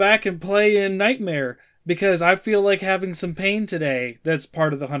to go back and play in Nightmare because I feel like having some pain today. That's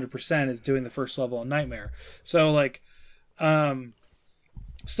part of the 100% is doing the first level in Nightmare. So, like,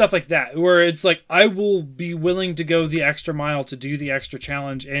 stuff like that, where it's like, I will be willing to go the extra mile to do the extra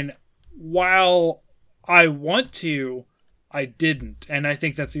challenge, and while I want to, I didn't, and I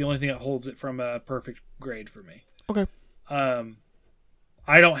think that's the only thing that holds it from a perfect grade for me. Okay. I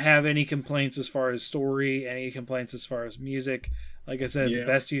don't have any complaints as far as story, any complaints as far as music. Like I said, the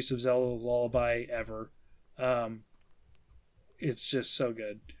best use of Zelda's Lullaby ever. It's just so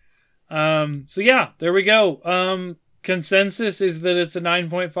good. So yeah, there we go. Consensus is that it's a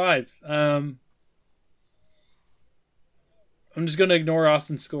 9.5. I'm just going to ignore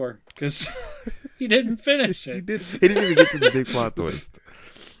Austin's score because he didn't finish it. He didn't even get to the big plot twist.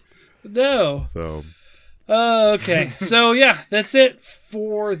 No. So. Okay. So, yeah, that's it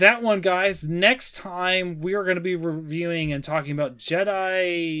for that one, guys. Next time, we are going to be reviewing and talking about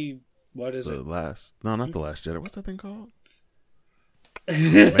Jedi... What is it? No, not The Last Jedi. What's that thing called?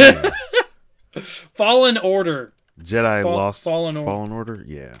 Fallen Order. Jedi Fallen Order?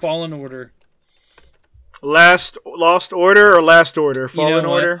 Yeah. Fallen Order. Lost Order or Last Order? Fallen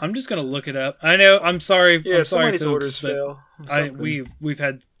Order? I'm just going to look it up. I know, I'm sorry. Yeah, I'm sorry, somebody's orders fail.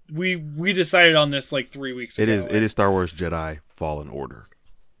 We decided on this like 3 weeks ago. It is Star Wars Jedi Fallen Order.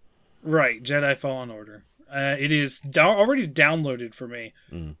 Right, Jedi Fallen Order. It is already downloaded for me,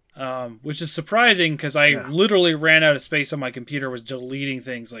 which is surprising because I literally ran out of space on my computer, was deleting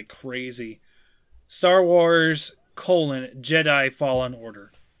things like crazy. Star Wars, Jedi Fallen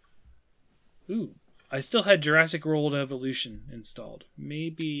Order. Ooh, I still had Jurassic World Evolution installed.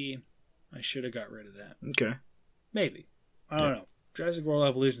 Maybe I should have got rid of that. Okay. Maybe. I don't know. Jurassic World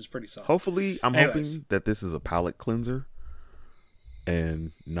Evolution is pretty solid. Hopefully, I'm hoping that this is a palate cleanser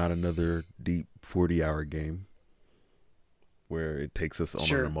and not another deep 40-hour game where it takes us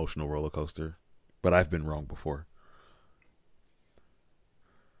on an emotional roller coaster. But I've been wrong before.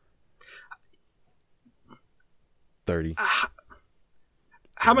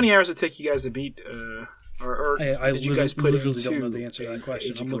 How many hours did it take you guys to beat? Or did you guys put literally into? Don't know the answer to that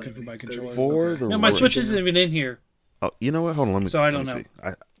question. I'm looking for my controller. No, my Switch isn't even in here. Oh, you know what? Hold on. Let me. So I don't know.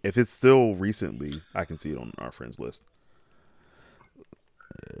 See. If it's still recently, I can see it on our friends list.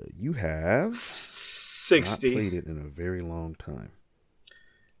 You have 60. Not played it in a very long time.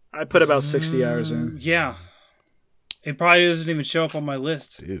 I put about 60 hours in. Yeah, it probably doesn't even show up on my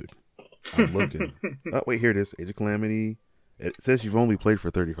list, dude. I'm looking. Oh, wait, here it is. Age of Calamity. It says you've only played for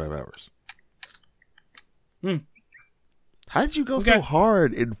 35 hours. How did you go so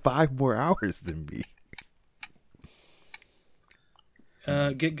hard in 5 more hours than me?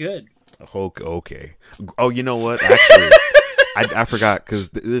 Get good. Okay. Oh, you know what? Actually, I forgot because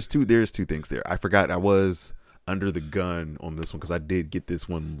there's two things there. I forgot I was under the gun on this one because I did get this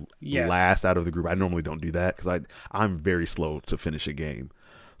one last out of the group. I normally don't do that because I'm very slow to finish a game.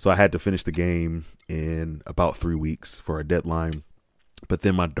 So I had to finish the game in about 3 weeks for a deadline. But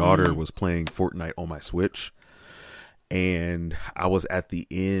then my daughter was playing Fortnite on my Switch. And I was at the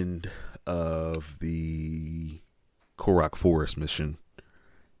end of the Korok Forest mission.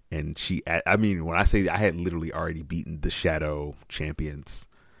 And when I say I had literally already beaten the Shadow champions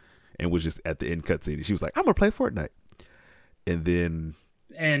and was just at the end cutscene. She was like, I'm going to play Fortnite.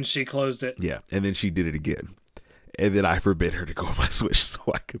 And she closed it. Yeah. And then she did it again. And then I forbid her to go on my Switch so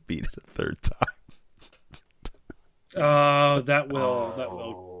I could beat it a third time. Oh, that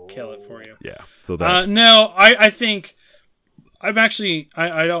will kill it for you. Yeah. So that. No, I think I'm actually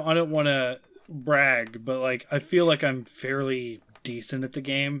I don't want to brag, but like I feel like I'm fairly decent at the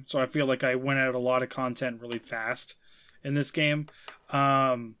game, so I feel like I went out a lot of content really fast in this game.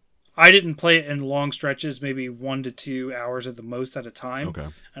 I didn't play it in long stretches, maybe 1 to 2 hours at the most at a time. Okay.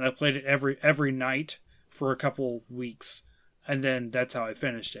 And I played it every night for a couple weeks, and then that's how I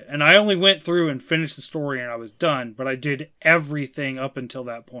finished it. And I only went through and finished the story and I was done, but I did everything up until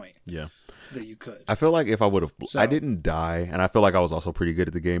that point. Yeah. That you could. I feel like if I would have, I didn't die, and I feel like I was also pretty good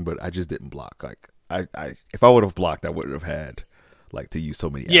at the game, but I just didn't block. Like if I would have blocked, I wouldn't have had like to use so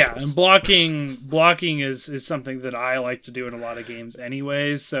many Yeah, apples. and blocking is something that I like to do in a lot of games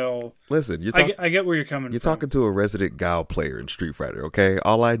anyways, so Listen, I get where you're coming you're from. talking to a resident Guile player in Street Fighter, okay?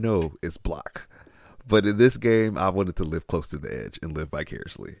 All I know is block. But in this game, I wanted to live close to the edge and live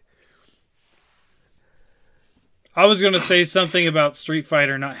vicariously. I was going to say something about Street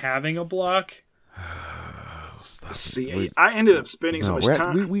Fighter not having a block. See, I ended up spending so much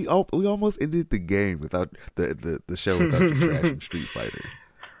time. We almost ended the game without the show without you trashing Street Fighter.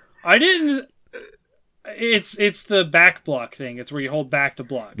 I didn't. It's the back block thing. It's where you hold back to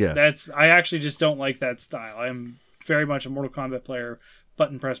block. Yeah. I actually just don't like that style. I'm very much a Mortal Kombat player.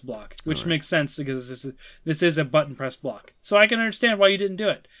 Button press block, which makes sense because this is a button press block. So I can understand why you didn't do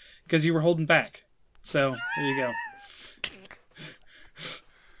it because you were holding back. So there you go.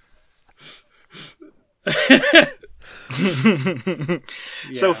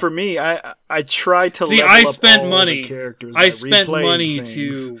 So for me, I tried to see. level I up spent all money. the characters. I by spent replaying money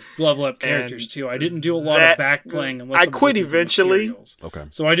things. to level up characters And too. I didn't do a lot of back playing unless I I was quit looking for eventually. materials. Okay.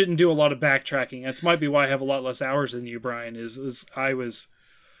 So I didn't do a lot of backtracking. That might be why I have a lot less hours than you, Brian. Is I was.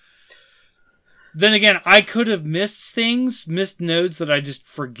 Then again, I could have missed nodes that I just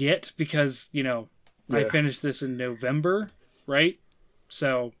forget because I Yeah. finished this in November, right?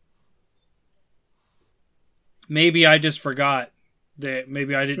 So maybe I just forgot that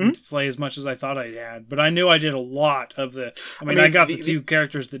maybe I didn't play as much as I thought I had, but I knew I did a lot of the. I mean, I got the two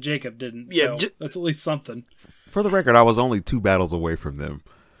characters that Jacob didn't. Yeah, so that's at least something. For the record, I was only 2 battles away from them.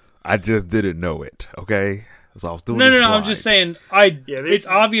 I just didn't know it. Okay, so I was doing. No. this I'm blind. just saying. It's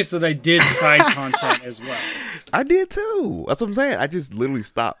obvious that I did side content as well. I did too. That's what I'm saying. I just literally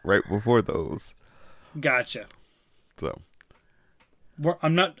stopped right before those. Gotcha. So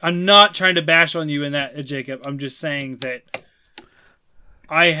I'm not trying to bash on you in that, Jacob. I'm just saying that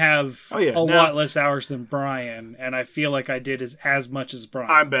I have lot less hours than Brian, and I feel like I did as much as Brian.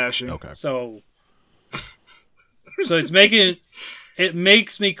 I'm bashing. okay. So it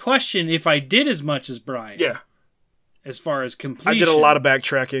makes me question if I did as much as Brian. Yeah, As far as completion, I did a lot of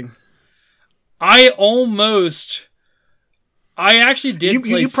backtracking. I actually did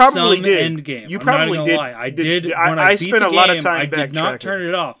play you probably some did. end game. You I'm probably not did. gonna lie. I did. I- When I I beat spent the a lot of game, time I did not backtracking. turn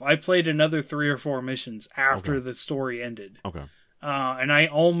it off. I played another 3 or 4 missions after the story ended. Okay. And I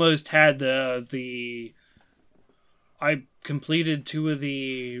almost had I completed 2 of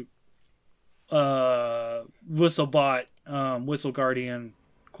the Whistlebot, Whistle Guardian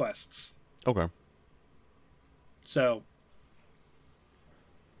quests. Okay. So,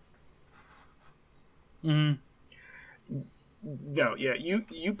 No, yeah,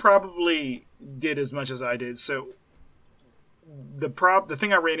 you probably did as much as I did. So the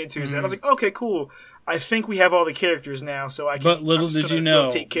thing I ran into is that I was like, okay, cool. I think we have all the characters now, so I can. But little I'm just did you gonna know,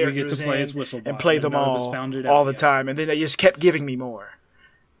 rotate we get to characters play in as Whistlebot, and play and them none of us found it out all the yet. time, and then they just kept giving me more.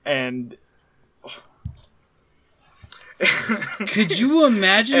 And could you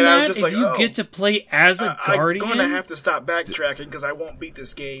imagine And I was that just if like, you oh, get to play as a guardian? I'm gonna have to stop backtracking because I won't beat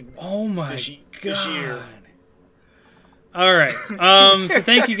this game. Oh my this god! year. All right. So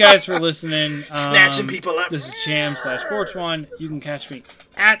thank you guys for listening. Snatching people up. This is Cham/Sports1. You can catch me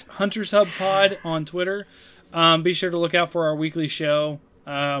at Hunters Hub Pod on Twitter. Be sure to look out for our weekly show.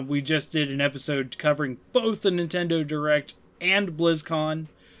 We just did an episode covering both the Nintendo Direct and BlizzCon.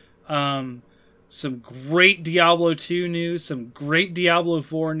 Some great Diablo 2 news, some great Diablo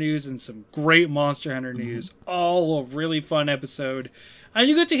 4 news, and some great Monster Hunter news. All a really fun episode. And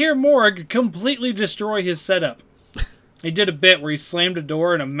you get to hear Morg completely destroy his setup. He did a bit where he slammed a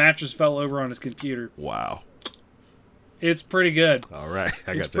door and a mattress fell over on his computer. Wow. It's pretty good. All right.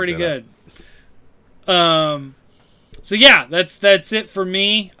 It's pretty good. So yeah, that's it for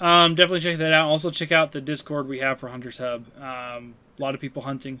me. Definitely check that out. Also check out the Discord we have for Hunters Hub. A lot of people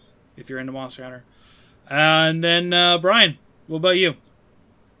hunting if you're into Monster Hunter. And then Brian, what about you?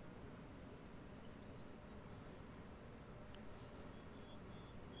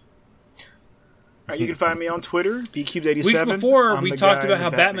 You can find me on Twitter, bcubed87. Week before, I'm we the talked guy about in how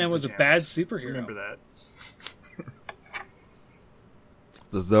the Batman was a bad pajamas. superhero. Remember that.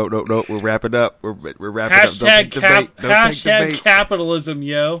 No, we're wrapping up. We're wrapping up. Hashtag capitalism,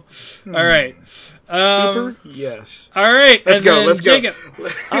 yo. All right. Super? Yes. All right. Let's go. Let's Jacob.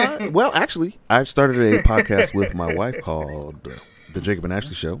 go. Well, actually, I started a podcast with my wife called The Jacob and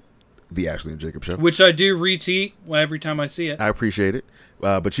Ashley Show. The Ashley and Jacob Show. Which I do retweet every time I see it. I appreciate it.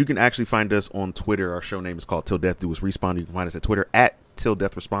 But you can actually find us on Twitter. Our show name is called Till Death Do Us Respawn. You can find us at Twitter at Till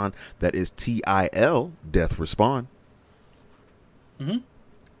Death Respawn. That is TIL Death Respawn. Mm-hmm.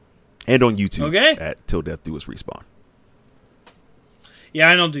 And on YouTube at Till Death Do Us Respawn. Yeah,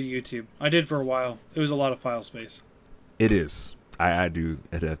 I don't do YouTube. I did for a while. It was a lot of file space. It is. I do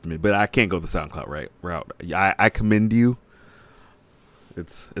have to admit, but I can't go the SoundCloud route. I commend you.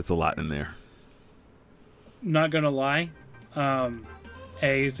 It's a lot in there. Not gonna lie, A,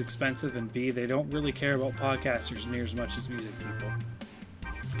 is expensive, and B, they don't really care about podcasters near as much as music people.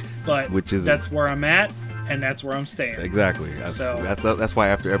 But that's where I'm at, and that's where I'm staying. Exactly. So that's why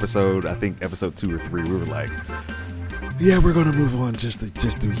after episode 2 or 3, we were like, yeah, we're gonna move on just do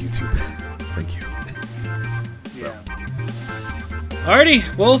YouTube. Thank you. Yeah.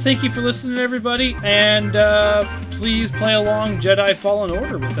 Alrighty, well, thank you for listening, everybody, and please play along Jedi Fallen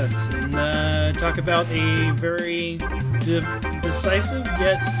Order with us and talk about a very decisive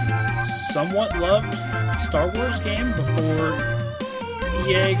yet somewhat loved Star Wars game before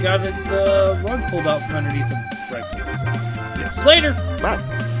EA got the rug pulled out from underneath them. Rightfully so. Yes. Later. Bye.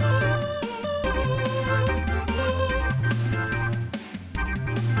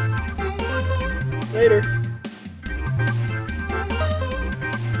 Later.